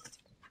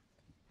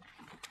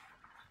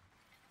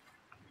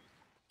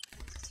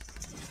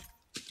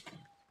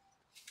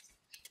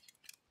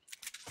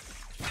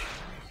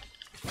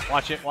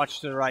 Watch it. Watch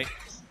to the right.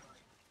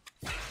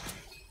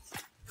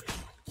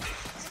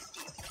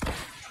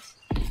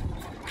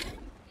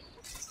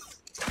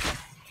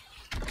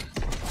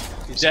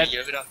 He's dead.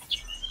 Yeah, but,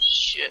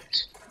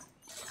 shit.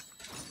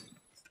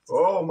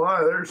 Oh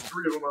my, there's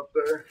 3 of them up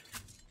there.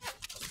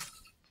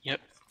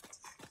 Yep.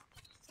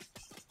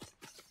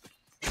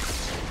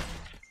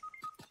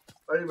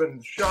 I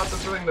even shot the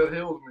thing that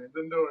healed me. It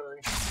didn't do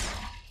anything.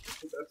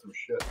 That's some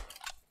shit.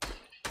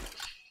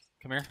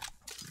 Come here.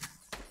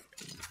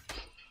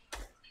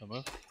 Don't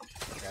move.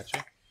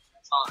 Gotcha.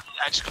 Oh,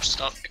 I just got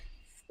stuck.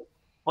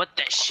 What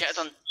the shit? I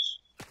don't.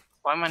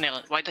 Why am I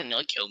nearly? Why didn't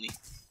nearly kill me?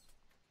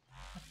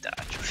 What the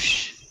actual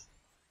shit?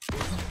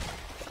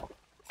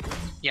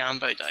 Yeah, I'm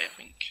about to die, I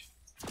think.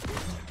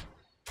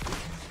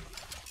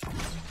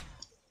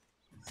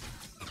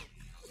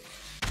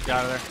 Get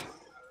out of there.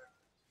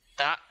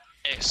 That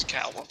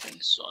Excalibur thing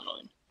is so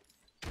annoying.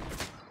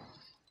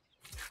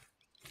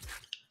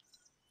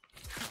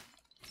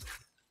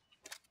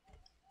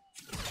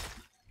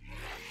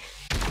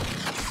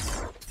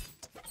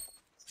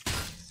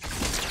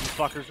 You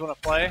fuckers wanna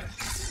play?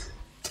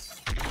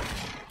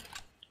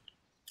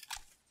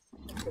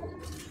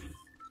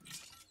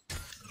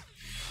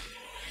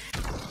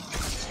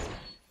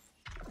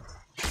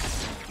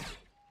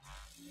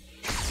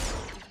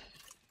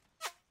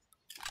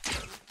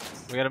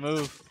 We gotta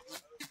move.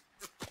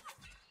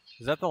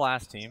 Is that the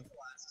last team?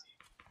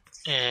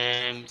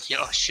 Yeah,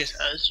 oh shit,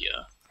 as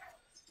yeah.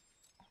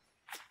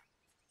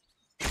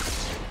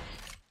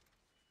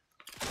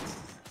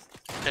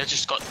 They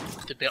just got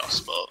the better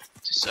spot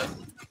to sit.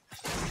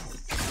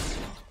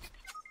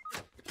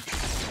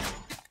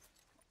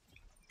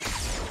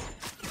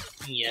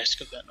 Yeah, it's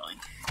gonna be annoying.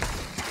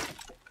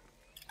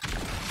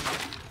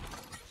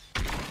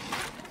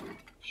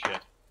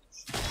 Shit.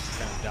 It's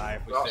gonna die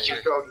if we Oh, stay just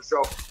here. go, just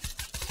go.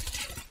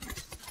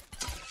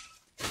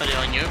 Are they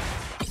on you?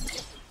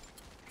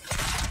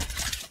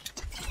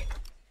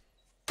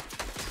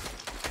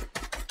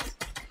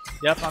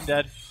 Yep, I'm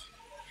dead.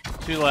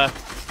 2 left.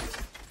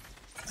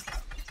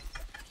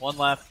 1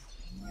 left.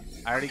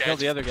 I already killed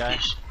the other guy.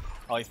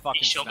 Oh, he fucking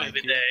He shot me sniped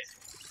with you. the.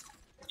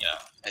 Yeah,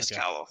 Okay.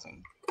 Escalo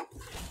thing.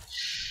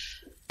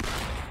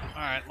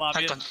 Alright,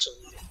 lobby. Thank God.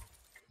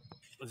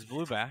 Was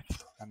Blue back?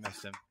 I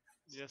missed him.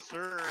 Yes,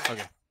 sir.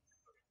 Okay.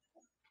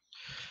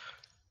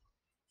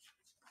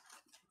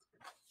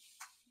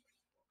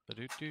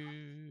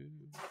 Ba-do-do.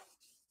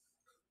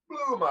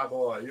 Blue, my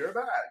boy, you're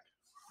back.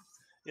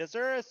 Yes,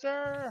 sir. Yes,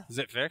 sir. Is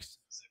it fixed?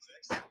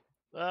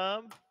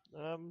 Maybe.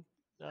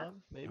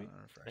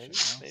 Refresh Maybe.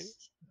 it now. Maybe.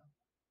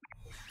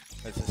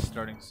 Is it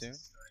starting soon?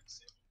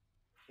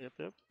 Yep.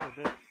 Yep.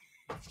 Yep.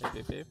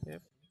 Yep.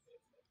 Yep.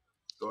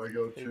 Do I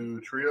go to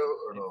trio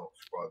or no?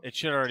 Squad. It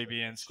should already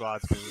be in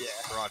squads because Yeah,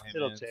 it brought him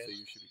it'll in, so change.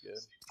 you should be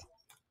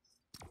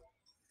good.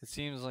 It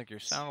seems like your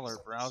sound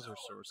alert browser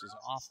source is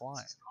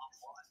offline.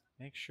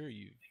 Make sure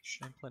you've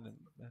implemented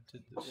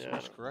the Yeah, I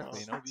source don't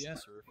correctly in know.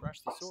 OBS or refresh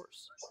the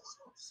source.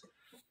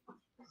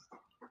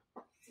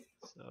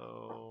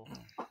 So,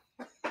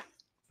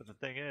 but the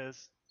thing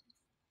is,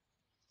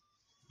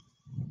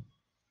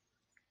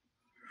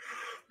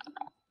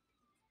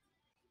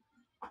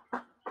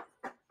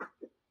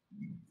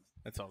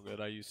 It's all good.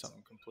 I use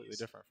something completely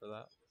different for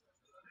that.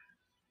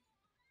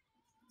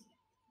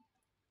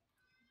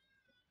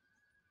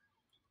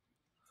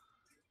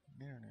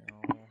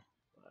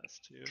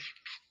 last two.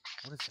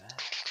 What is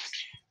that?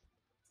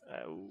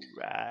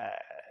 Alright.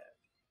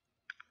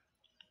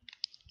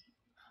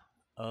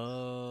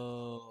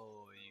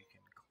 Oh, you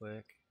can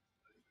click.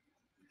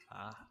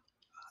 Ah.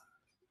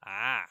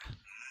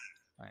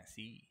 I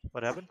see.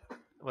 What happened?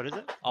 What is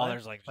it? Oh, What?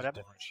 there's like What just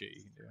happened? different shit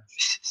you can do.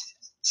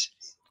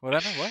 What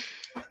happened? What?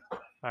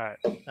 Alright.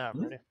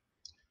 I'm ready.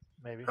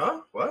 Maybe.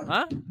 Huh? What?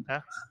 Huh?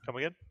 Come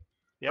again?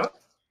 Yeah. Huh?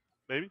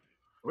 Maybe.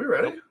 Are we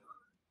ready?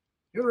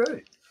 You're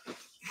ready.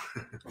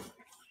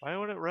 Why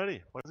wasn't it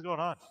ready? What is going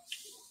on?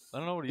 I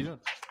don't know. What are you doing?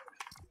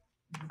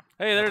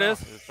 Hey, there it No,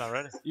 is. It's not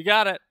ready. You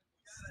got it.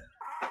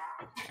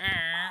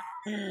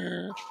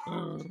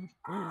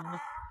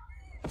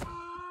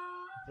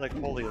 Like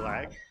holy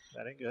lag.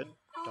 That ain't good.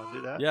 Don't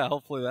do that. Yeah,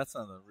 hopefully that's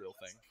not a real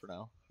thing for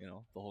now. You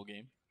know, the whole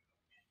game.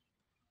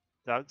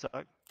 That would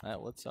suck.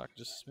 That would suck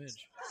just a smidge.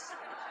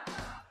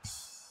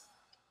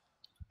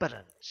 But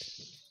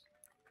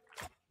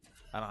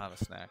I don't have a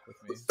snack with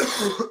me.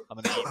 I'm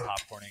gonna eat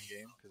popcorn in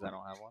game because I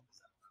don't have one.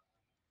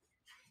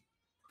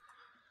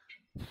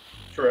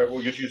 Sure,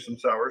 we'll get you some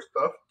sour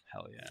stuff.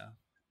 Hell yeah.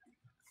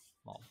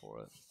 I'm all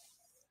for it.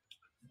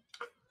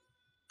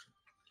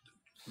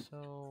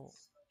 So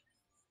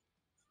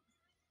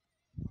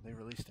they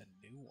released a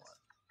new one.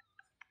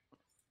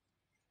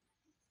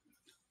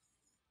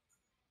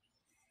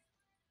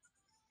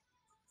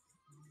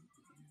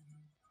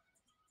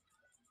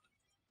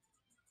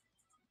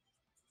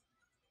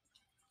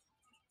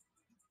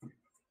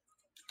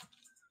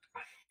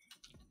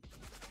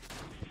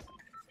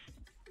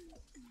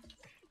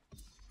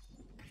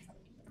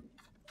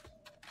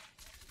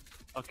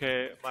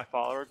 okay, my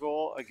follower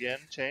goal again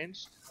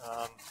changed.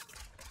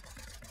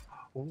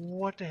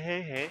 What the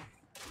hey?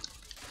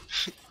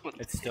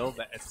 It's still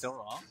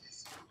wrong.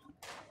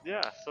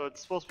 Yeah, so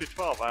it's supposed to be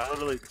 12. I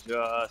literally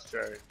just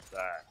changed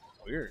that.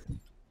 Weird.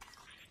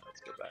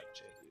 Let's go back and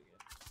change it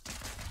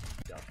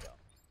again.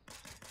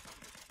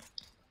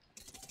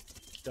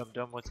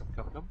 Dumb. What's up,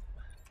 gum?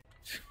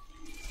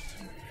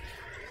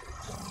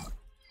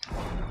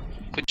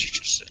 What'd you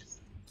just say?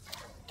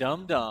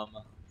 Dum Dum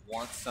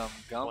wants some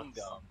gum Wants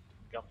gum.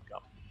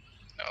 Gum.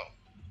 No.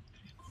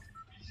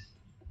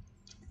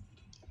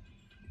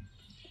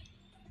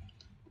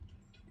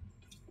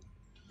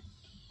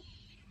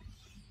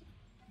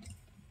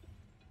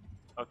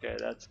 Okay,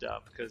 that's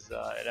dumb because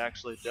it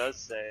actually does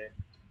say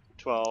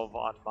 12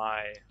 on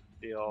my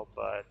deal,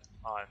 but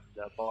on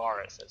the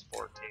bar it says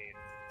 14.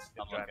 It's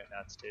I'm driving looking.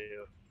 nuts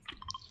too.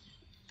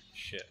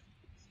 Shit.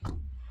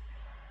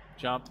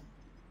 Jump.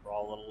 We're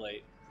all a little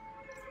late.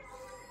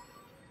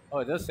 Oh,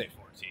 it does say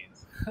 14.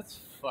 That's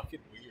fucking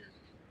weird.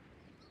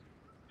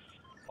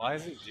 Why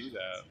does it do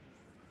that?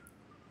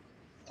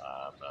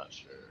 I'm not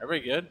sure.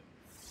 Everybody good?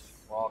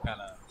 We're all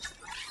kind of.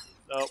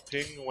 Oh,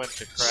 ping went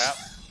to crap.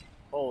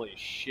 Holy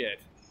shit.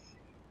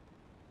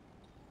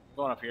 I'm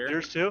going up here.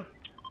 Yours too?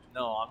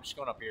 No, I'm just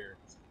going up here.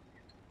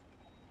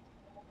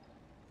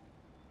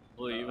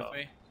 Blue, you with Uh-oh.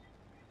 me?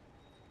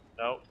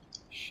 Nope.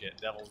 Shit,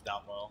 Devil's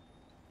down low.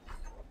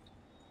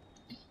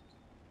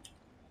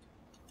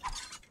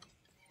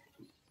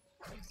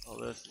 Oh,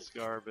 this is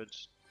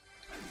garbage.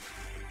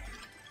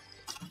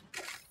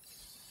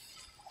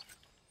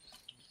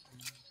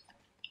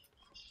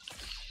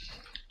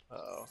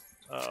 Uh-oh.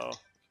 Uh-oh.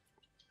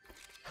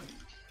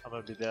 I'm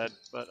gonna be dead,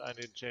 but I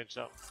need to change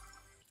something.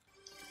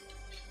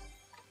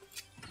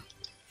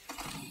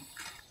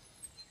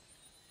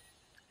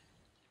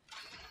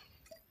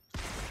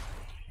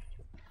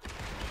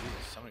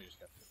 Jesus, somebody just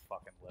got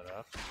fucking lit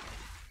up.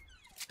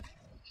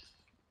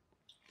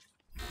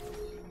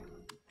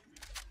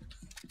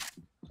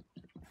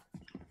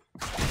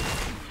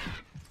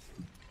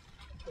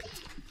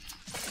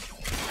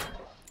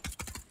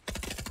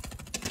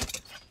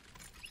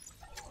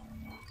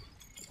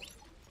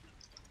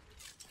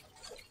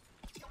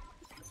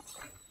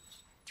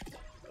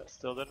 That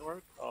still didn't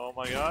work? Oh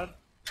my god.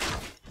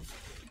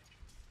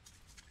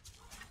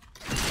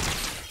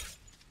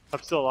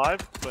 I'm still alive,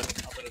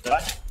 but I'm gonna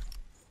die.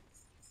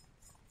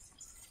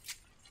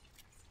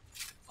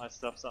 My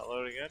stuff's not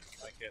loading in.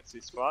 I can't see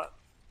squat.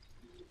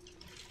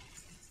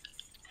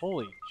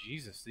 Holy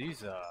Jesus,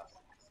 these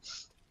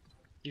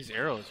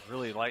arrows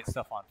really light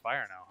stuff on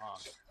fire now, huh?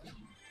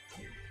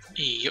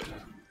 Yep.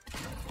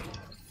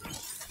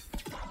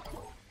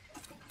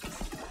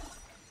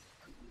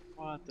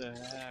 What the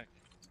heck?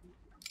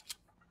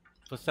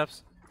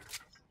 Footsteps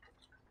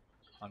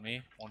on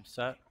me. One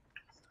set.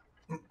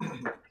 You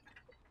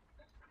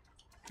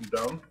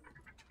down?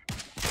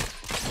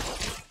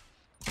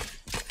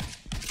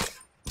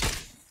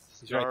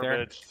 He's right there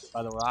Garbage.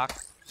 by the rock.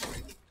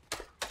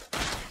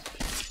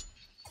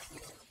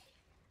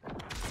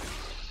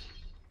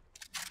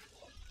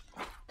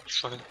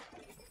 Fucking.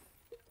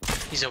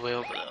 He's away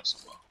over there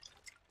somewhere.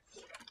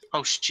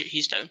 Oh shit,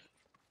 he's down.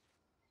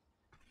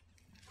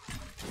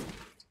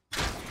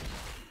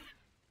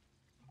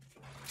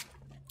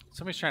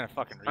 Somebody's trying to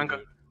fucking I'm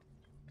reboot.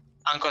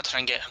 I'm gonna try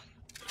and get him.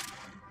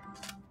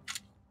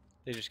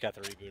 They just got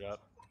the reboot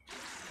up.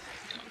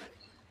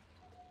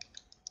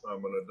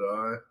 I'm gonna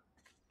die.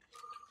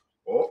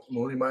 Oh,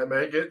 Mooney might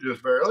make it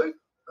just barely.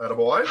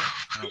 Attaboy.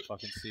 I don't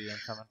fucking see you. I'm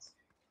coming.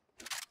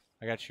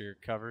 I got your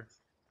cover.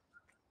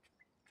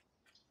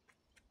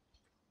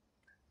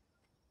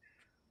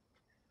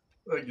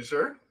 Thank you,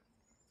 sir.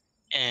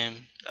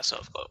 That's all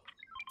I've got.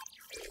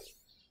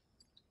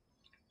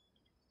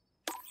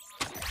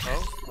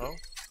 Oh, oh.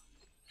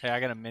 Hey, I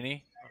got a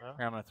mini. Oh, no.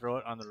 Here, I'm gonna throw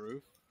it on the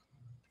roof.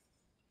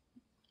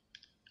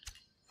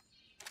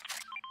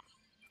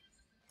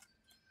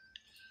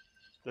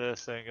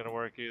 This ain't gonna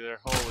work either.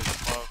 Holy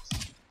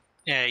smokes.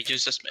 Yeah, he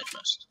used this mid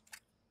most.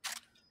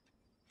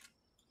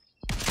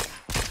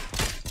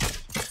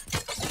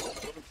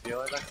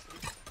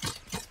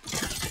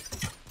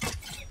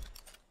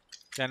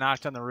 Got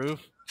knocked on the roof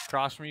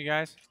across from you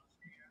guys.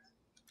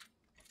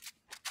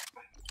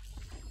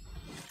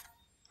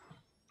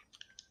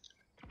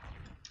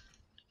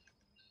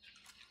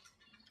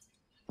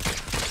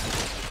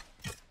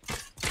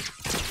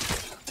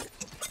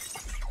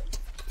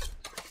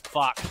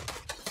 Fuck.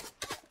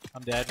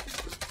 I'm dead.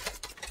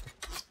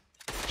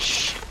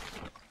 Shit.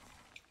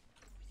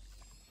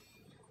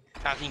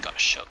 I haven't got a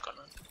shotgun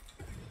on.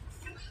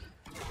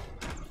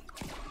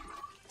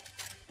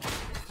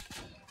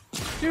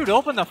 Dude,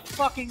 open the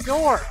fucking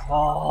door.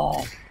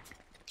 Oh.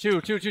 Two.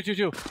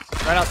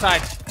 Right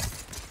outside.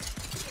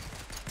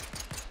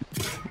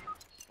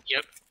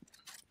 Yep.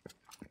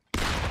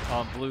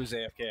 Blue's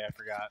AFK, I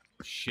forgot.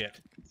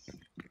 Shit.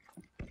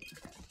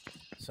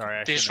 Sorry,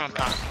 I They just shouldn't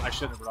run have past. I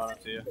shouldn't have brought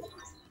it to you.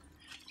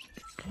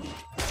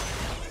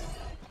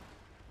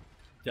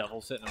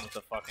 Devil's hitting him with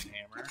the fucking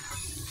hammer.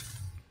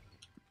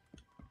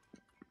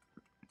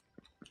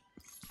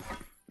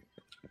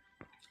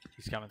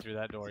 He's coming through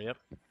that door, yep.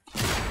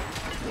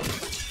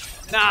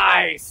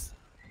 Nice!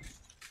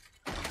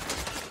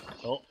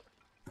 Oh.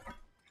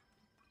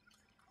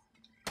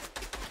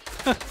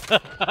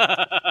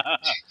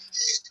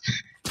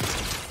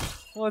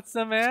 What's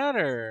the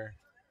matter?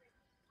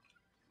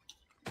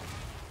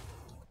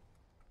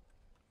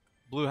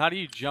 Blue, how do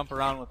you jump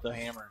around with the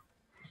hammer?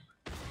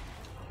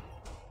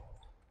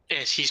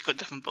 Yes, he's got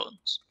different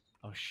buttons.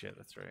 Oh shit,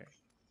 that's right.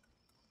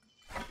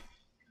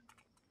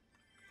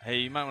 Hey,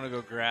 you might want to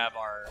go grab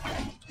our...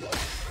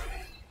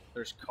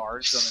 There's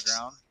cards on the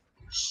ground.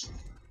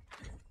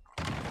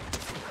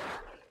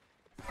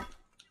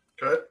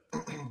 Okay.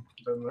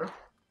 Down there.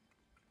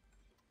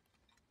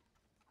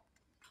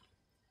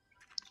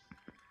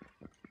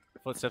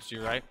 Footsteps to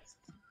your right.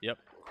 Yep,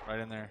 right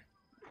in there.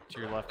 To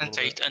your left a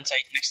little Inside, bit. inside,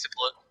 next to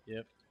blue.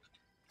 Yep.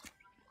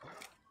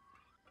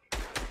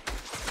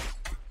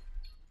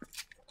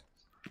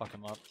 Fuck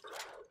him up.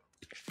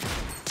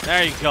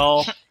 There you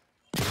go.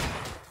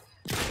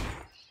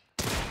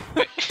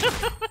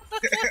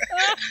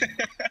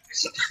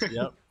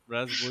 Yep,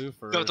 res blue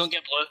for. No, don't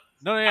get blue.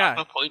 No, yeah,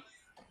 No point.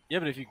 yeah,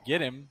 but if you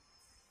get him,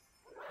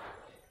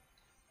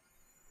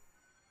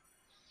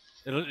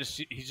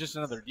 he's just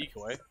another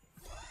decoy.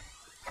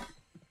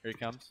 Here he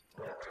comes.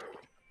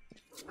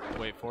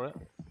 Wait for it.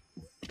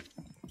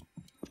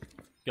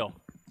 Go.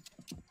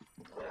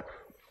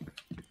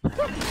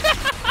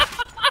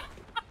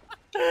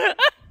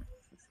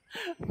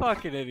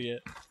 Fucking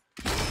idiot.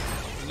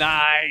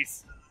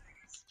 Nice.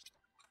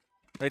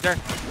 Right there.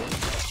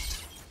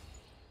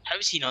 How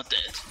is he not dead?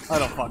 I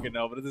don't fucking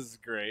know, but this is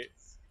great.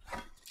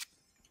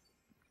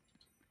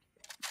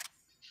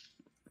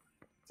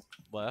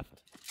 Left.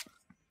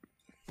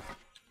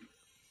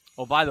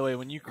 Oh, by the way,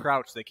 when you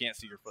crouch, they can't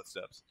see your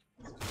footsteps.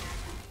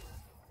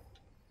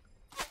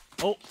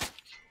 Oh.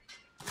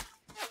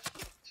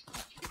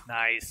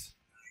 Nice.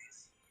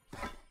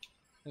 Look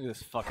at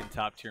this fucking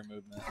top tier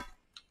movement.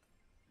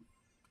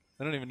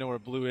 I don't even know where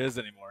Blue is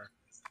anymore.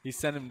 He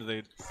sent him to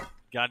the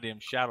goddamn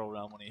Shadow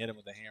Realm when he hit him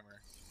with the hammer.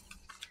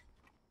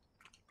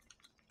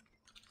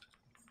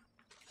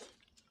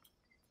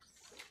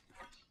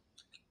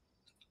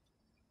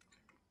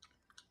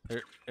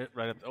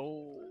 Right up.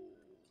 Oh.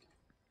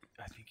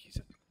 I think he's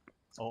in.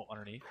 Oh,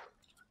 underneath.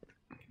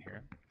 You can hear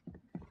him.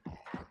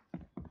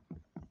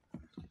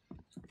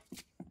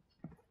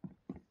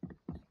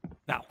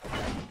 Now.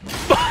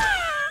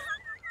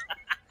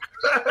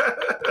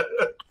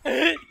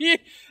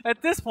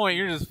 At this point,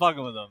 you're just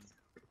fucking with him.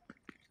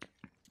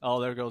 Oh,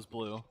 there goes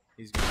Blue.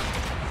 He's gone.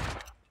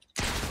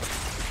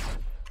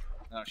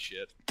 Oh,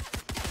 shit.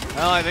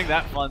 Well, I think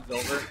that fun's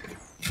over.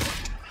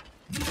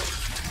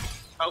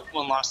 Oh,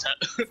 one last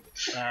hit.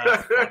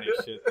 That's funny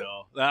shit,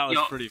 though. That was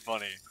pretty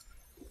funny.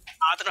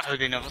 I don't know how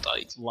they never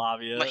died.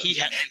 Lavia. But he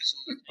hit him so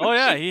many times. Oh,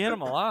 yeah, he hit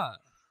him a lot.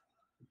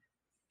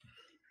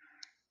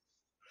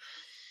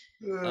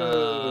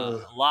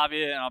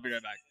 Lavia, and I'll be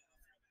right back.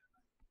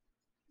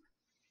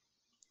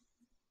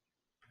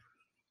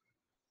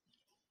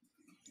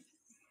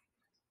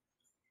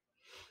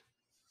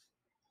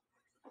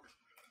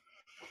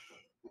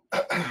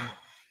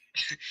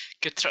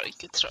 Good try,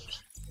 good try.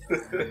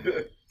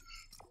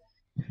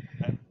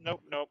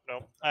 Nope.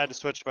 I had to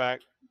switch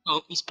back.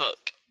 Oh, he's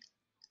back.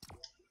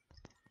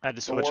 I had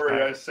to Don't switch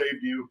worry, I back.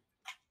 saved you.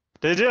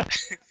 Did you?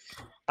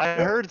 I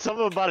heard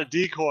something about a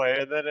decoy,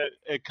 and then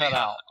it cut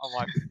out. I'm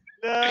like,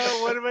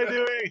 no, what am I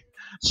doing?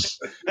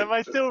 Am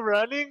I still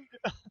running?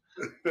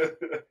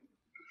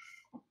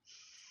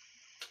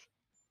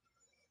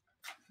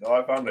 No,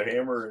 I found a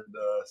hammer, and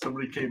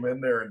somebody came in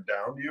there and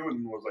downed you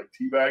and was like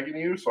teabagging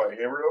you, so I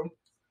hammered him.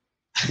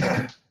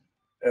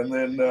 And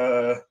then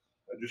I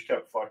just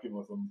kept fucking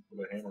with him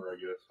with a hammer, I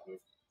guess. So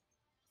it's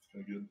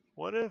kinda good.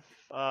 What if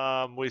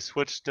we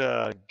switched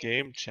to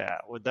game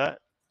chat? Would that?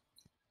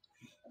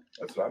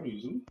 That's what I'm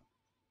using.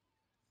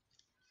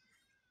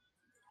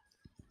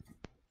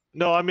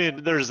 No, I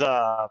mean there's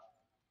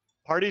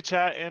party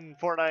chat in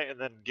Fortnite and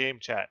then game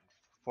chat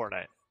in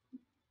Fortnite.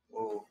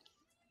 Oh,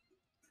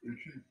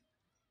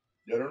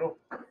 yeah, I don't know.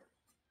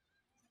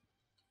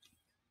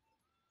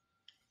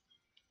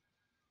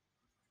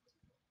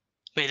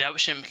 Wait, that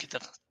shouldn't make a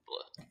difference.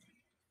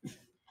 I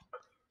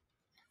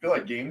feel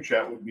like game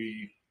chat would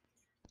be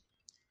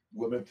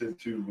limited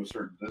to a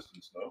certain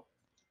distance, though.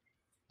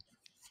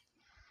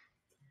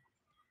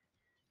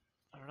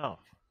 I don't know.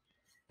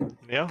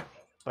 Neo?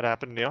 What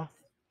happened, Neo?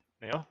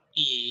 Neo?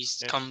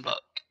 He's Yeah. come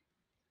back.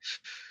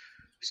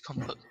 He's come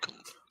back.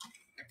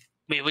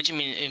 Wait, what do you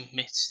mean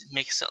make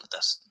a certain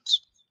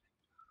distance?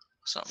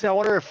 Something. See, I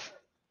wonder if.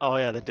 Oh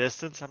yeah, the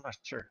distance. I'm not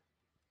sure.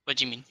 What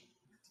do you mean?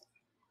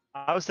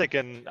 I was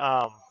thinking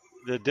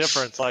the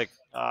difference, like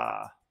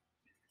for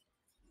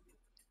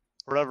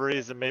whatever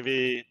reason,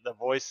 maybe the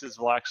voices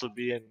will actually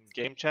be in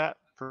game chat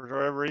for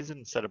whatever reason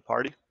instead of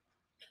party.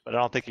 But I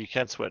don't think you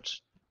can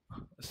switch.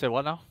 Say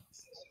what now?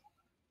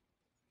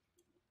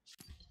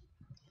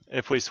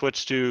 If we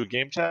switch to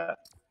game chat,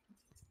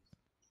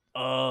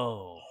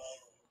 Oh.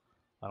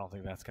 I don't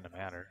think that's going to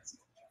matter.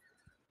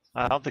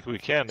 I don't think we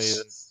can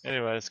even.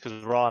 Anyways,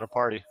 because we're all in a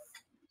party.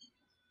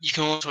 You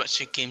can also switch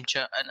to game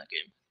chat in a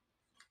game.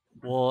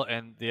 Well,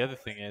 and the other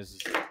thing is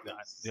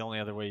that the only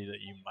other way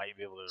that you might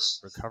be able to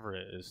recover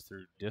it is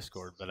through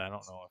Discord, but I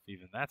don't know if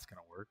even that's going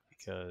to work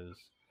because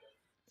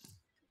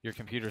your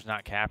computer's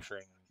not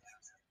capturing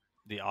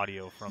the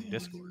audio from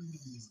Discord.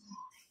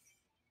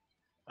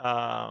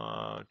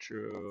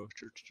 True.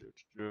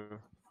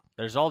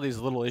 There's all these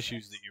little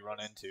issues that you run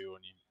into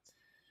when you,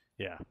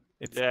 yeah,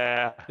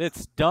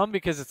 it's dumb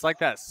because it's like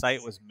that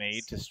site was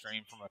made to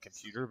stream from a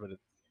computer, but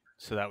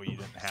so that way you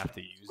didn't have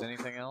to use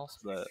anything else.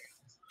 But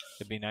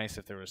it'd be nice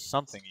if there was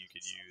something you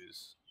could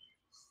use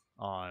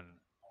on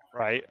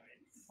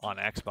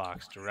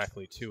Xbox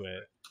directly to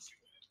it.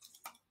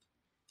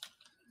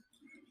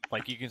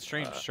 Like you can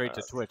stream straight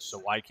to Twitch, so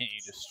why can't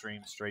you just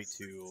stream straight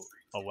to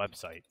a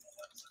website?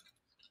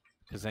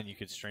 Because then you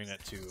could stream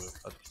it to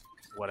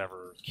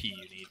whatever key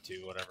you need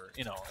to, whatever.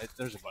 You know,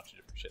 there's a bunch of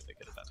different shit they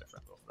could have done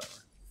different, but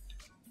whatever.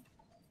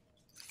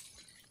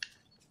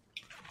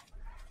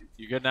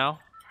 You good now?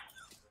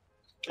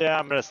 Yeah,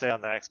 I'm gonna stay on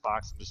the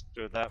Xbox and just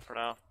do that for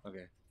now.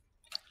 Okay.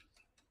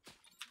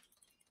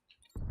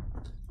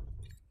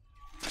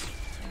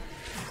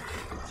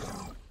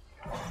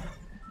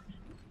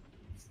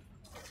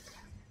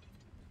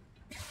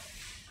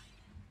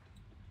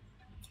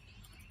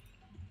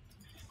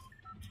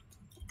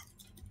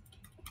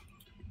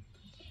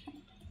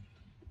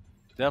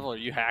 Devil, are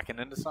you hacking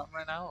into something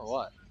right now, or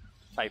what?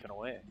 Typing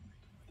away.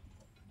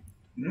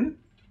 Hmm?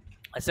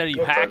 I said, are you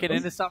No hacking typing.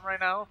 into something right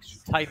now? 'Cause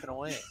you're typing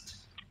away.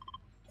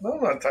 No,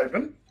 I'm not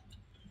typing.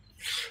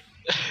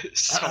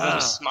 Someone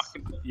was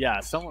smacking. Yeah,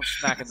 someone's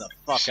smacking the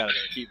fuck out of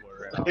their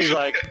keyboard right now. He's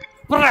like,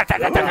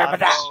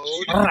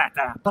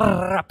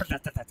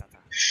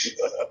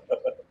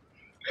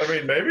 I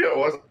mean, maybe it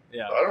wasn't.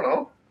 Yeah, I don't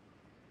know.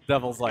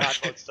 Devil's like, God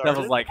mode started.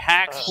 Devil's like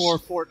hacks for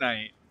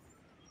Fortnite.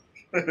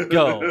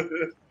 Go.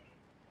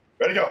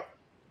 Ready, go.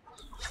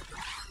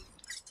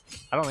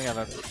 I don't think I've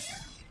ever.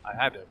 I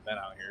had to have been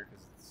out here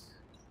because it's.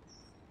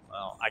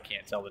 Well, I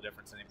can't tell the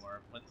difference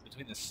anymore.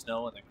 Between the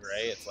snow and the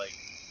gray, it's like,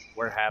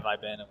 where have I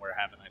been and where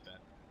haven't I been?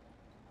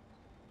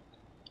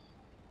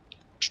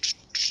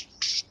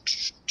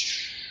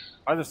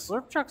 Are the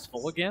slurp trucks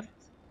full again?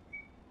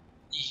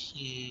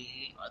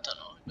 I don't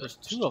know. There's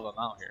 2 of them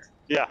out here.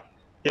 yeah.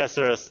 Yes,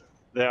 there is.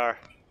 They are.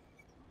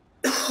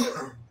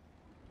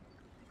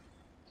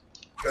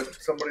 Got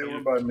somebody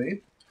over by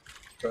me.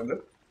 Kinda.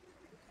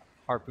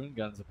 Harpoon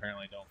guns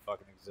apparently don't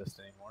fucking exist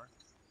anymore.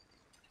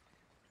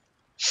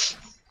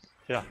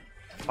 Yeah.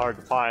 Hard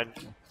to find.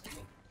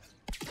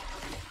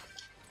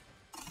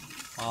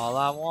 All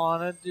I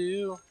wanna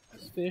do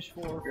is fish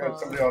for You got fun.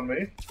 somebody on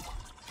me.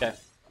 Okay.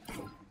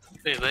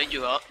 Wait, where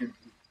you at?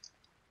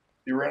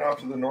 He ran off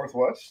to the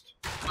northwest.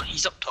 Oh,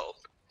 he's up top.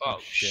 Oh,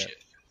 shit.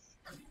 shit.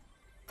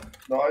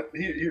 No,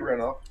 he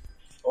ran off.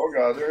 Oh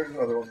god, there's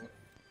another one.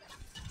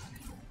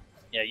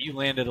 Yeah, you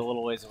landed a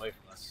little ways away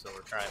from us, so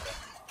we're trying to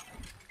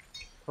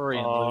hurry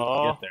and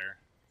Aw. get there.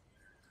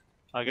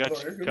 I got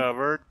Oh, you're you good.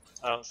 covered.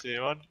 I don't see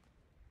anyone.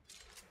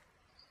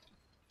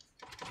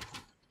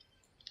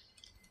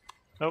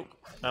 Nope.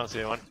 I don't see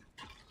anyone.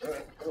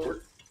 Alright, that'll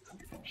work.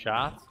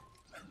 Shots?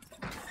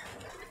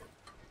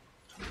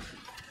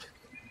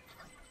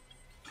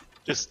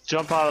 Just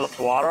jump out of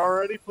the water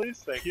already, please.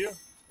 Thank you.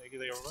 Thank you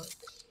very much.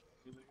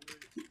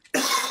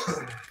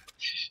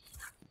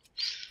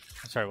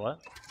 Sorry, what?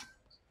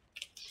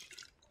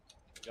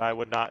 Guy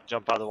would not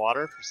jump out of the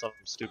water for some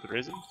stupid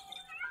reason.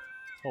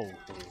 Oh,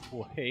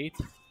 wait.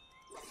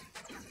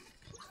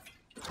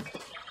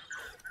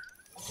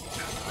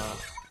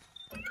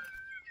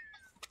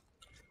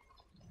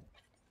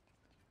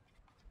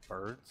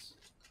 Birds?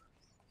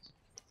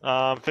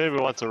 If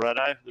anybody wants a red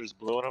eye, there's a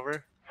blue one over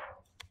here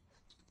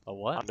A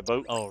what? on the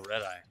boat. Oh,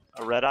 red eye.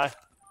 A red eye.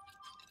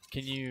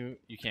 Can you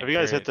can't Have you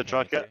guys carry hit the it, can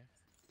truck you, yet?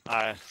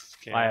 I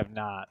can't. I have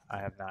not. I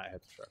have not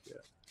hit the truck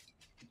yet.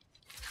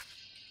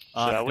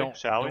 Shall we? Don't,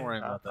 Shall don't we? worry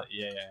about that.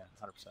 Yeah,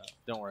 100%.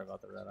 Don't worry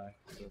about the red eye.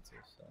 So it's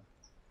just,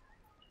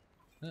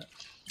 yeah.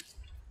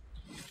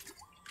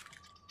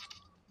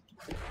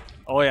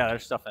 Oh yeah,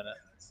 there's stuff in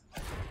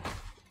it.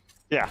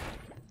 Yeah.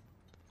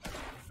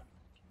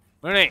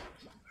 Mooney!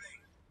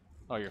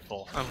 Oh, you're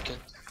full. I'm good.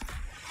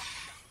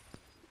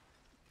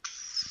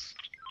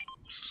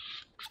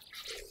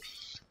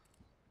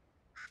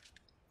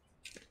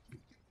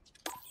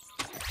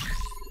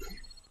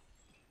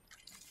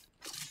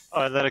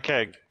 Oh, and then a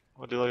keg.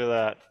 Would you look at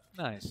that?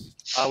 Nice.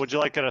 Would you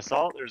like an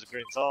assault? There's a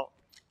green salt.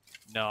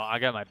 No, I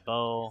got my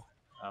bow.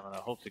 I'm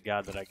gonna hope to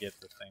God that I get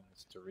the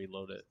things to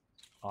reload it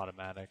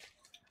automatic.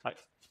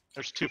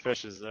 There's 2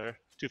 fishes there.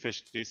 2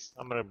 fishies.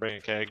 I'm gonna bring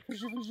a keg.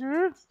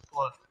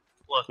 What?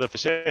 What? The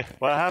fishy.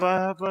 What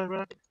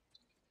happened?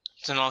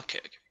 It's an all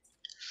kick.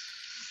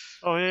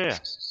 Oh yeah.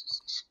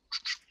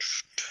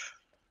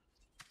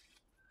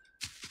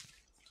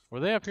 Were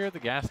they up here at the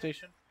gas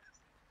station?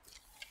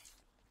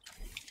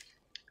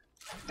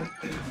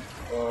 They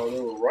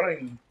were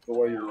running the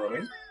way you're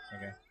running.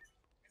 Okay.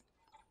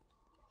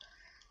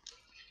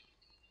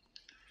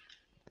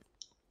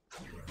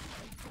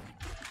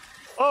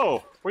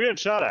 Oh, we're getting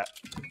shot at.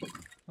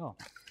 Oh,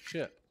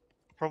 shit.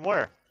 From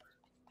where?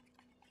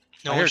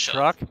 No I one hear a shot.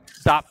 truck.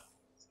 Stop.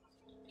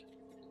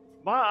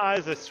 My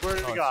eyes, I swear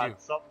to Oh, it's God, you.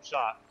 something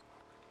shot.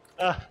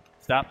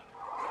 Stop.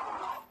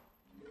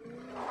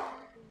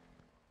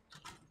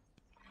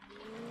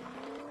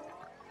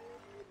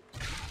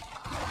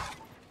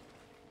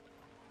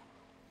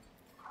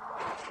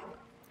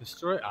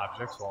 Destroy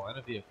objects while in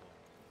a vehicle.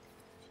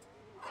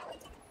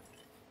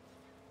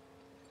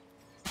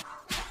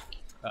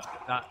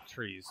 Not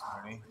trees,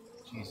 Mooney.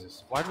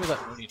 Jesus. Why did we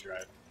let Mooney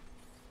drive?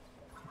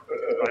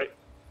 Right.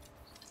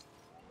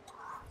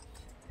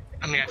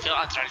 I mean, I feel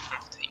like I tried for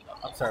everything.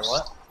 I'm sorry,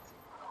 what?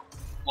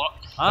 What?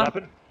 Huh? What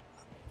happened?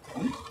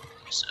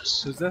 Is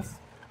this? Who's this?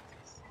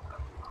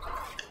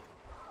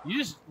 You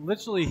just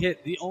literally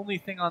hit the only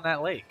thing on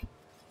that lake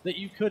that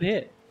you could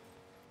hit.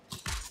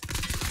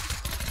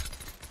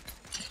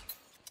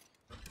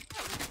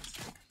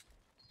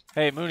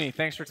 Hey, Mooney,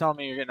 thanks for telling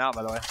me you're getting out,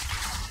 by the way.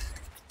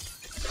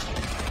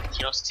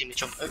 You also see me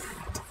jump out.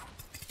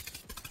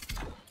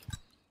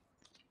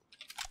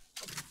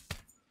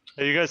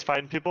 Are you guys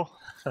fighting people?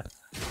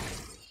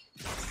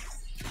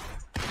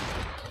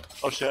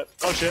 Oh shit.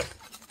 Oh shit.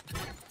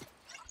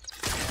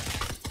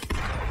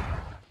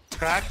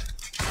 Cracked.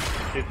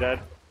 He's dead.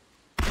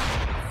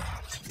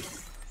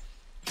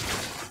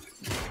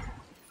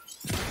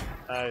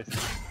 Nice.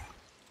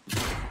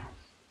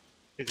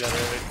 He's dead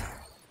already.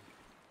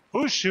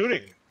 Who's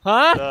shooting?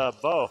 Huh? The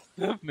bow.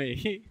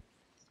 Me?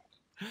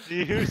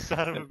 You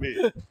son of a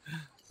bitch.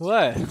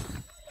 What?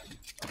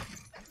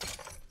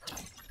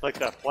 Like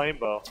that flame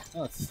bow.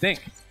 Oh, it's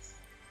stink.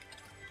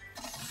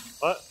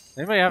 What?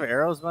 Anybody have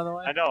arrows, by the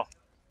way? I know.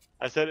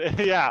 I said,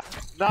 yeah,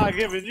 not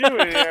giving you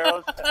any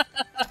arrows.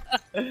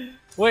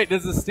 Wait,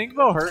 does the stink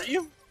bow hurt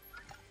you?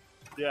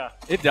 Yeah.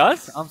 It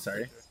does? I'm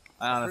sorry.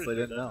 I honestly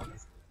Pretty didn't know.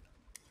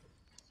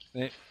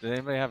 Did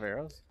anybody have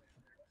arrows?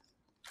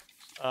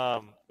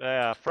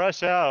 Yeah,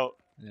 fresh out.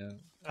 Yeah.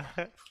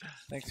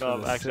 Thanks No,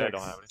 for the actually, I 6.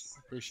 don't have any.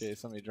 Appreciate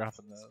somebody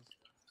dropping those.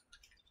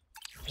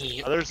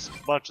 Yep. There's a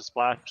bunch of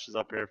splashes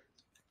up here.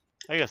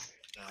 I guess.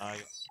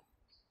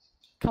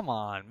 Come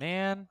on,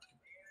 man.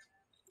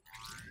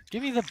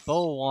 Give me the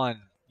bow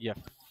one. You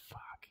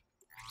fuck.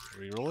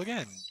 Reroll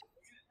again.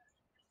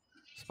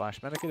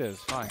 Splash medic it is.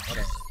 Fine,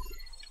 whatever.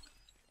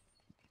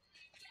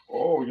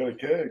 Oh, we got a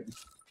keg.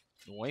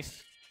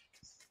 Noise.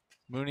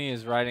 Mooney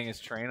is riding his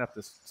train up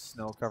this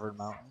snow-covered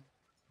mountain.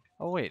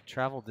 Oh wait,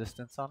 travel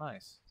distance on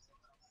ice.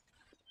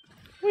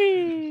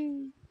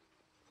 Whee!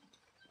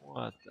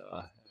 What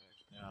the heck?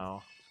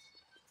 No.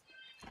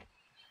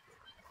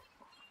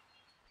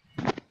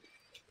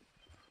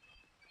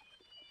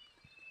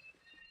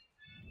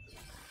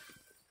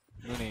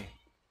 Mooney,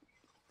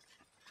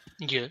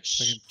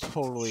 Yes. I can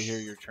totally hear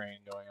your train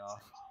going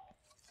off.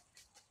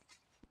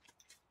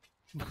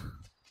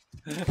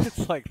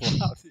 It's like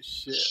loud as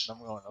shit. And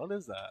I'm going, what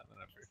is that? And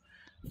I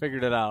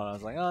figured it out. I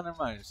was like, oh, never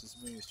mind. It's just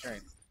Mooney's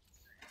train.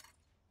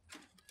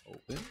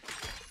 Open.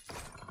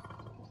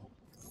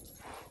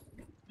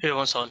 Who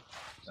wants on?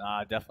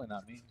 Nah, definitely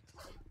not me.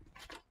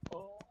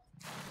 Oh,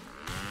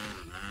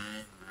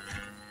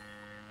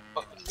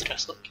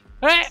 just look.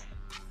 Hey!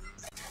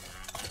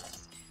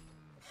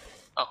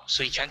 Oh,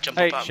 so you can't jump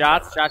Hey, up.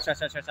 shots.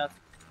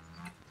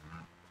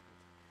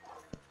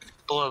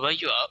 Boy, where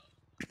you up?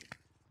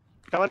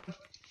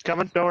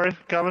 Coming, don't worry. I'm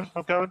coming,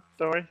 don't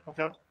worry, I'm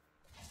coming.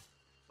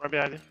 Right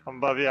behind you. I'm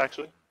above you,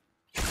 actually.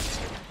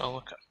 Oh,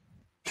 okay.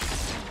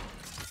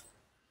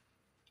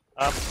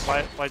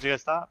 Why'd you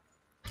guys stop?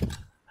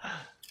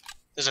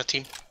 There's a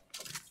team.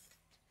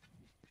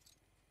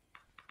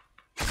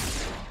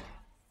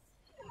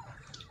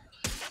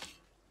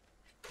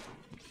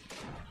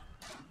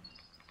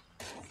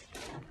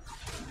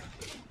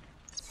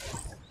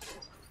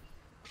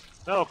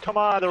 No, come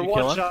on, they're You one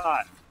kill him?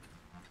 shot.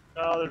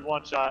 No, there's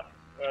one shot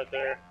right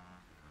there.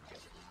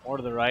 More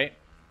to the right.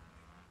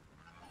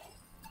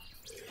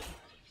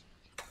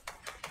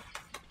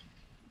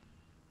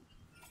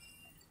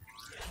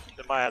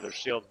 They might have their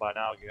shields by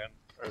now again.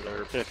 Or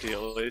they're 50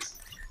 at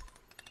least.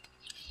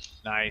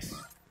 Nice.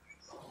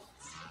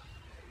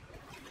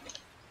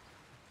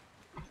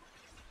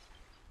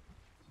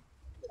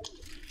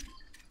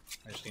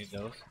 I just need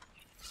those.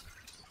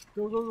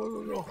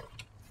 Go.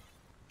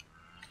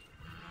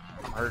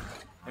 I'm hurt.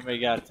 Anybody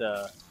got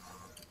meds?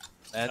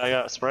 I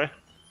got a spray.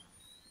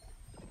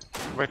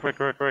 Quick.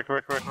 Hold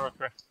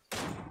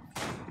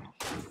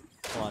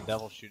on,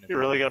 Devil's shooting at me. You're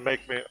really gonna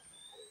make me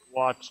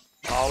watch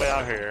all the way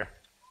out here.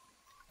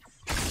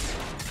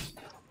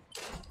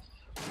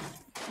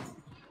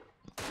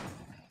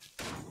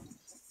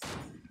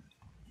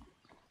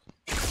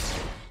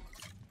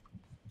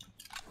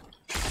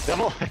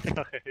 Devil!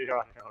 You're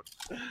on your own.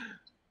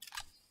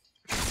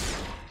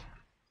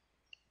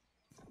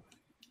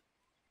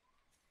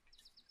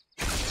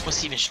 What's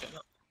he even shooting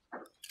up?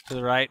 To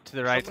the right.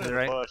 Someone in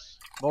the bush.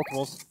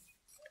 Multiples.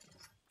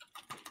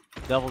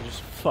 Devil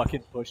just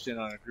fucking pushed in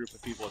on a group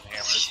of people with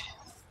hammers.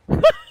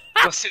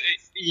 Wasn't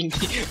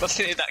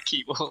it that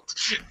keyboard?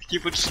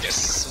 Keyboard just gets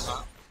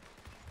smacked.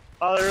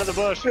 Oh, they're in the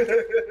bush.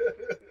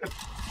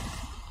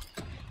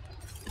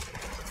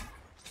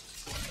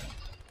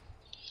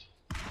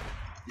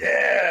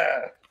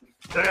 Yeah!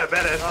 I got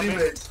badass Copy.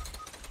 teammates.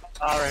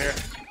 Oh, right here.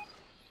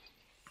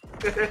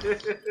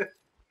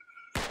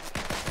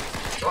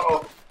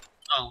 Uh-oh.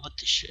 Oh, what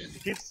the shit? He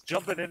keeps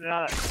jumping in and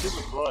out of that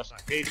stupid bush. I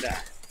hate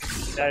that.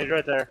 Yeah, he's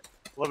right there.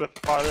 A little bit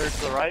farther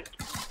to the right.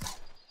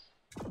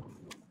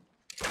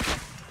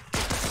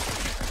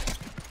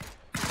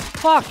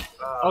 Fuck!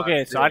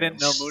 Okay, so I damn.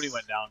 didn't know Mooney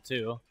went down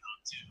too.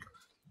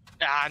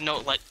 Ah,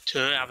 not like two.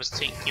 I was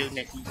taking you and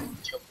then you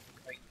killed me.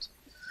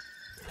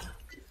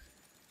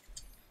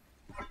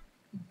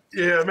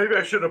 Yeah, maybe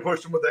I shouldn't have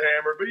pushed him with the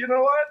hammer, but you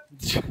know what?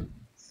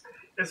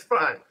 It's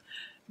fine.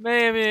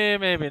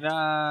 Maybe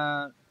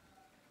not.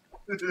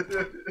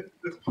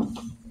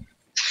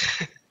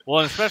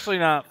 Well, especially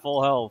not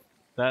full health.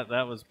 That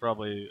was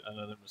probably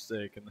another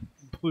mistake, and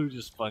Blue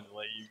just fucking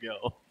let you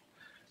go.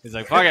 He's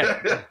like, fuck it.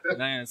 I'm not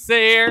gonna sit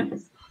here.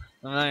 I'm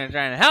not gonna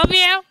try to help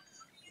you.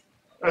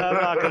 I'm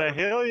not gonna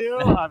heal you.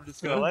 I'm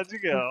just gonna let you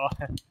go.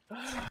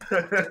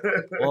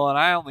 Well, and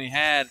I only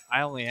had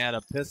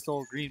a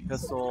pistol, green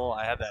pistol.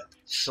 I had that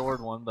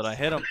sword one, but I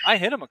hit him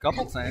a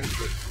couple times.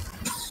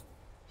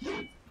 But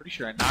pretty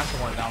sure I knocked the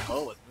one down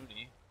low with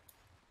Mooney.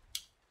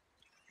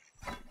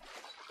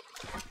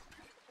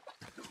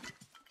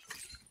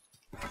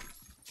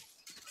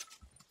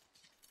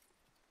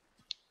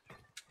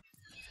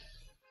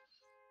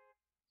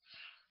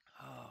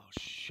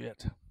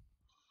 shit.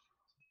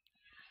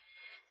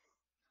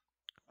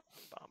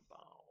 Bum,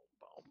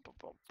 bum, bum,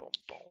 bum, bum,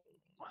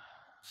 bum.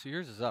 So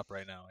yours is up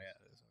right now, yeah.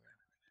 It is.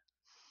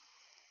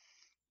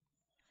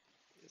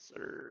 Yes,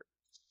 sir.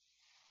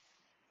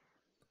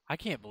 I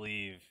can't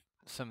believe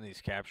some of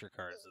these capture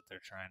cards that they're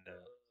trying to,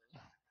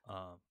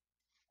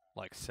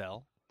 like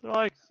sell. They're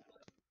like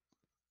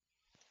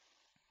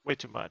way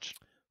too much.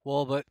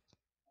 Well, but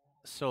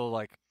so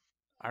like,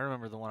 I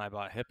remember the one I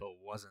bought Hippo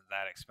wasn't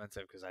that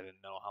expensive because I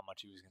didn't know how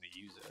much he was going to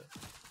use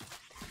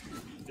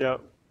it,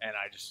 Yep. and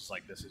I just was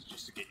like, this is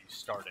just to get you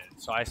started.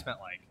 So I spent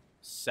like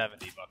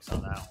 $70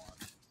 on that one.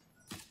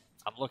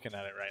 I'm looking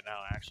at it right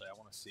now. Actually, I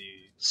want to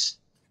see.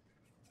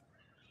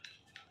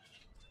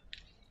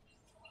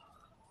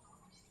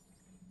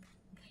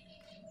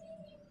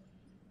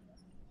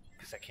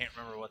 I can't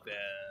remember what the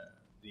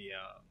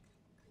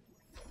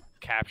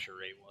capture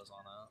rate was on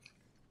it.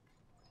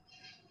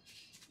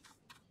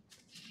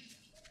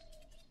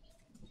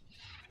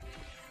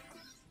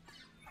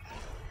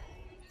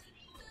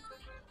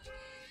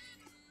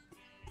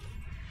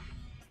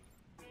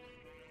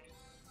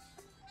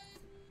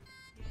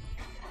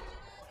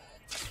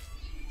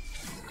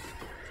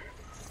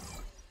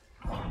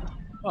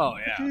 Oh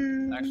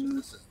yeah, actually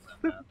this isn't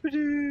that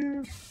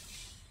bad.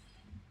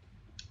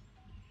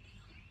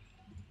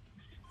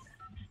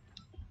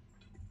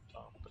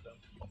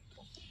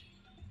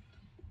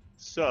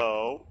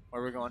 So,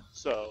 Where are we going?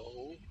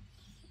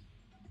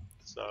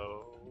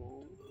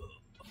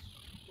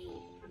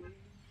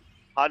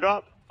 hot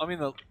drop? I mean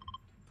the.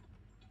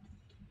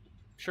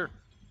 Sure.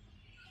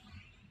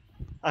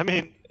 I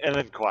mean, and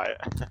then quiet.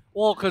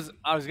 Well, because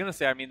I was gonna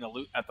say, I mean the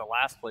loot at the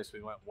last place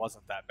we went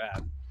wasn't that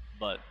bad,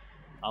 but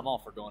I'm all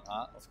for going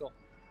hot. Let's go.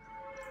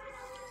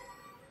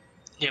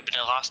 Yeah, but the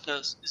last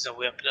place is a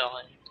way up the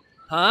line.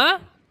 Huh?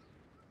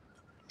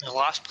 The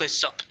last place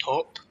is up the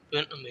top. We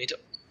wouldn't have made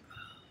it.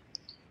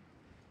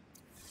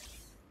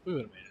 We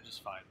would have made it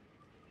just fine.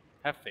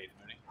 Have faith,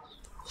 Mooney.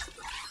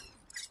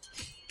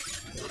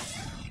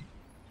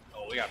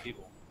 Oh, we got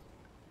people.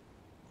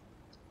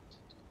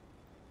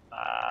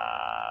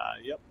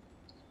 Yep.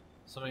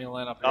 Somebody gonna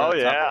land up here. Oh, at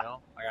the top of yeah. the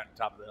hill? I got the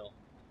top of the hill.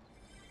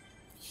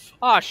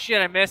 Oh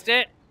shit! I missed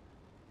it.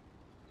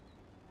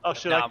 Oh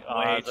shit! Nah, way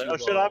I too oh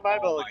shit! low. I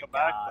might be able Oh to come my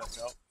back. God. But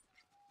no.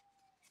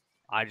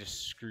 I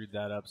just screwed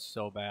that up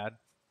so bad.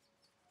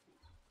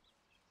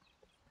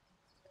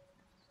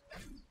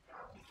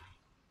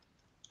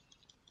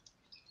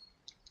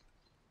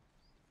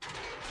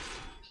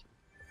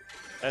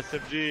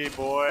 SMG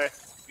boy,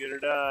 get her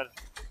done.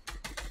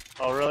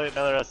 Oh really?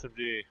 Another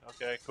SMG.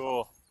 Okay,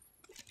 cool.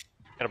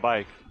 Got a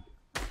bike.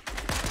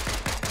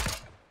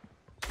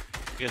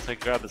 Guess I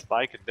can grab this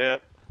bike and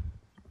dip.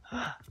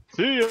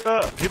 See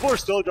ya! People are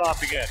still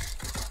dropping in.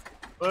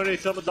 Mooney,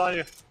 someone's on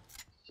you.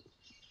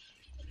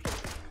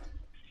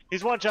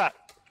 He's one shot.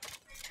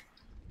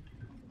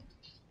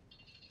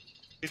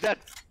 He's dead.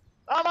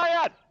 Oh my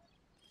god!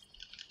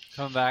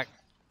 Coming back.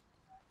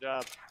 Good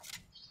job.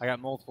 I got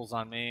multiples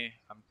on me.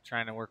 I'm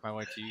trying to work my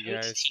way to you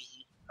guys.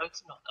 How to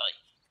not die?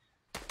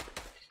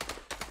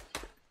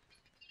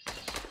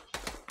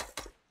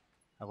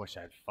 I wish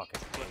I had fucking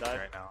Someone games died.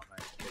 right now. I'm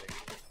not kidding.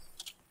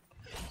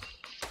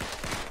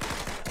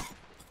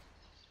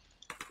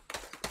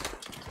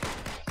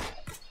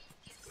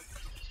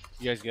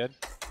 You guys good?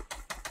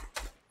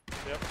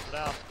 Yep, for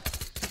now.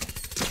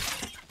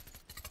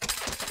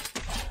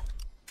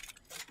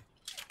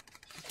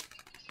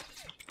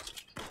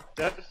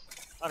 Dead?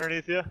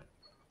 Underneath you?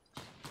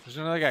 There's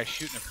another guy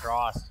shooting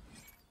across.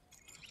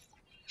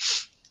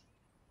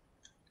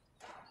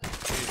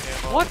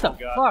 What the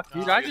fuck,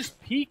 dude? I just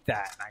peeked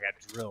that and I got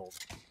drilled.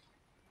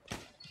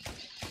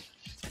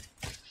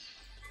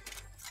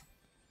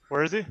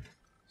 Where is he?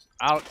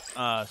 Out,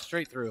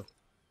 straight through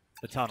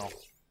the tunnel.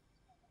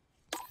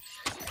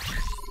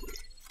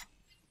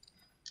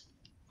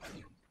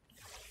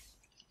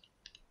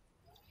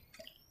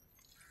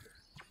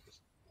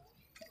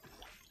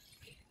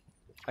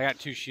 I got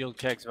 2 shield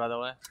kegs, by the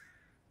way.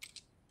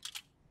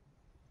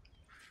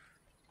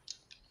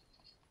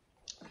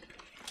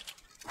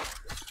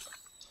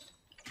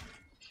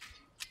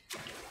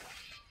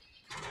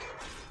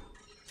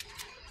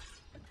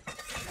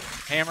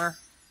 Hammer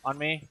on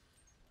me.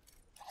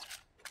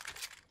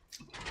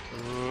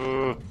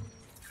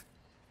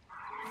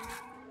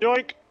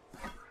 Yoink!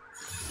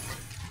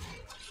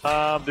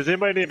 Does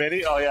anybody need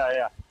mini? Oh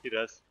yeah, he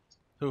does.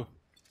 Who?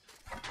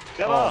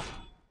 Devil! Oh.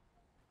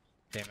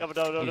 Damn it.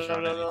 Devil, He's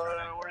running, he's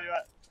running. where are you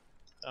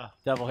at?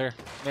 Devil here.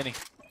 Mini.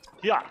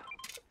 Yeah!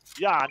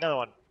 Yeah, another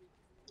one.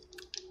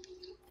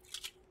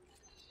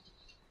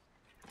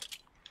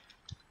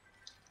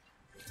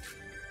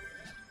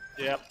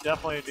 Yep,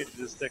 definitely need to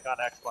just stick on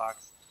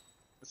Xbox.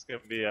 It's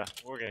gonna be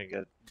we're gonna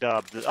get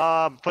dubbed.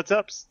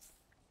 Footsteps?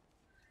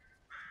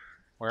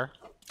 Where?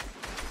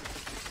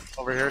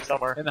 Over here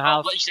somewhere. In the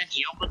house. What, he's in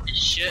here? What the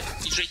shit?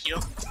 He's right here.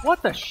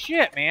 What the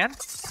shit, man?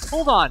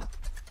 Hold on.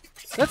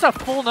 That's a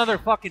full nother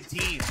fucking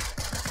team.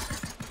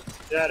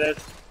 Yeah, it is.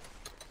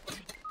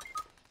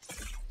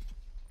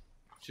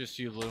 Just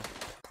you, Lou.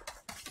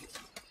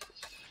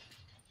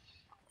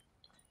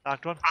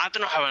 Knocked one. I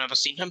don't know how I never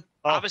seen him.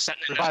 I was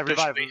sitting in this bush.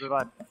 Revive.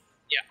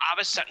 Yeah, I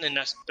was sitting in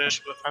this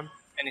bush with him,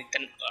 and I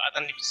didn't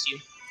even see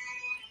him.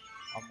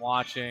 I'm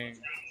watching.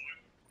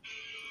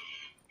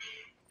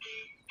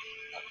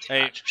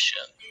 Hey, Hey. shit.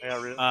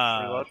 Yeah,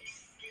 reload.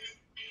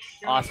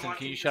 Austin,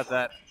 can you shut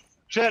that?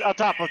 Shit, up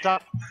top.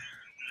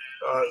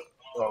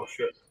 Oh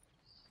shit.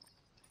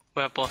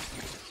 Where, boy?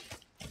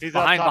 He's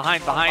Behind, up top.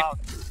 behind.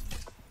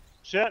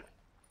 Shit.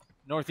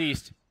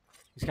 Northeast.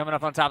 He's coming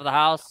up on top of the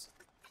house.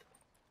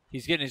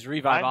 He's getting his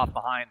revive off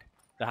behind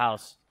the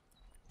house.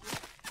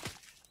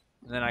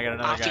 And then I got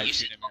another After guy you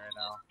shooting me right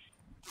now.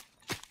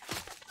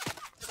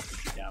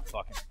 Yeah, I'm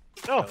fucking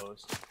No.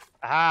 toast.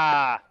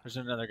 Ah. There's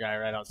another guy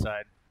right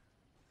outside.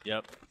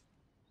 Yep.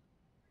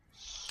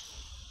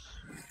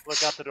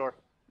 Look out the door.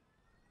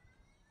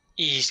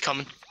 He's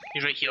coming.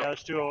 He's right here. Yeah,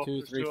 there's 2 2,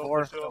 There's 3, 2 4.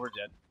 There's 2 Oh, we're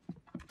dead.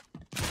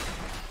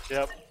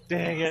 Yep.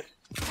 Dang it.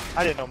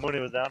 I didn't know Mooney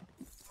was down.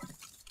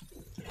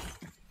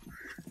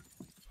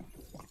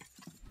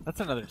 That's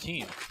another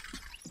team.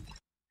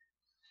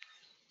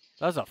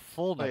 That was a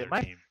full Wait,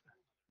 nother team.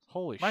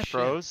 Holy My shit.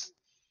 froze.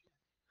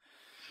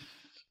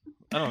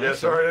 I don't Yeah, think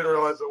so. sorry, I didn't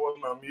realize it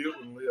wasn't on mute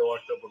when Leah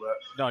locked up with that.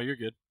 No, you're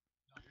good.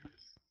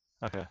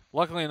 Okay.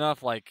 Luckily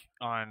enough, like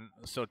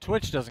so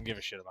Twitch doesn't give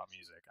a shit about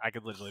music. I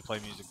could literally play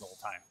music the whole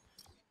time.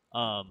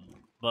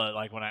 But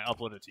like when I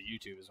upload it to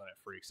YouTube is when it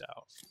freaks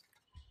out.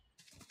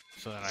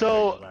 So then I gotta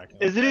go So, back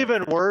and is it look at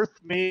even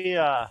worth me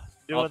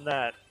doing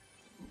that?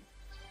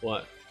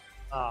 What?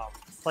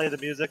 Play the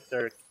music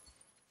or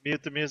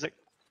mute the music?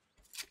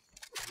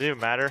 Does it even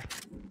matter?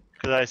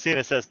 Because I seen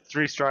it says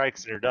 3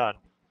 strikes and you're done.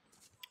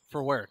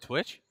 For where?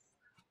 Twitch?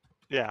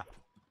 Yeah.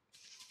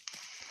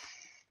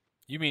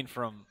 You mean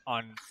from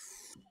on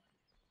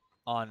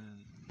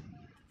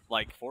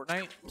like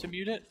Fortnite to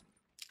mute it?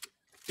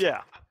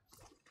 Yeah.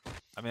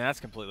 I mean that's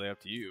completely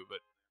up to you, but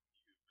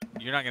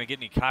you're not gonna get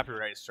any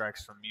copyright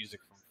strikes from music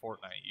from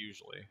Fortnite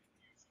usually.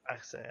 I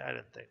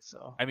didn't think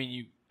so. I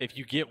mean, if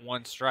you get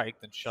 1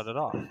 strike, then shut it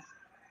off.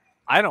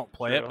 I don't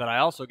play it, True. but I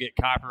also get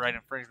copyright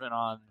infringement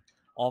on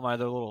all my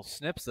other little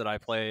snips that I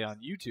play on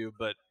YouTube,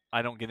 but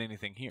I don't get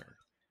anything here.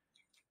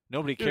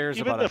 Nobody Dude, cares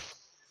even about the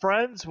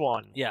Friends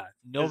one. yeah,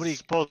 nobody Is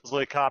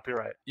supposedly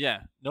copyright.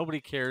 nobody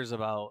cares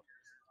about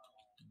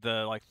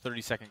the like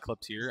 30-second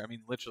clips here. I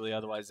mean, literally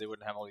otherwise they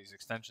wouldn't have all these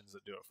extensions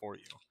that do it for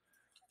you.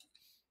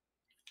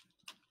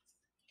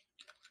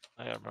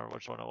 I gotta remember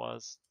which one it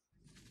was.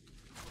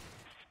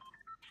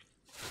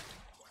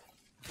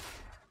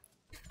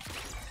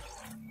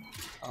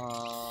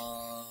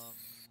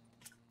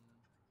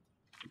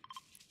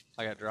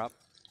 I got dropped.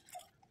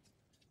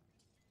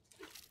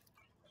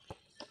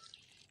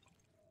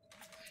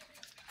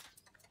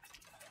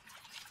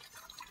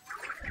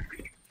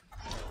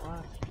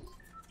 What?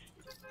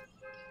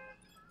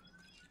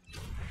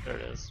 There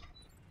it is.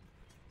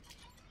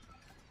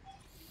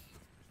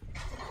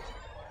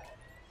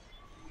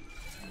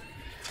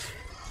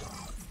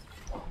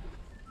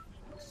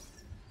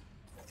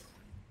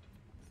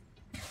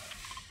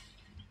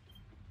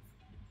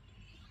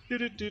 Do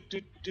do do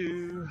do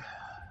do.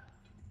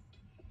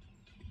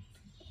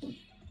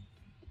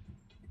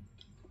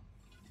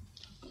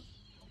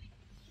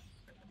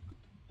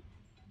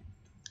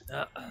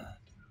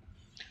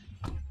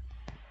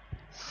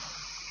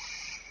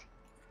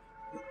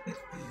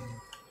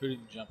 Who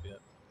didn't jump yet?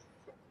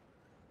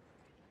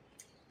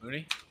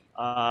 Mooney?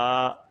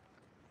 I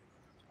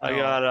No.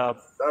 got a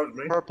That was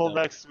me. purple No,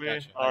 next to me.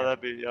 gotcha. I Oh, got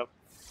that'd be yep.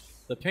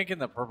 The pink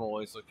and the purple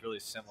always look really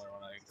similar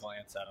when I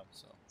glance at them.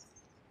 So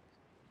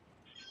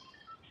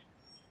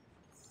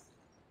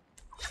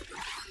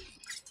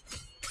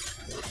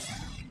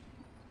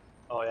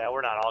Oh yeah,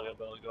 we're not all gonna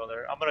be able to go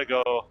there. I'm gonna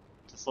go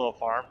to this little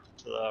farm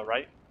to the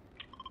right.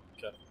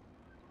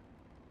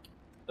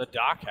 the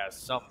dock has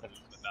some, but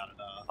not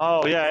enough.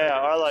 Oh yeah,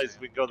 I realize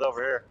we can go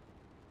over here.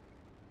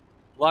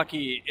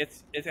 Lucky,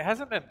 it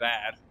hasn't been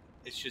bad.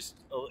 It's just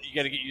you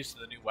got to get used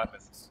to the new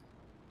weapons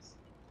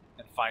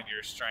and find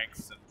your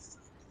strengths and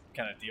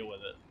kind of deal with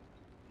it.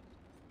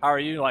 How are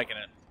you liking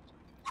it?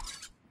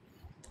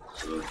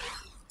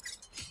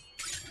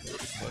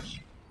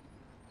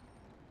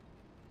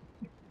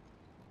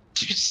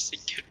 You just say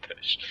good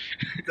push.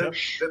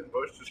 Didn't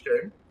Bush just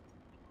came?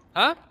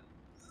 Huh?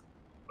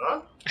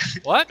 Huh?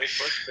 What? Big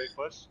push, big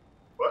push.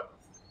 What?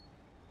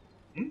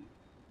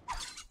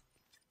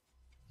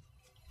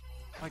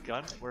 My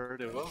gun, where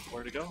to go?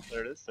 Where to go?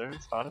 There it is, there it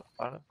is. Found it,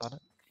 found it, found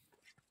it.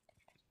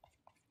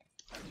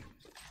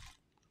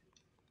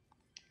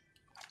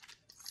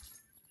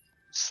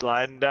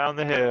 Sliding down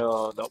the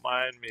hill, don't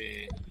mind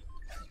me.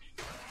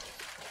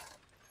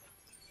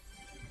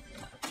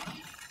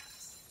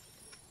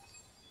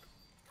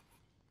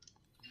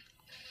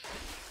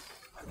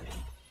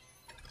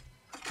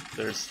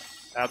 There's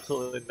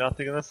absolutely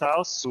nothing in this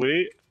house.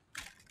 Sweet.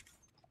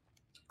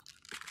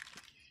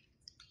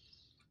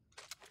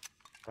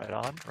 Right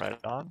on, right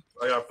on.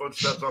 I got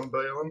footsteps on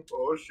Balin.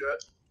 Oh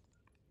shit.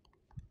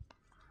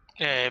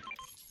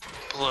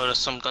 Below there's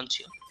some guns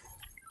here.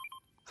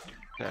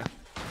 Okay.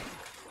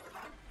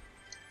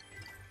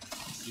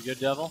 You good,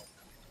 Devil?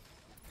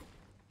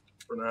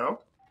 for now.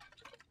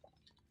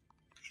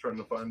 Just trying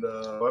to find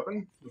a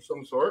weapon of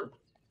some sort.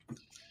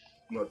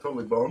 I'm not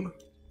totally boned.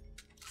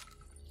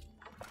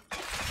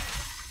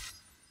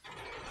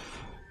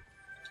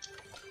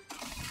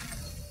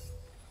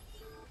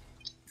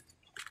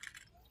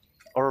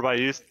 Over by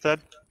you, said?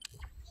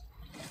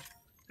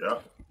 Yeah.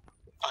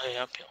 Oh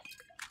yeah, uphill.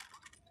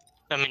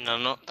 I mean,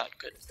 I'm not that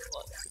good.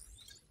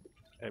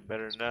 Hey,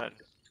 better than that.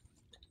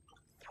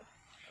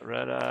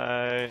 Red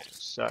eye,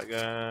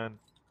 shotgun.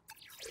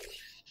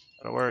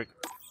 That'll work.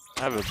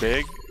 I have a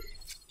big.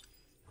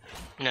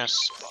 No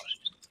spot.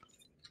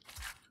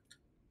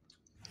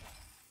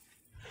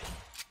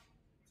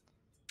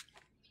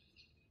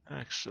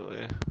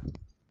 Actually,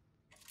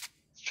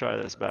 let's try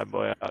this bad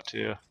boy out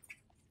too.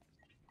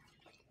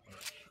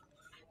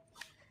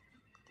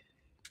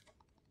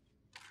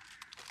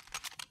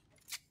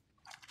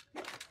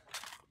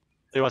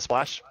 You want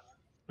splash?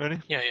 Ready?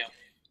 Yeah, yeah.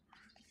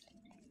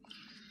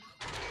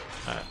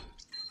 Alright.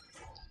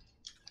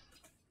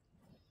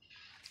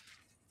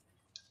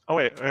 Oh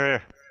wait, right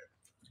here.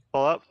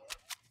 Pull up.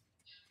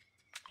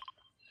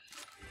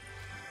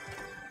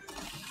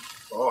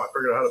 Oh, I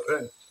figured out how to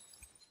pin.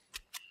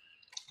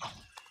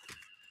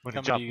 When Coming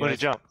you to jump, you when you guys.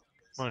 jump.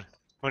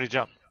 When you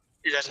jump.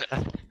 It doesn't.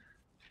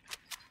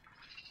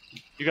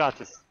 You got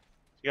this.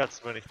 You got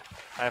this, Mooney.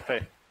 I have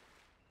faith.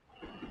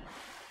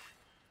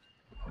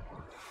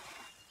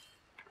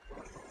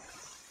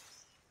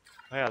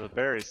 Oh, yeah, the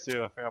berries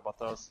too. I forgot about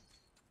those.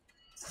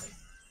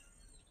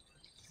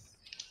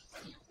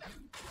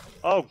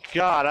 Oh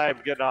god, I am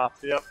getting off.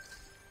 Yep.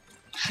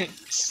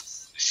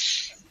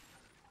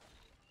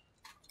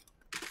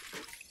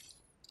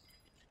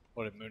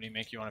 What did Mooney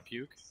make you want to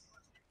puke?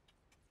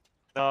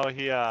 No,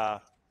 he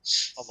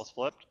almost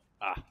flipped.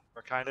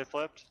 Or kinda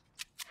flipped.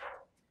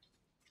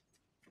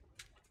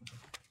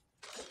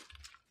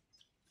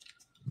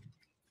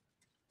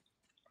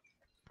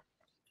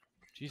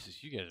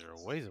 Jesus, you guys are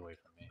a ways away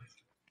from me.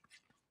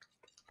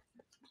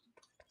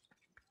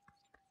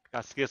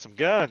 Got to get some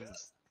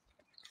guns.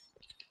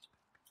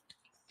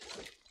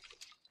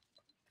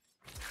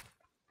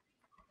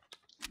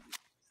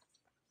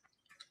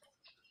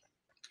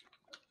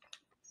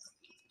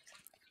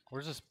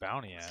 Where's this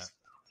bounty at?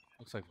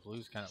 Looks like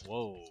blue's kind of.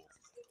 Whoa. Is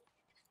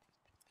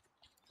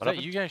What that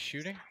happened? you guys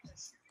shooting?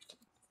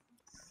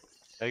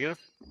 Negative?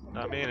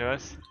 Not me,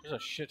 anyways. There's a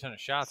shit ton of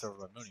shots over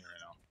by Mooney right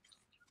now.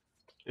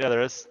 Yeah,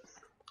 there is.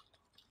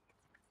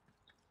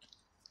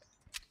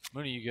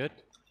 Mooney, you good?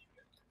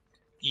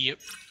 Yep.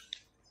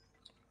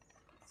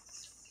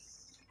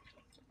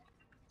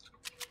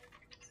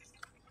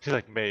 He's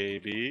like,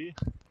 maybe.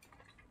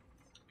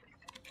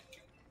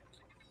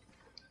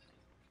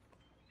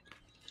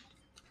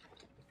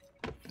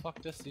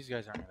 Fuck this. These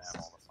guys aren't gonna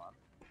have all the fun.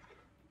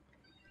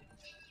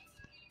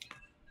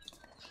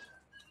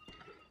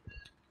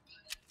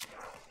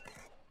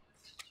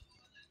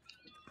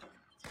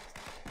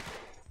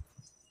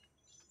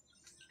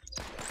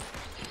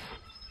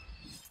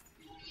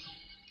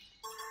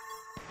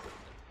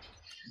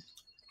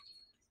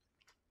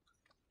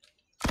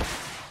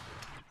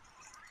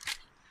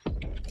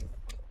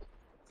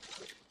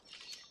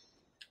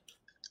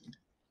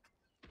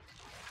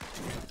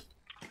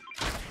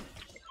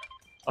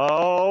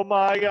 Oh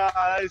my god,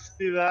 I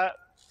see that.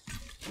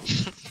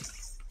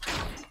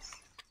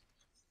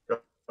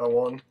 Got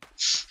one.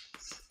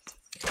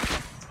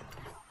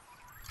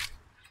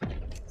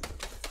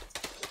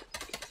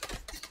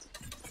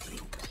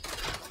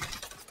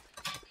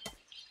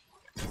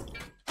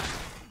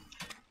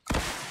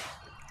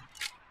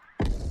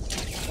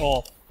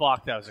 Oh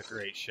fuck, that was a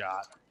great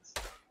shot.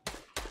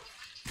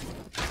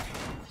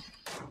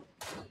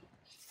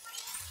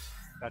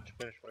 Got you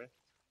finished for you.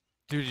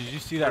 Dude, did you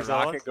see that Where's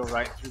that rocket go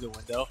right through the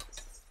window?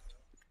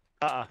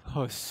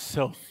 Oh, it's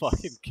so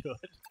fucking good.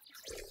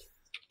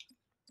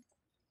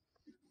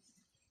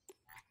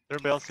 There are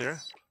bales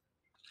here.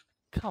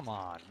 Come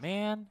on,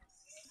 man.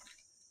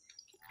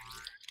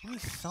 Give me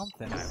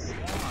something I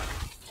want.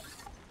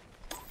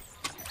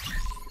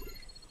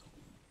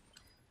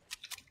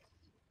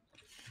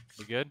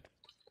 We good?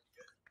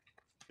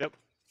 Yep.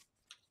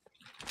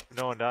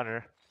 No one down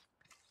here.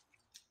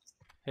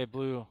 Hey,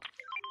 blue.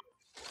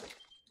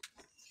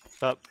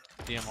 Up.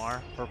 DMR,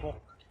 purple.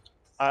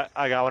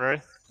 I got one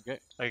already. Okay.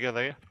 Thank you,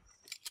 thank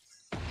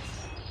you.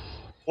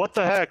 What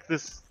the heck?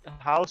 This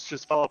house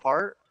just fell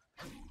apart?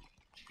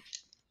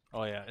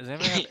 Oh yeah. Does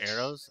anybody have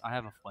arrows? I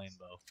have a flame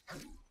bow.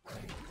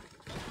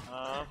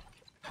 I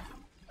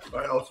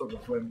also have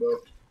a flame bow.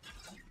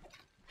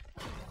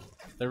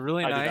 They're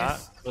really I do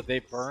nice, but they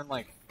burn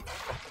like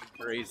fucking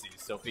crazy,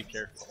 so be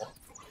careful.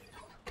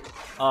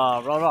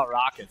 What about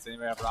rockets?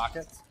 Anybody have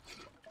rockets?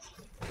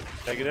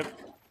 Negative.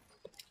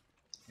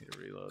 Need to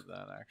reload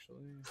that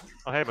actually.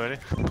 Oh, hey, buddy.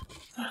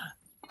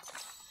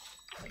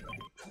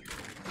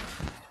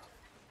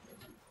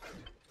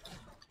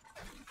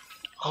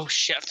 Oh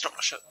shit, I've dropped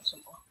my shotgun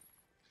somewhere.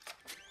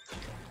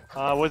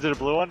 Was it a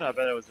blue one? I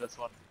bet it was this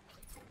one.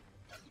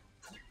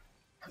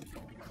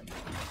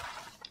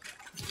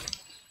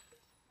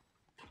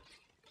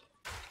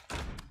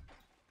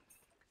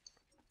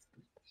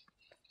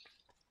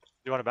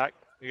 You want it back?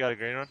 You got a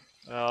green one?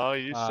 Oh,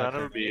 you son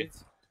of a bee.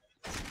 grenades.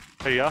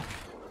 Here you go.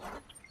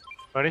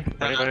 Ready?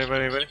 Ready, Uh-huh. ready,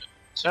 ready, ready.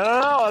 No,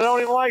 no, no, I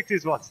don't even like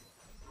these ones.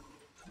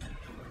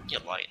 You're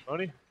lying.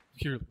 Ready?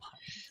 You're lying.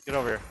 Get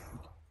over here.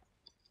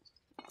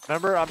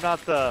 Remember, I'm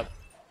not the...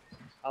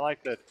 I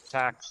like the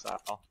tack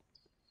style.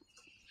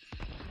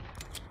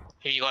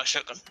 Here you got a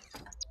shotgun.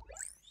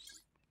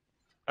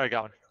 I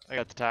got one. I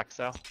got the tack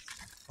style.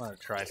 I want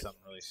to try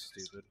something really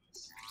stupid.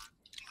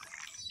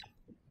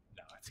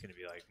 No, it's gonna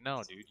be like,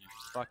 no, dude, you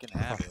fucking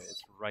have it.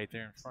 It's right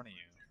there in front of you.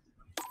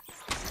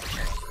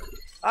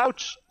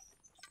 Ouch!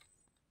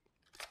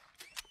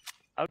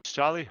 Ouch,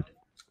 Charlie.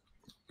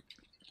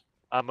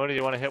 Mooney,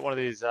 you want to hit one of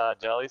these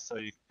jellies so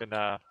you can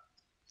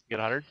get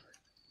 100?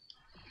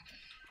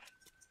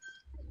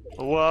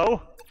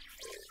 Whoa!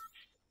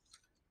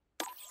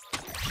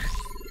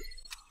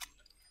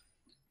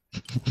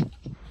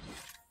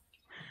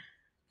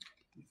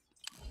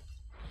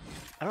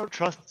 I don't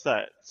trust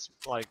that,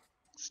 like,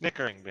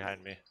 snickering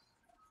behind me.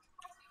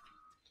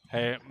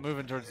 Hey,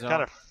 moving towards zone.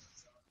 Kind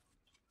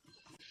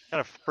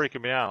of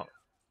freaking me out.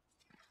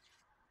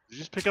 Did you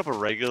just pick up a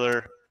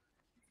regular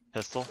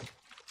pistol?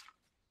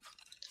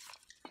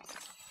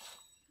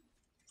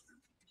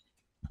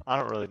 I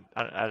don't really,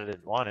 I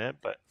didn't want it,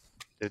 but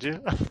did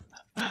you?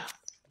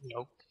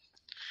 Nope.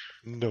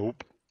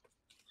 Nope.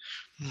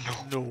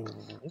 No.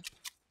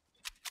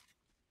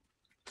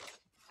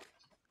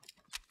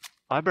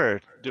 I better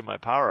do my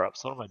power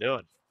ups. What am I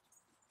doing?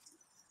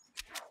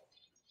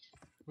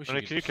 Wish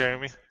Mooney, you can you could- carry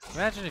me?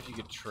 Imagine if you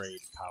could trade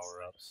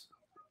power-ups.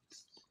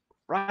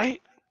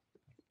 Right?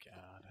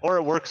 God. Or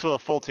it works with a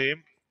full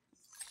team.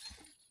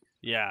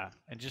 Yeah,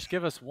 and just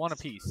give us one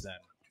apiece then.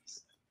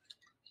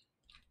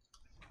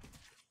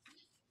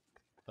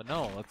 But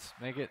no, let's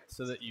make it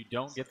so that you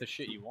don't get the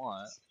shit you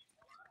want.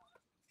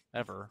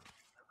 Ever.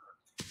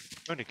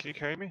 Mooney, can you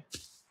carry me?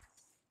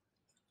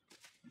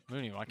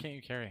 Mooney, why can't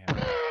you carry him?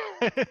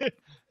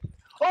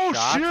 Oh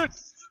Shot? shit!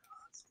 Is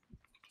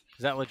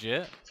that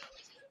legit?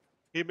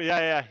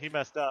 Yeah, he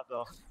messed up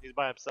though. He's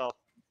by himself.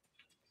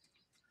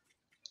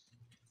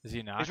 Is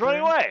he not? He's running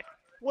away.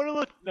 What a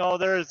look! No,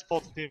 there is full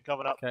team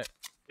coming up. 'Kay.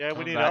 Yeah, we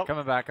Coming need back, help.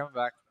 coming back, coming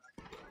back.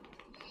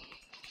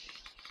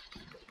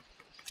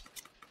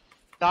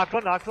 Knocked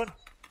one, knocked one.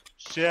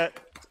 Shit.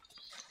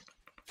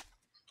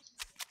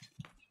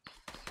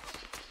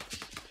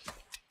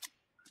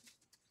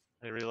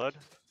 Hey, reload.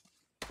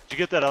 Did you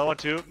get that other one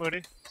too,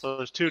 Mooney? So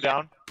there's two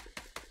down.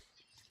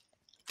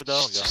 Where'd the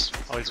other one go?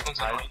 Oh, he's This one's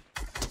hiding. annoying.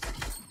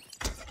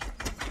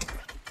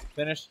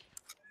 Finished.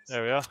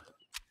 There we go.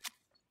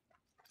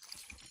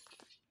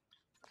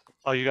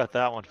 Oh, you got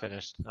that one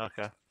finished.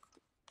 Okay. I'm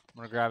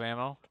gonna grab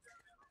ammo.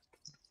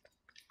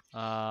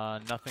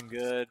 Nothing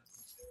good.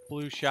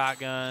 Blue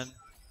shotgun,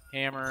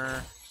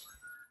 hammer.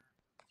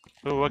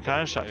 Ooh, what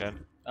kind of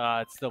shotgun?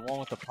 It's the one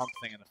with the pump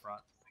thing in the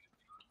front.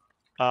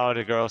 Oh,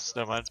 the gross.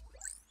 Never mind.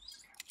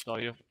 Show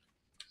you.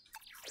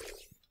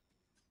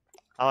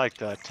 I like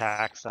the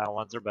tack style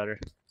ones. They're better.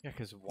 Yeah,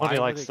 because why Nobody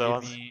would likes it give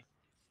those. me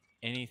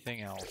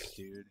anything else,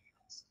 dude?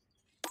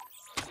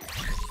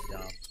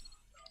 Dumb.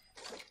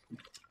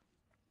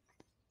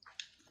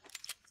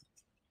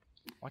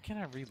 Why can't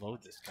I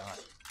reload this gun?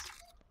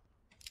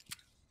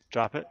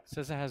 Drop it. It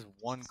says it has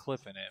one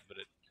clip in it, but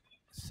it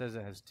says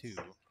it has two.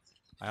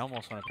 I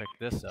almost want to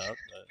pick this up,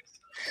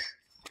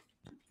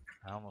 but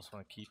I almost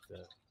want to keep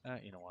the.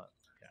 You know what?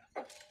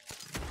 Yeah.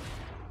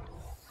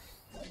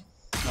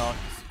 No,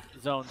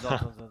 zone.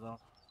 Hold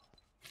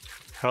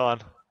on.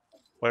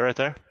 Wait right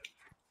there.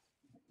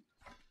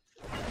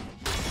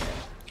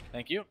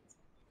 Thank you.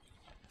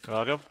 You're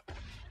welcome.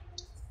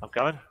 I'm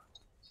coming.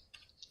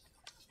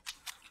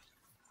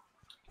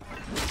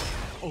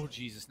 Oh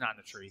Jesus, not in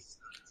a tree.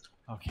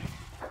 Okay.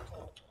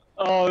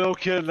 Oh, no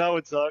kidding. That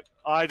would suck.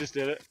 I just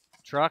did it.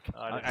 Truck.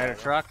 I I didn't had a have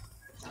that. truck.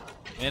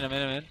 I'm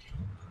in.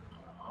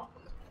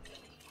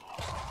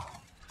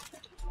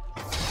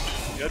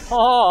 Good.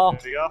 Oh.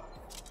 There you go.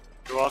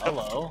 You're welcome.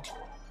 Hello.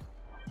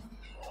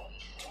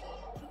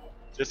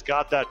 Just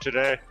got that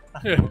today.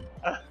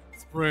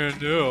 It's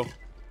brand new.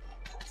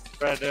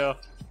 Brand new.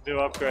 New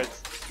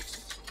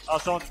upgrades. Oh,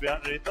 someone's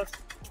underneath us.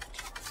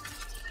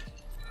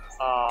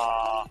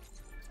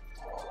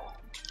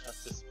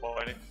 That's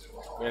disappointing.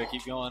 We gotta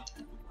keep going.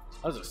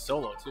 That was a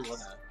solo too,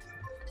 wasn't it?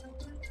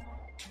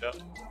 Yep.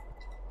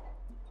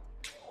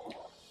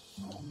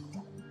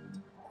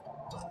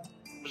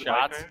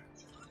 Shots.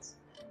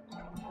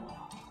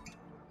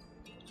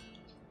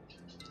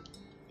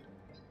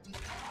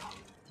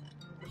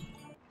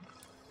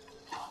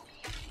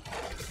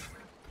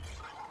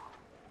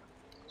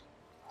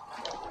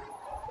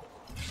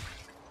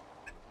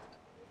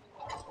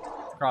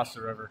 Across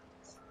the river.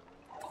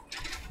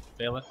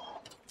 Phelan.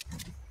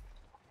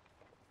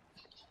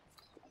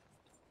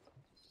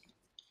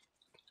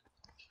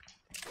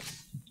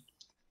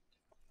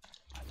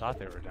 I thought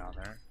they were down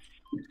there.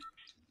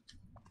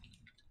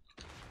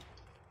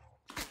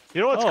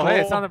 You know what's oh, cool?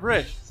 hey, it's on the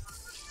bridge.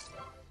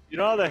 You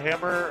know how the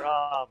hammer,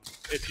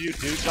 if you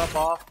do jump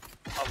off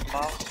of the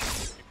mountain,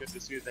 you can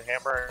just use the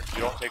hammer and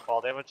you don't take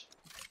fall damage?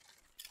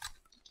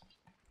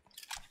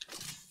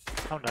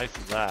 How nice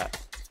is that?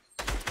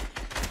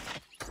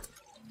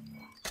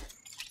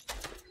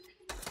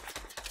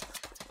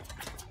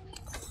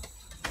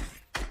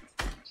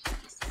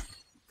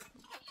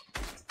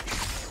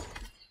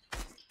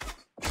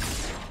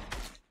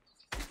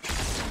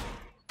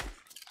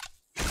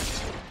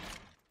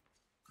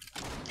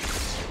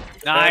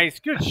 Nice,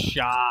 good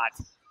shot.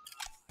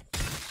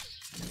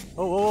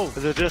 Oh, whoa, whoa.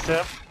 Is it just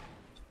him?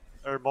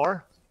 Or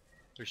more?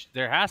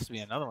 There has to be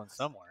another one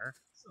somewhere.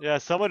 Yeah,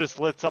 someone just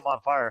lit something on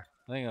fire.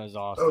 I think that was That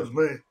awesome. was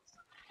me.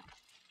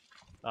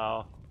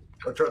 Oh.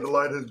 I tried to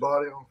light his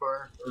body on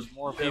fire. Or There's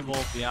more people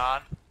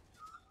beyond.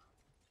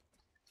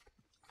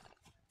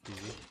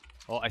 Easy.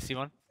 Oh, I see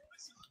one.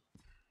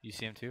 You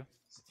see him too?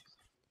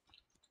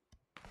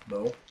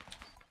 no.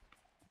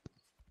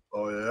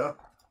 Oh yeah.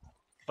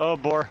 Oh,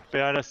 boar,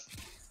 behind us.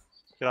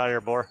 Get out of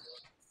here, boar.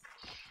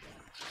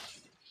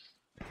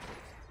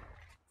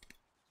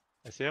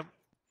 I see him.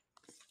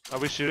 Are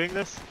we shooting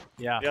this?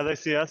 Yeah. Yeah, they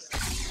see us.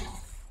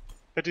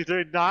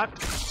 53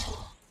 knocked.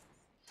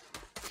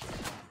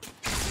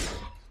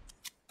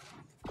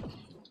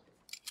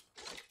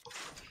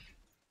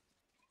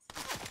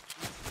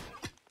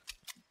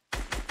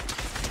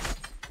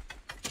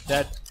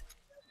 Dead.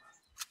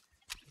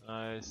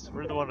 Nice.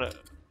 We're the one that.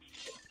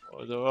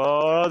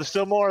 Oh, there's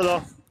still more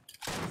though.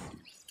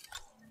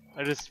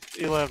 I just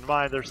eliminated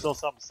mine. There's still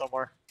something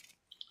somewhere.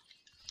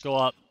 Go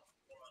up.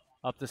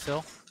 Up this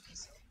hill.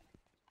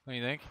 What do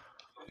you think?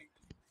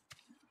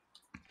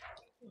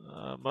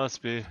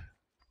 Must be.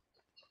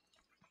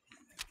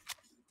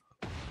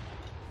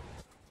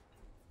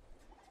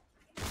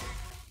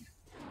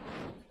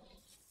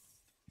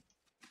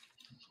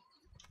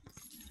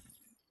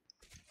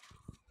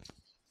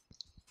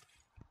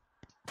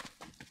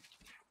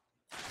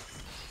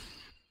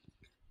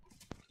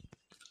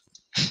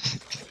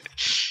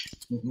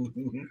 I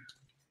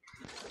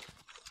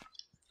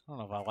don't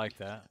know if I like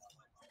that.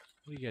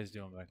 What are you guys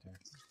doing back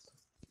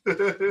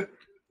there?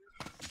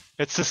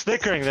 It's the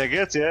snickering that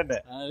gets you, isn't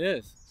it? It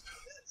is.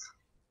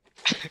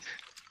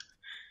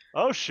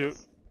 Oh shoot.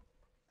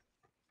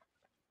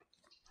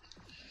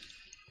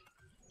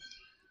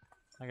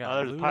 I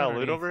got There's a pile of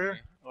loot underneath over here? me.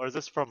 Or is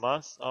this from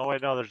us? Oh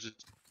wait, no, there's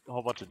just a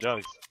whole bunch of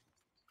jugs.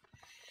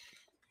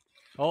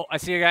 Oh, I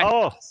see a guy.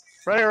 Oh!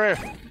 Right here, right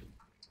here.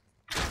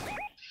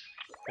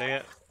 Dang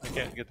it. I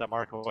can't get that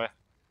mark away.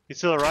 He's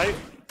to the right.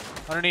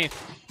 Underneath.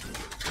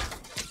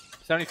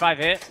 75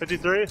 hit.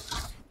 53.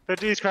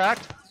 50, he's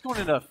cracked. He's going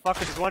into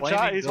fucking He's one flaming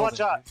shot. He's one building,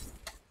 shot.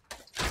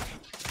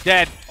 dude.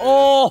 Dead.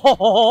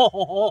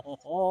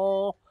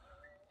 Oh!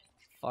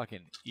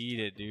 Fucking eat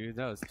it, dude.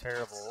 That was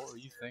terrible. What were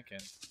you thinking?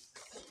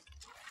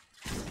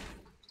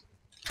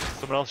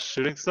 Someone else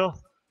shooting still?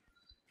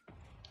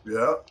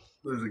 Yeah.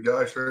 There's a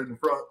guy straight in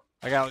front.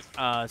 I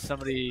got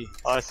somebody.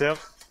 Oh, I see him.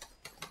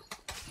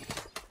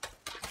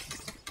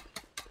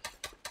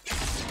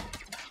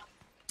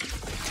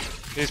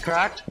 He's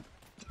cracked.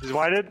 He's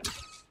whited.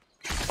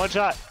 One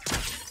shot.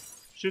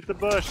 Shoot the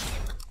bush.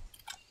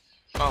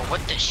 Oh,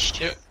 what the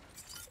shit?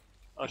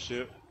 Oh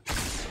shoot.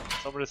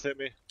 Someone just hit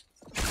me.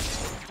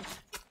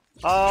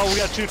 Oh, we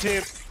got two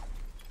teams.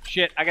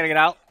 Shit, I gotta get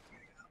out.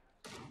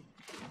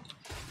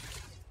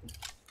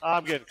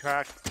 I'm getting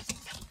cracked.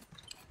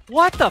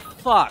 What the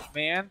fuck,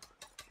 man?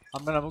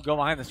 I'm gonna go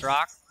behind this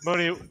rock.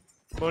 Mooney,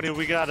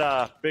 we got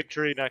a big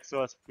tree next to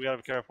us. We gotta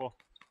be careful.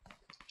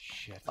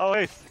 Shit. Oh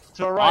wait,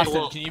 to our right.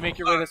 Austin, can you make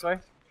your way this way?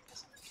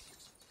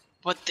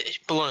 What the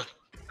blue?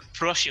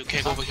 Frost you,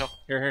 okay, go over here.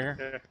 Here.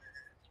 Here.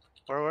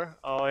 Where?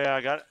 Oh yeah,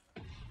 I got it.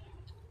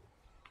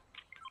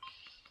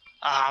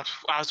 I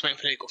was waiting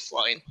for it to go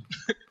flying.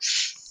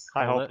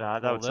 I Hold hope it,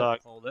 not. That would hold it,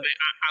 suck. Hold it.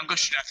 I'm gonna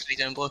shoot after the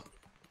down blue,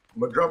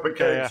 I'm gonna drop a cake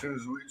Yeah. as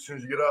soon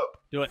as you get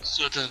up. Do it.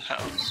 so it doesn't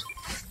hurt us.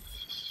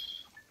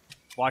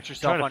 Watch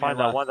yourself Trying to on find your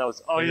that left. one that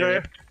was. Oh, Yeah, you're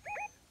yeah.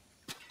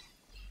 here.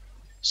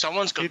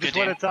 Someone's He got just good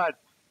went aim, inside.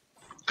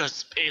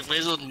 because it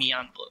lasered me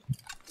and blue.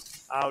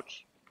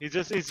 Ouch.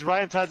 He's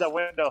right inside that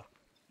window.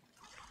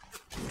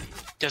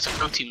 There's a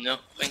pro team now,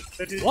 I think.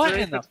 53, What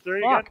in the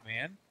 53 fuck,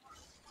 again.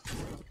 man?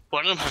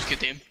 One of them has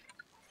good aim.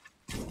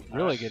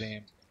 Really good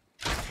aim.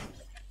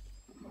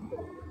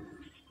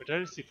 Wait, did I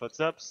just see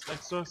footsteps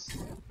next to us?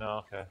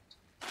 No, okay.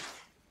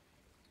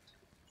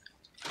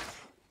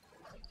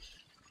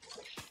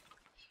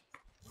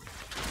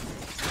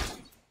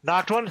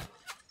 Knocked one.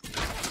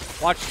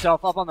 Watch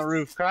yourself up on the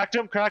roof. Cracked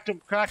him.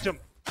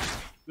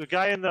 The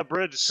guy in the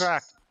bridge is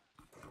cracked.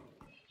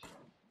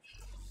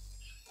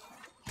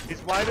 He's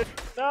whited.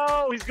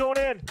 No, he's going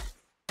in.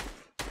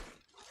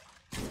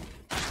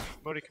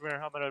 Moody, come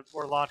here.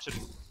 We're launching.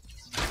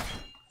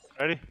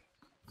 Ready?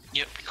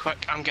 Yep,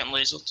 quick, I'm getting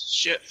lasered.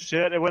 Shit.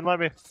 Shit, it wouldn't let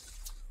me.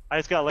 I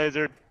just got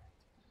lasered.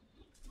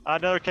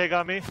 Another keg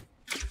on me.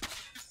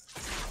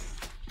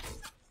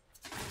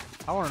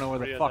 I want to know where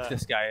Where the you fuck at?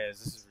 this guy is.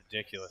 This is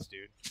ridiculous,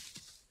 dude.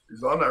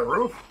 He's on that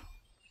roof.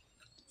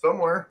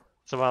 Somewhere.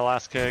 It's my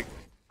last keg.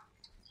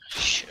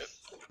 Shit.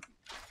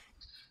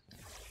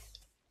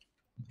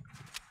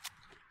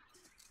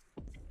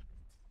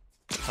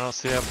 I don't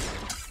see him.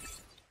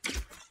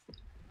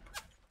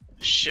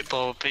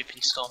 Shitball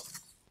peeping stone.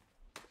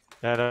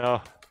 Yeah, I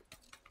know.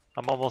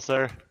 I'm almost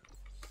there.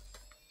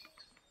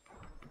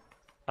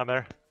 I'm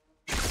there.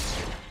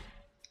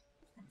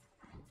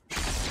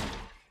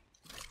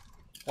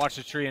 Watch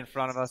the tree in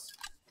front of us.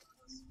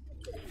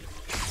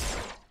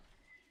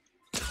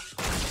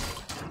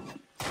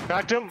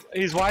 Cracked him.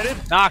 He's whited.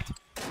 Knocked.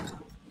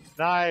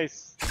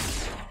 Nice.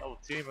 Double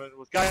team.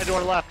 With guy to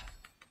our left.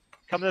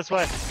 Come this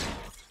way.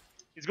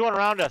 He's going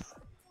around us.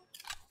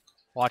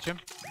 Watch him.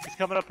 He's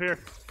coming up here.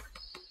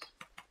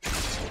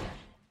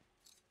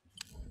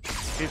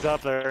 He's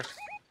up there.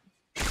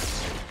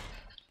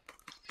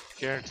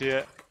 Guarantee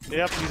it.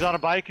 Yep, he's on a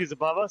bike. He's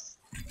above us.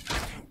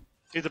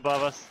 He's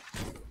above us.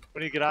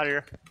 When do you get out of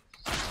here?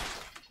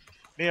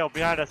 Neil,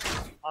 behind us.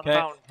 On the Okay,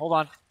 mountain. hold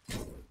on.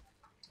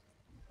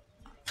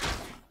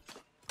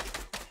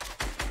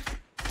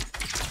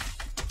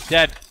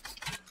 Dead.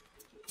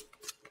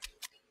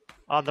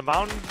 On the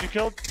mountain you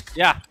killed?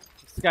 Yeah.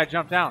 This guy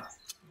jumped down.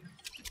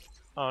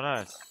 Oh,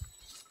 nice.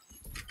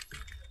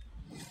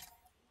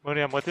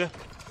 Mooney, I'm with you.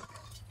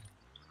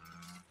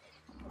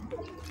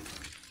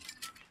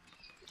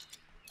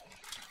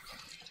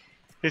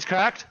 He's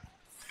cracked.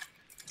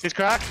 He's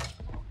cracked.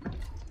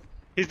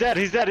 He's dead.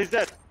 He's dead. He's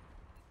dead.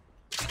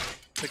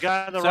 The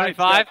guy on the right.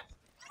 75.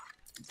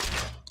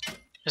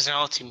 There's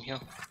another team here.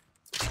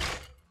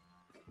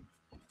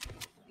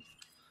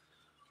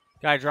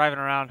 Guy driving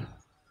around.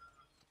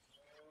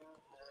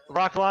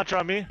 Rocket launcher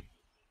on me.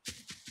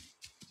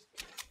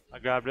 I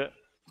grabbed it.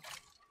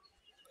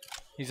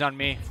 He's on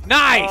me.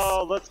 Nice!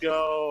 Oh, let's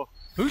go.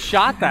 Who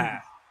shot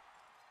that?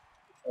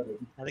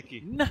 I think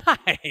he.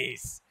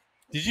 Nice.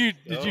 Did you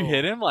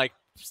hit him? Like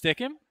stick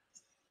him?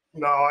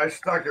 No, I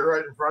stuck it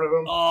right in front of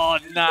him. Oh,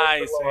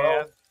 nice,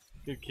 man.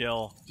 Good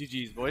kill.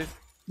 GG's, boys.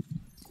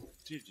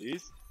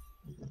 GG's.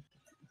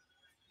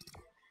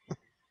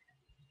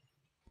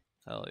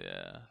 Hell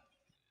yeah.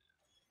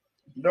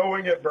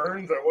 Knowing it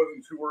burns, I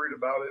wasn't too worried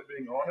about it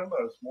being on him.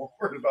 I was more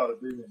worried about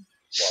it being,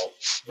 well,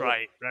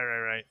 Right.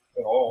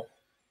 at all.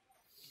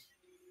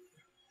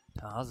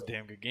 Oh, that was a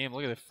damn good game.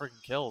 Look at the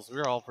freaking kills. We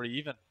were all pretty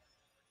even.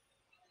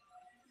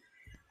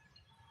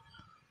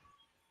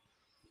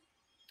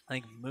 I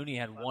think Mooney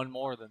had one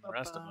more than the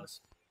rest of us.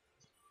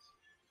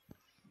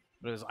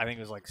 But I think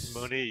it was like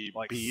Mooney,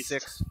 like beast.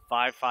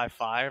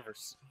 6-5-5-5 or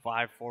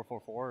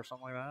 5-4-4-4 or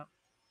something like that.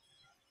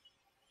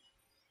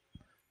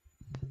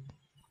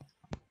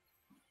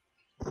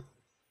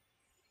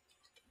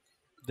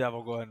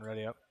 Devil, go ahead and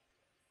ready up.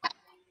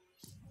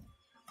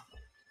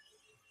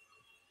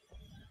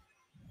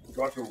 You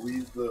got to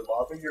leave the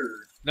lobby, or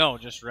No,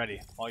 just ready.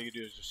 All you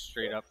do is just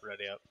straight up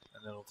ready up,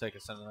 and then it'll take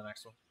us into the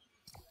next one.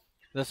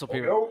 This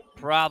will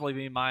probably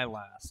be my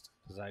last,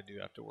 because I do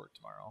have to work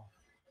tomorrow.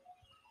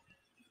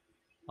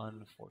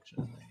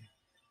 Unfortunately.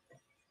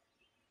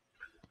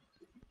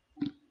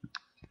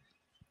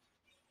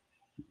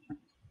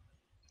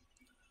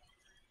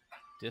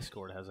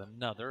 Discord has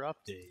another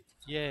update.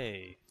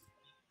 Yay.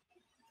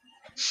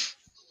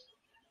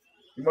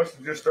 you must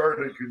have just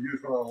started because you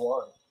just went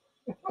online.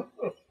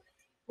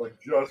 Like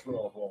just went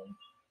offline.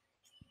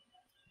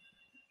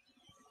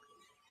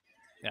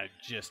 Yeah, I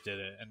just did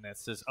it, and it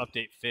says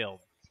update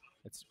failed.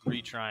 It's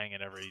retrying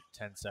it every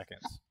 10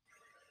 seconds.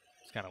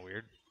 It's kind of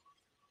weird.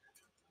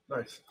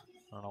 Nice.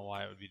 I don't know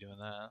why it would be doing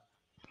that.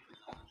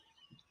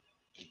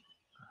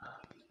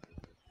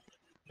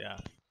 Yeah.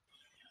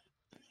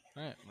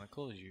 Alright, I'm going to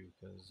close you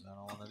because I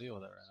don't want to deal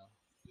with it right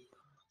now.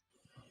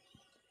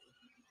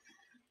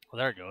 Well,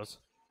 there it goes.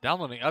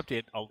 Downloading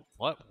update. Oh,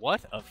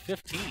 what? Of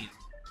 15?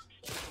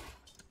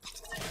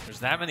 There's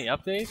that many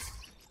updates?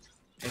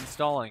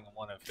 Installing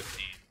one of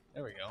 15.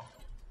 There we go.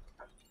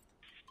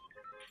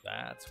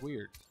 That's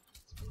weird.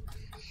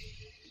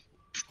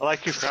 I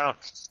like your crown.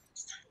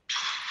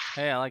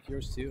 Hey, I like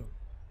yours too.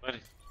 Buddy,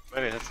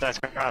 that's a nice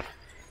crown.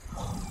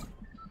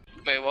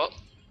 Wait, what?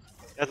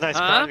 That's a nice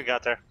Huh? crown you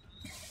got there.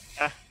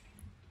 That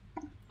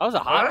was a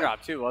hot What?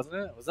 drop too, wasn't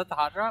it? Was that the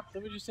hot drop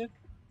that we just did?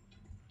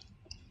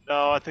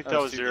 No, I think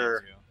that was 2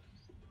 your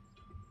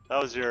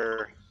games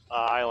ago.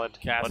 island.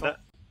 Castle? wasn't it?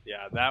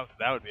 Yeah,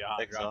 that would be a hot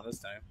Think drop so. this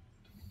time.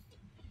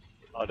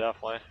 Oh,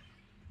 definitely.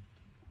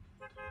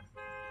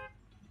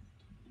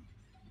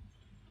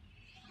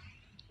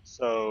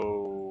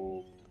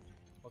 So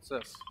What's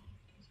this?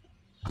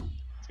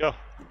 let's go.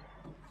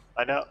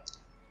 I know.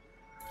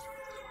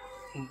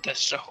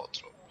 That's the hot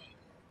drop.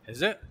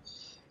 Is it?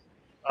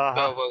 Well,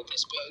 I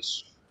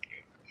suppose.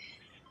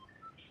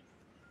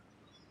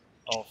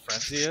 Oh,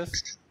 Frenzy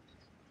is?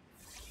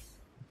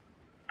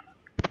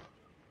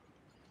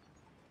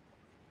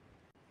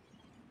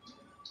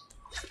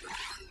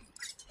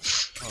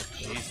 Oh,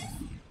 Jesus.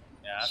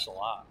 Yeah, that's a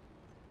lot.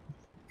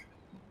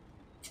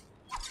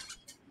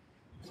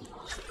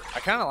 I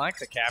kind of like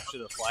the capture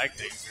the flag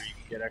things where you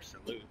can get extra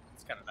loot.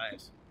 It's kind of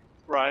nice.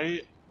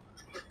 Right.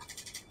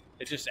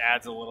 It just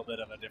adds a little bit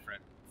of a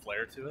different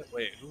flair to it.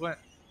 Wait, who went?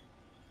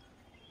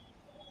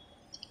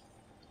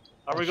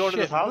 Are we Oh, going to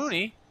shit, this house?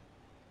 Mooney?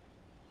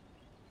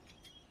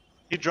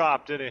 He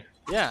dropped, didn't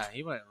he? Yeah,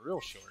 he went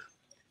real short.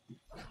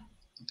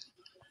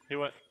 He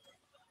went.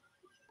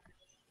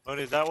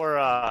 Mooney, is that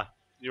where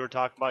you were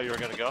talking about you were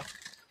gonna go?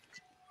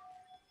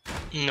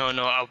 No,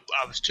 I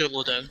was too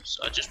low down,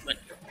 so I just went.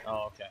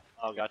 Oh, okay.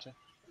 Oh, gotcha.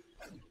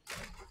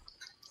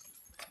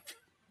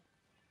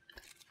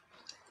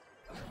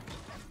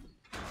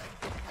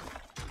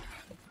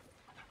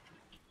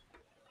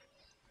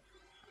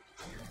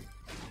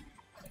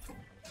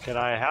 Can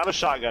I have a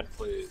shotgun,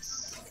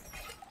 please?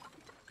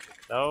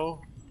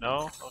 No?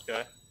 No?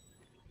 Okay.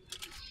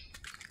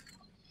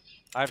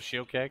 I have a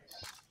shield keg.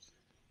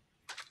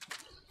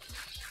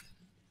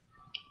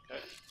 Okay.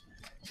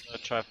 I'm gonna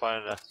try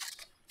finding a.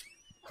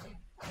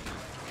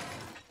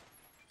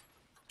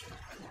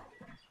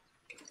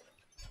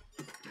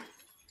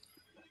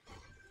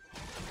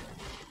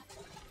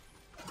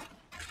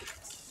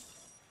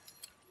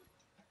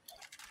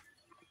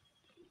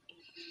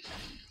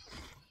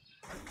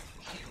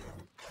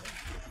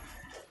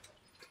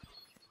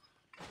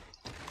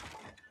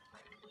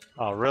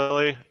 Oh,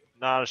 really?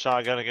 Not a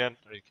shotgun again?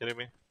 Are you kidding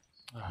me?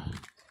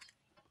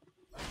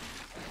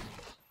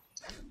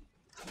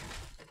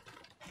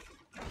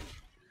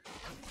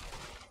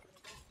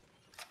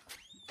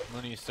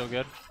 Mooney, you still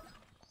good?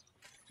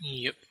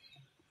 Yep.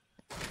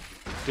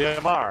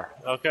 DMR.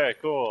 Okay,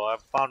 cool.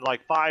 I've found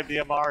like 5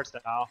 DMRs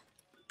now.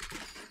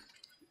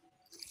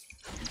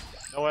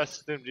 No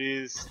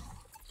SMGs.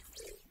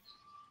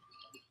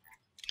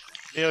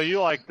 Neil,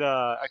 you like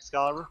the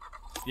Excalibur?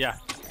 Yeah.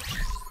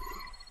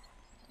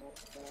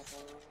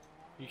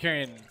 You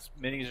carrying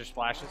minis or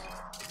splashes?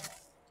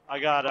 I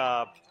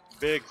got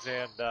bigs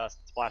and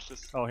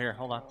splashes. Oh, here,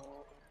 hold on.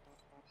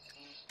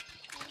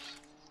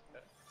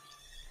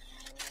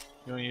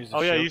 You want to use the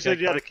Oh yeah, shield you said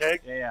keg you had a first?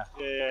 keg? Yeah.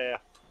 Yeah.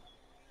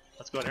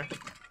 Let's go in here.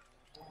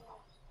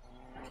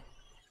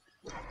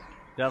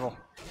 Devil.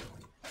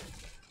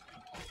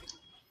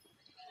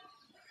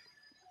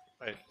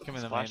 Wait, Come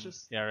in the main.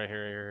 splashes? Yeah, right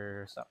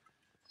here. Stop.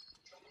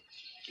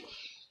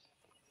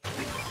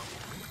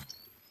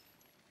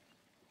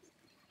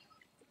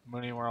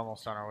 Mooney, we're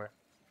almost on our way.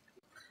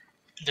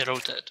 They're all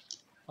dead.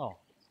 Oh,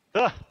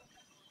 Ah, well,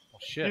 you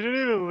shit.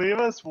 didn't even leave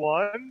us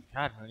one?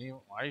 God, Mooney,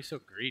 why are you so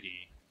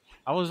greedy?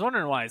 I was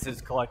wondering why it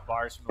says collect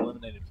bars from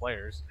eliminated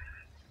players.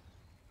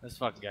 This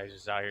fucking guy's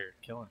just out here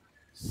killing,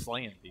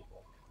 slaying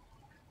people.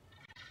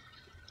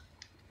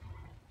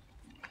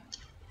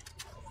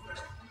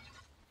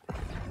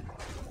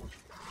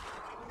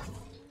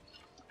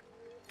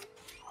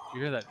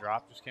 You hear that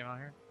drop just came out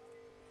here?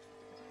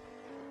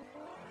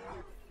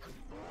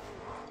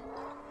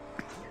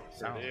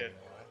 Sound did. like it.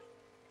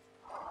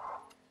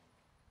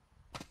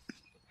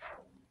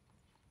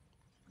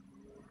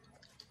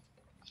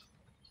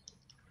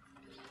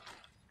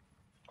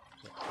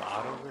 There's a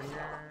bot over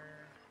here.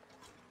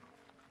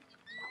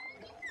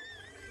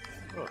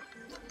 Oh.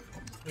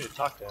 We need to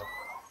talk to him.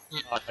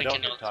 I I think don't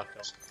you need know to talk to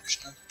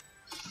him.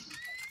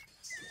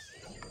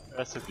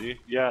 SMG?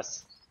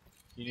 Yes.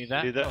 You need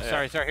that? Need that? Oh, Yeah.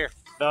 sorry, here.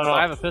 No,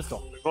 I have a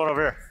pistol. We're going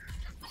over here.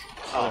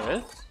 Oh, there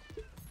is?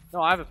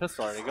 No, I have a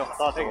pistol already. Go. I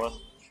thought there was.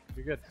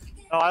 You're good.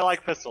 No, I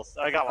like pistols.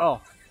 I got one.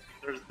 Oh,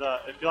 There's the.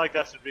 If you like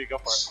SMG, go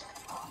for it.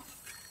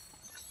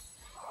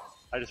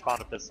 I just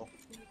found a pistol.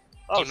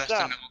 Oh, You missed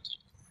snap!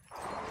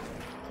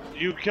 another.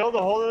 You killed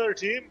the whole other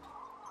team?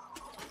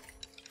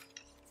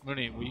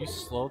 Mooney, will you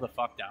slow the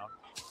fuck down?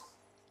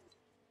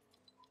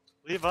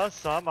 Leave us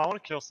some. I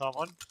want to kill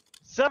someone.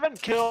 7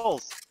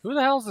 kills. Who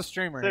the hell's the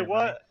streamer Say here? Mooney?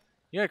 what?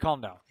 You gotta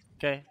calm down,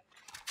 okay?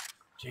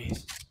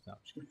 Jeez. No, I'm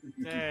just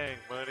kidding. Dang,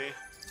 buddy.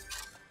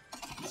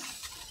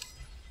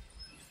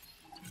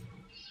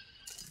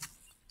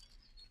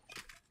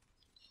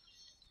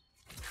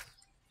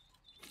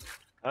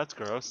 That's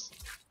gross.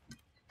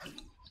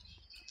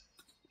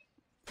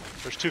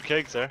 There's 2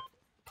 kegs there.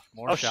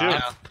 More Oh, shots. shoot.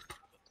 Yeah.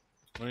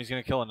 Mooney's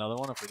gonna kill another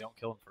one if we don't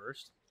kill him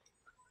first.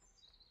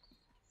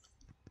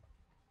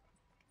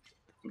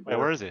 Wait,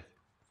 where is he?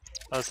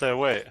 I was saying,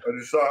 wait. I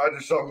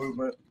just saw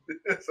movement.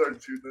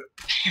 Started shooting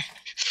it.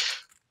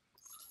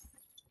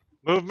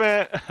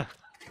 Movement.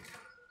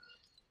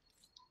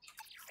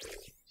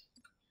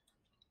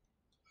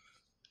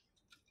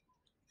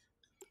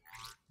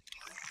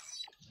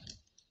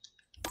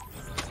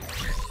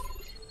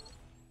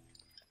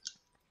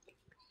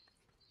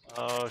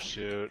 Oh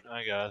shoot,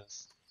 I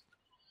guess.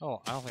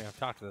 Oh, I don't think I've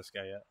talked to this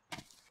guy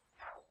yet.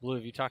 Blue,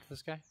 have you talked to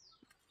this guy?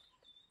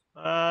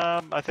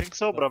 I think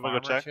so, but The I'm gonna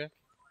go farmer check. chick?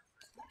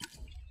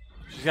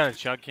 She's got a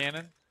chug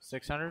cannon,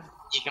 600.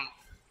 You can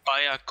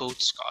buy a gold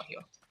scar here.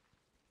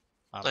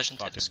 I'm Legend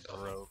fucking Telescope.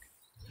 broke.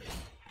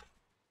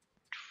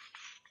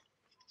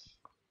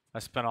 I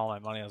spent all my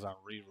money on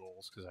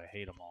rerolls because I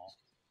hate them all.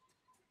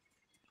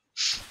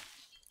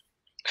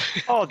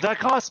 Oh, that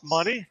costs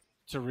money?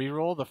 To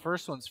reroll, the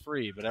first one's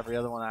free, but every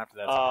other one after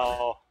that's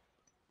Oh,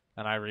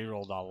 and I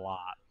rerolled a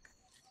lot.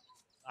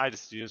 I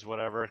just use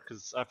whatever,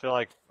 because I feel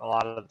like a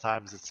lot of the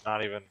times it's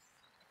not even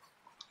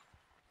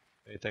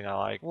anything I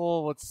like.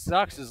 Well, what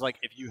sucks is like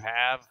if you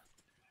have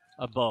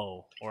a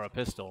bow or a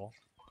pistol,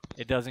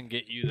 it doesn't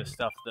get you the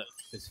stuff that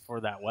is for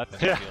that weapon.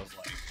 Yeah. It feels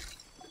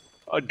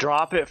like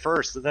Drop it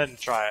first and then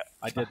try it.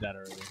 I did that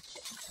earlier.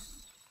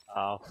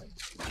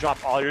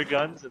 Drop all your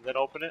guns and then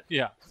open it.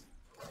 Yeah.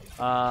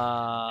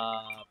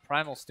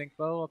 Primal stink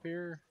bow up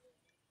here.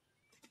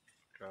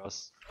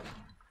 Gross.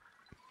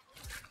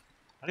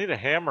 I need a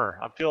hammer.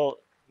 I feel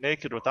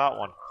naked without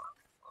one.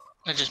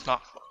 I just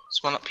marked one.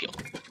 There's one up here.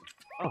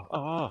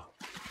 Oh.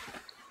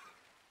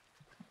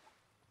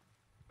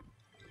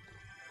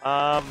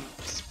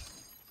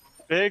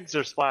 Bigs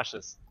or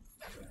splashes?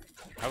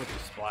 I would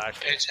just splash.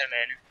 It's how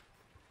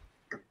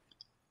many?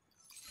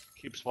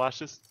 Keep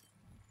splashes.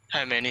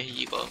 How many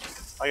you got?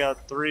 I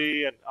got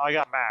 3 and I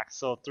got max,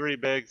 so 3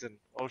 bigs and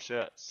oh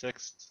shit,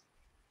 6.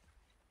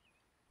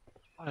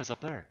 What is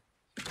up there?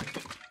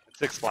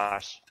 6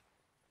 splash.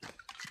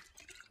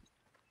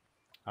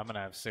 I'm gonna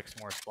have 6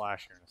 more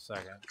splash here in a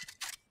second.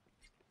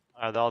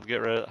 Alright, I'll get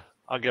rid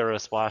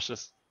of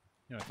splashes.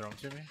 You wanna throw them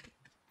to me?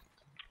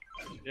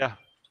 Yeah.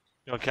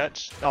 You want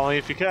catch? Only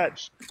if you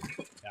catch.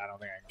 Yeah, I don't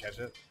think I can catch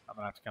it. I'm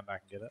gonna have to come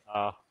back and get it.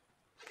 Uh,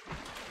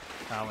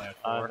 I only have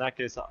in 4. that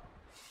case,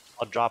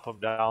 I'll drop them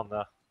down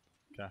the.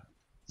 Okay.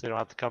 So you don't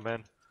have to come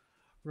in.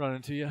 Run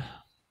into you.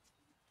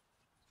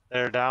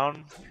 They're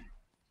down.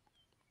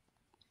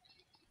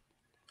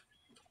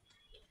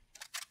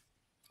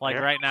 Like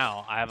Here? right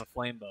now, I have a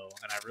flame bow,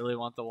 and I really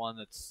want the one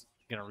that's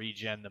gonna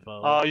regen the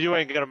bow. Oh, you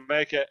ain't gonna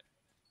make it.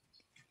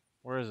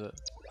 Where is it?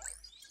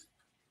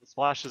 The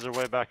splashes are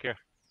way back here.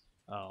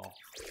 Oh,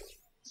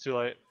 It's too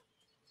late.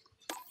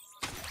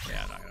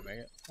 yeah, I'm not gonna make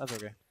it. That's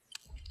okay.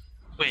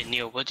 Wait,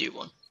 Neil, what do you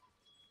want?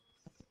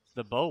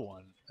 The bow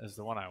one is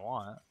the one I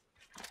want.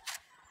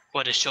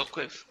 What, the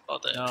shockwave? Or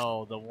the...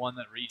 No, the one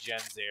that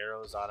regens the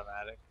arrows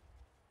automatic.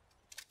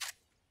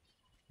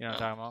 You know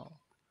what I'm talking about?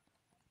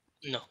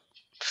 No.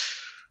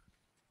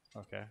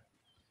 Okay.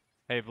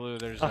 Hey, Blue,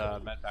 there's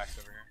med packs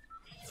over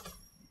here.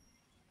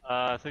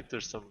 I think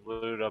there's some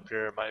loot up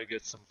here. Might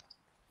get some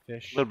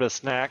Fish. little bit of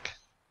snack.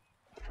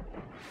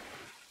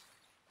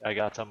 I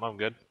got some. I'm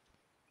good.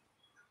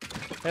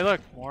 Hey,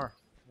 look, more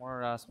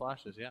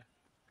splashes. Yeah.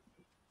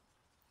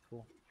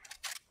 Cool.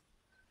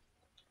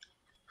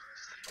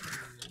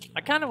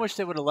 I kind of wish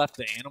they would have left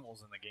the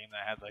animals in the game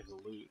that had like the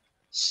loot.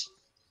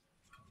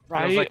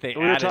 Feels like they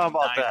we were added talking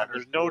about that. 900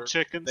 There's no birds.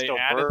 chickens, They no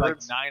added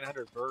birds. like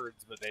 900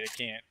 birds, but they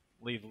can't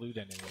leave loot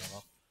in any of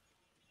them.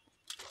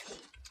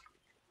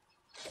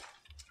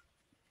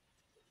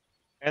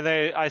 And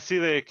I see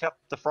they kept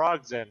the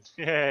frogs in.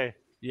 Yay.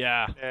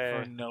 Yeah,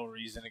 Yay. for no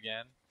reason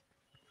again.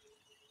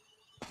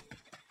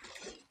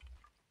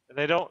 And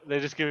they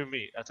just give me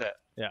meat. That's it.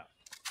 Yeah.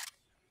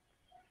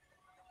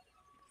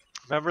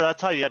 Remember,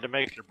 that's how you had to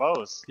make your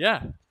bows.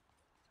 Yeah.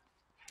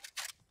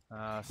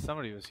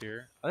 Somebody was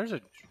here. Oh, there's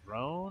a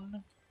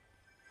drone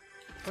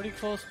pretty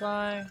close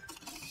by.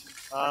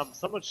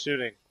 Someone's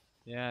shooting.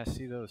 Yeah, I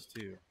see those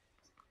too.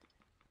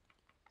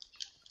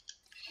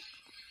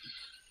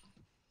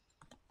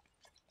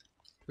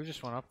 Who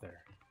just went up there?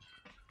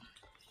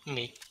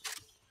 Me.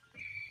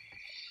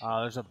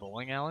 There's a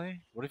bowling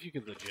alley. What if you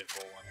could legit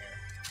bowl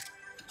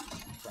in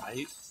here?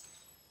 Right?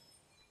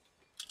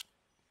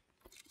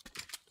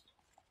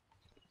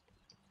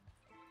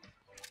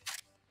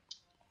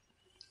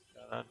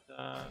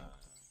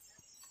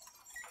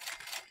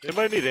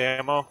 Anybody need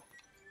ammo?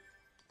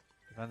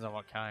 Depends on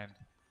what kind.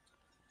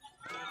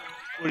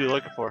 What are you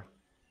looking for?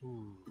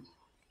 Ooh.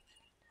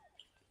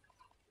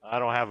 I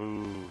don't have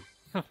ooh.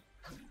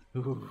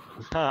 Ooh.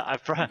 I'm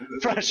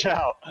fresh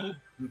out.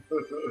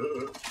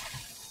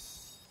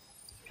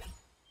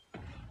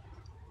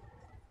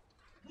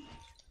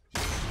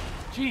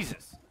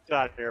 Jesus. Get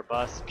out of here,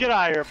 bus. Get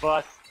out of here,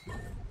 bus.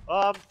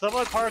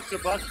 Someone parked their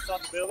buses on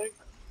the building.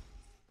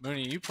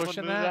 Mooney, you Someone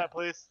pushing move that?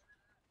 please.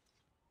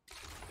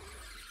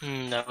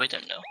 No, we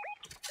don't know.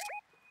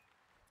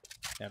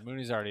 Yeah,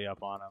 Mooney's already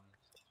up on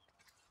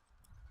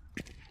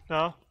him.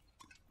 No.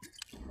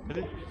 Did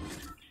he?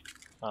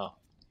 Oh.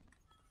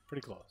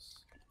 Pretty close.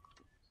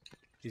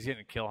 He's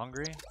getting kill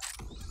hungry.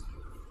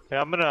 Hey,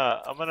 I'm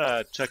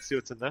gonna check see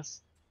what's in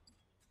this.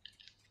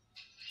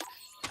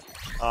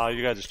 Oh,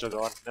 you guys are still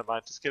going. Never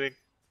mind. Just kidding.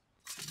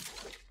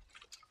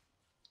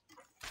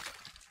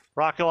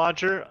 Rocket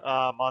launcher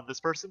on this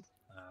person.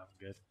 I'm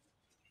good.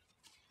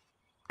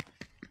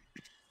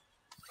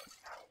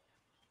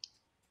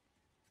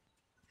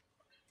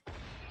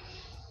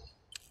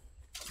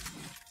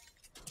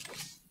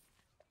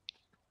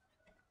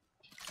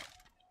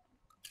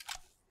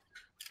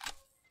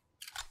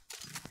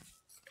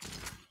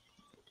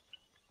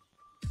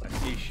 I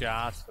see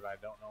shots, but I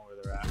don't know where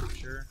they're at for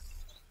sure.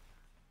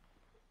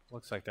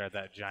 Looks like they're at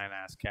that giant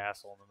ass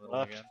castle in the middle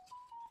Left. again.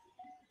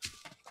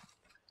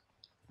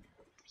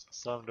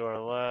 Some to our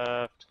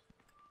left.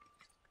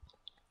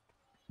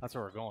 That's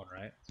where we're going,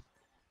 right?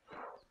 I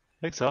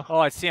think so. Oh,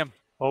 I see him.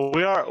 Oh,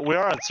 we are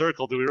on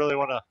circle. Do we really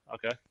want to?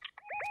 Okay.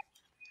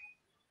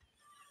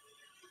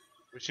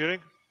 We shooting?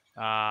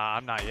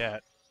 I'm not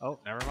yet. Oh,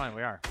 never mind.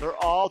 We are. They're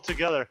all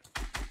together.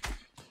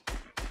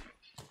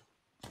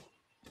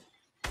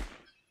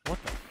 What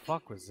the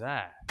fuck was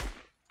that?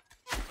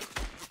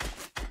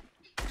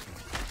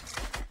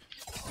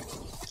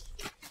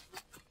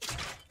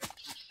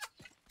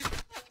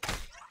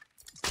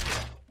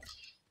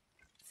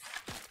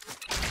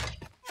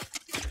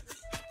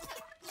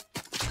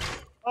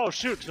 Oh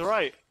shoot, to the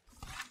right.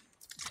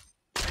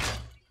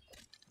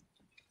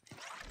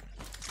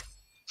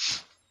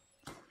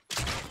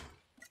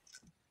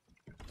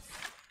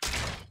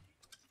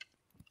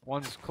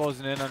 One's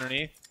closing in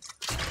underneath.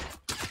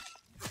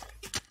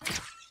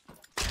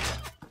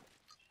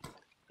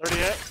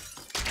 38.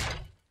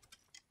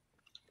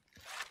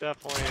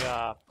 Definitely, Close,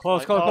 like-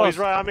 close, oh, close. he's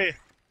right on me.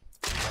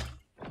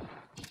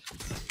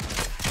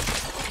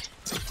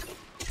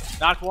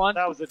 Knocked one.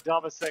 That was the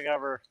dumbest thing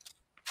ever.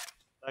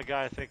 That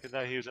guy thinking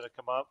that he was gonna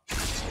come up.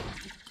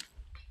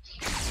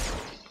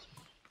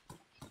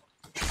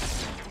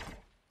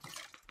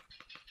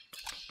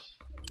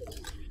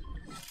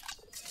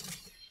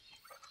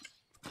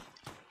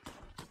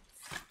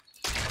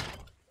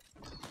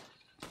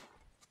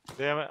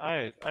 Damn it,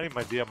 I need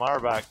my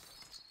DMR back.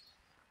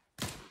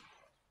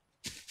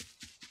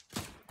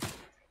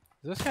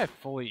 Is this guy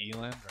fully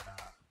Eland or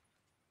not?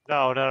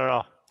 No, no, no,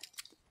 no.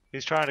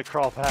 He's trying to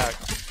crawl back.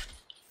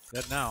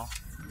 Dead now.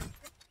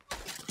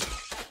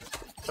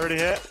 30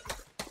 hit.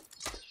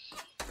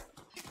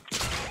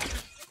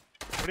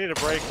 We need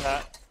to break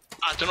that.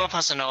 I don't know if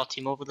that's another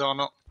team over there or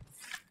not.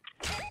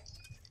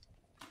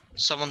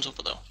 Someone's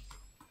over there.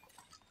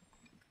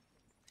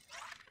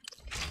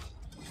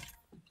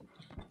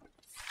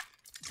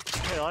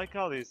 Hey, I like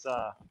how these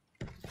Oh,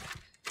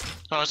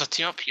 there's a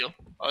team up here.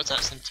 Oh, it's that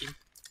same team.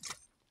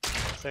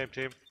 same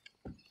team.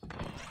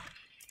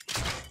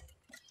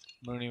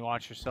 Mooney,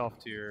 watch yourself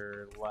to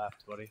your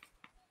left, buddy.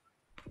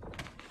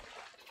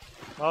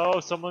 Oh,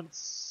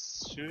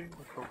 someone's shooting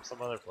from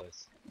some other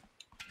place.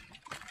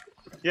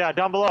 Yeah,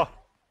 down below.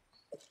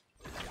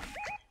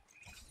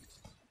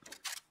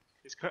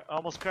 He's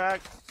almost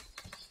cracked.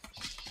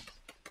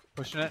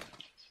 Pushing it.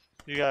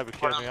 You gotta be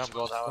kidding me! I'm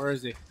going that way. Where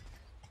is he?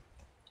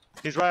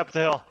 He's right up the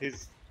hill.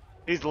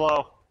 He's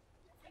low.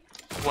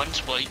 One's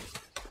white.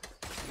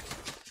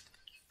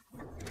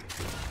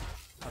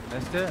 I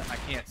missed it. I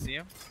can't see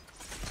him.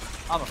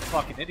 I'm a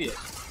fucking idiot.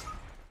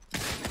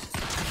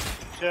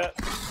 Shit.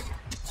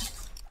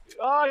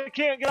 Oh, you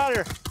can't get out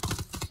of here.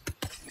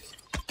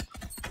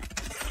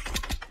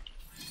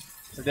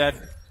 They're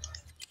dead.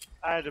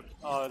 I had to.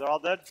 Oh, they're all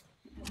dead.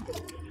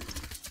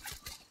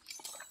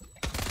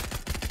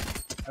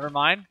 Never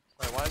mind.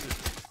 Wait, why is it?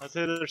 Let's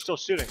say they're still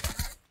shooting.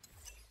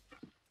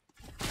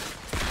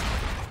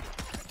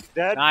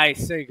 Dead.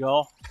 Nice. There you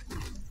go.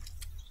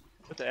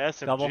 With the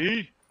SMG. Double.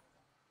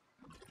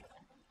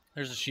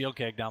 There's a shield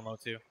keg down low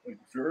too. Like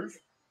yours?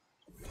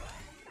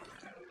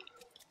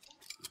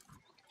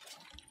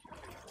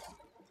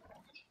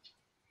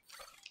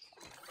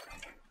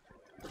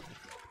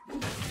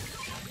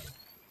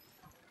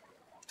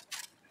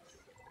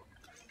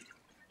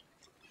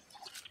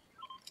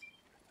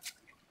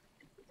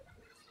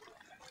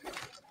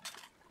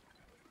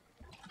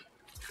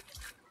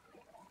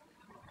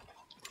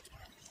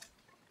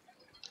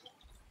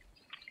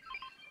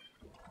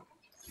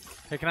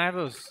 Hey, can I have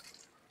those?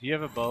 Do you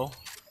have a bow?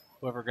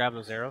 Whoever grabbed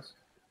those arrows.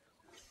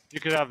 You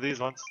could have these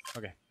ones.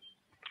 Okay.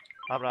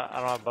 I don't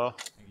have a bow.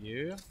 Thank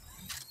you.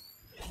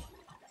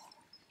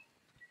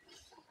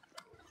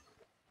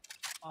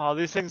 Oh,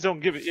 these things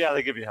don't give you. Yeah,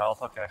 they give you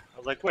health. Okay. I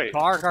was like, wait.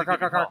 Car, what's car, they car,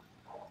 give you car, car.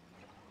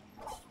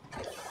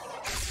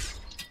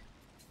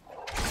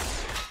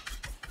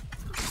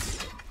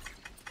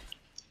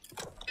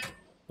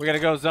 We gotta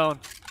go zone.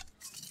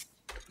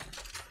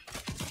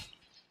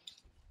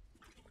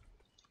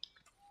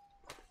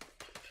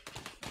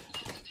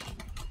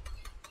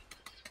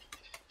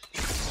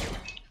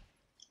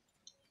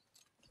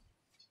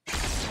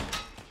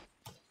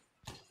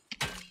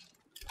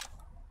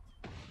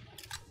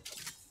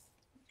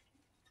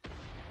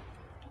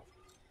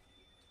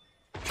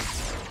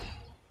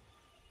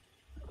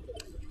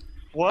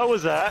 What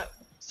was that?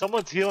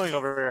 Someone's healing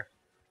over here.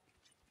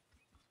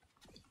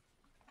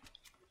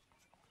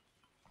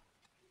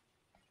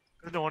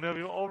 There's no one of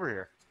you over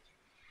here.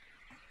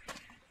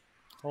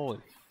 Holy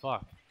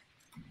fuck.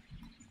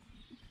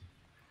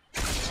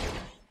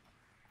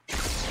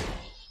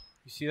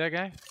 You see that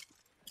guy?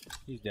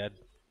 He's dead.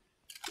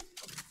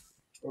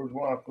 There was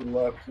one off to the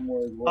left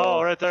somewhere as well.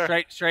 Oh, right there.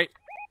 Straight, straight.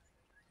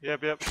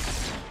 Yep, yep.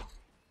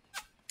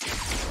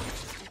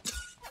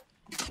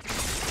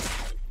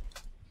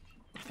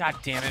 God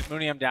damn it,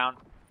 Mooney, I'm down.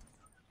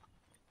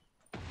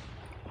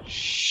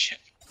 Shit.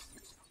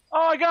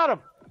 Oh, I got him.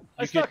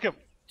 I You stuck him.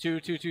 2,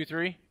 2, 2,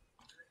 3.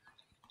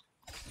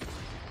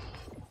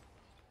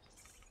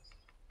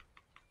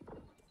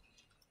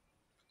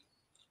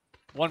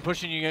 One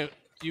pushing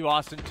you,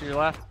 Austin, to your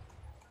left.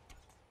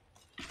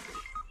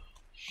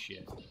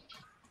 Shit.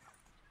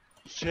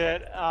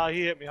 Shit.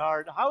 He hit me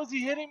hard. How is he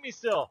hitting me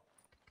still?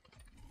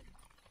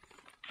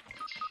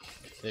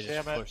 They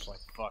just Damn it. push like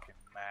fucking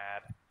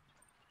mad.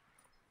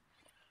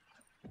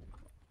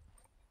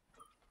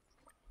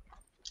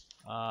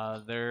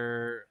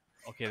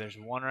 Okay, there's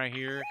one right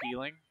here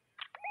healing,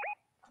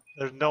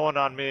 There's no one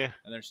on me. and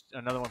there's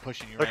another one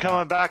pushing you They're right coming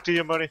now. back to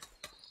you, Mooney.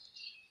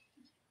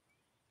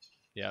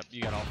 Yep,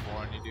 you got all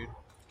 4 on you, dude.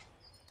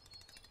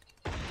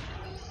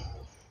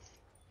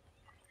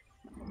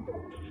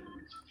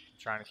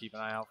 trying to keep an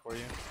eye out for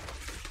you.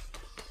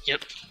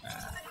 Yep.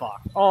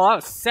 Fuck. Oh, I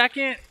was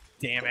second.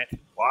 Damn it.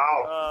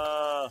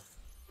 Wow.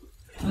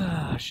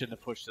 I shouldn't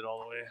have pushed it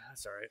all the way.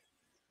 That's all right.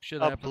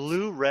 Should A have.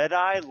 blue red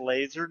eye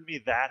lasered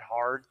me that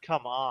hard.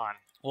 Come on.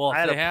 Well, if I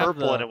had they a have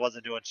purple the- and it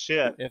wasn't doing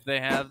shit. If they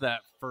have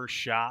that first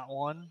shot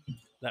one,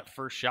 that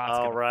first shot's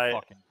Oh, gonna right.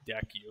 fucking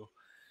deck you,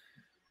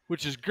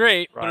 which is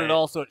great. But Right. it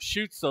also it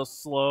shoots so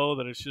slow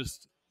that it's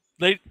just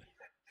they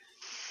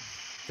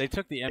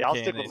took the MK. Yeah, I'll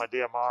and stick they, with my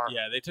DMR.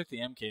 Yeah, they took the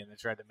MK and they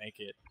tried to make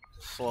it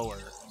slower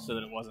so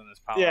that it wasn't as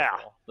powerful. Yeah.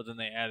 But then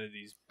they added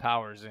these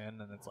powers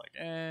in, and it's like,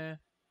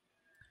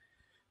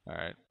 All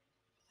right,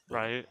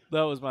 Right.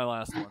 that was my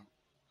last one.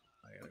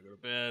 I gotta go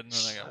to bed, and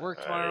then I got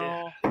work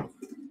tomorrow.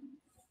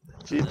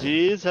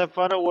 GG's. Have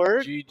fun at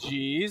work.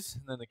 GG's.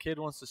 And then the kid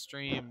wants to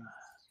stream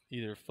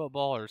either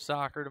football or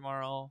soccer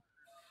tomorrow.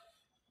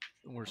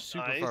 And we're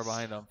super far Nice.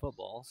 behind on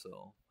football,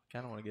 so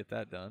kind of want to get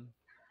that done.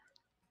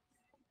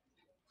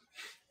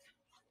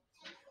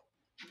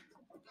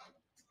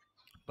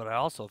 But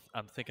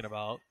I'm thinking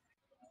about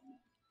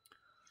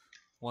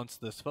once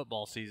this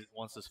football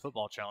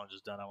challenge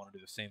is done, I want to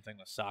do the same thing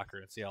with soccer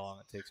and see how long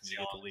it takes me to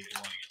get to League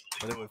One.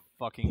 But it would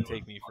fucking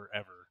take me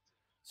forever.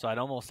 So I'd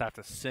almost have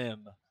to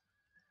sim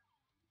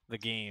the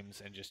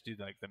games and just do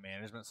like the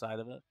management side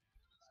of it,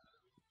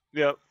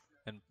 Yep.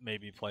 and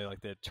maybe play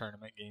like the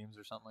tournament games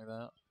or something like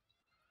that.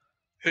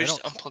 Who's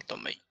don't- unplugged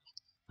on me?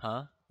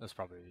 Huh? That's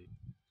probably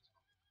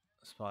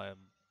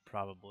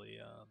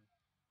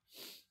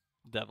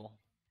Devil.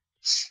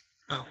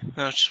 Oh,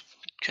 no, I just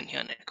couldn't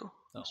hear an echo. Oh.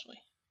 That's why.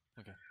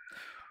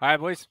 All right,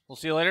 boys. We'll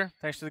see you later.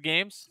 Thanks for the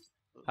games.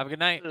 Have a good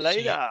night.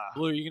 Later.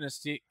 Blue, are you gonna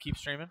keep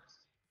streaming?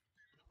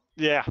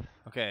 Yeah.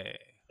 Okay.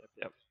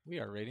 Yep. We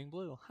are rating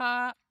Blue.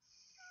 Ha.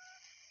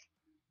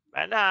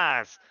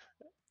 Nice.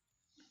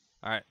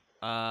 All right.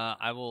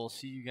 I will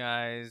see you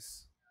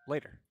guys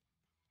later.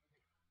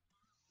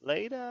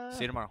 Later.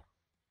 See you tomorrow.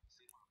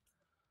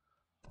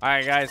 All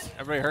right, guys.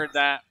 Everybody heard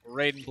that? We're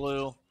rating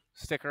Blue.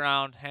 Stick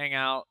around. Hang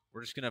out.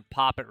 We're just gonna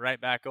pop it right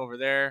back over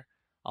there.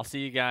 I'll see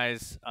you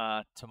guys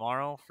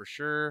tomorrow for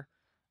sure.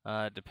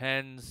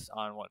 Depends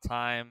on what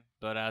time,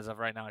 but as of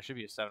right now, it should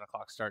be a 7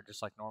 o'clock start,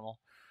 just like normal.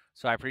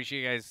 So I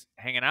appreciate you guys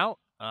hanging out.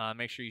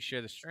 Make sure you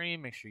share the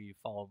stream. Make sure you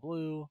follow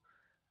Blue.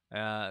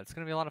 It's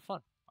going to be a lot of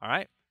fun. All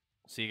right?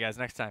 See you guys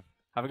next time.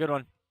 Have a good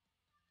one.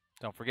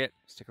 Don't forget,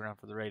 stick around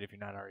for the raid if you're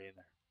not already in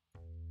there.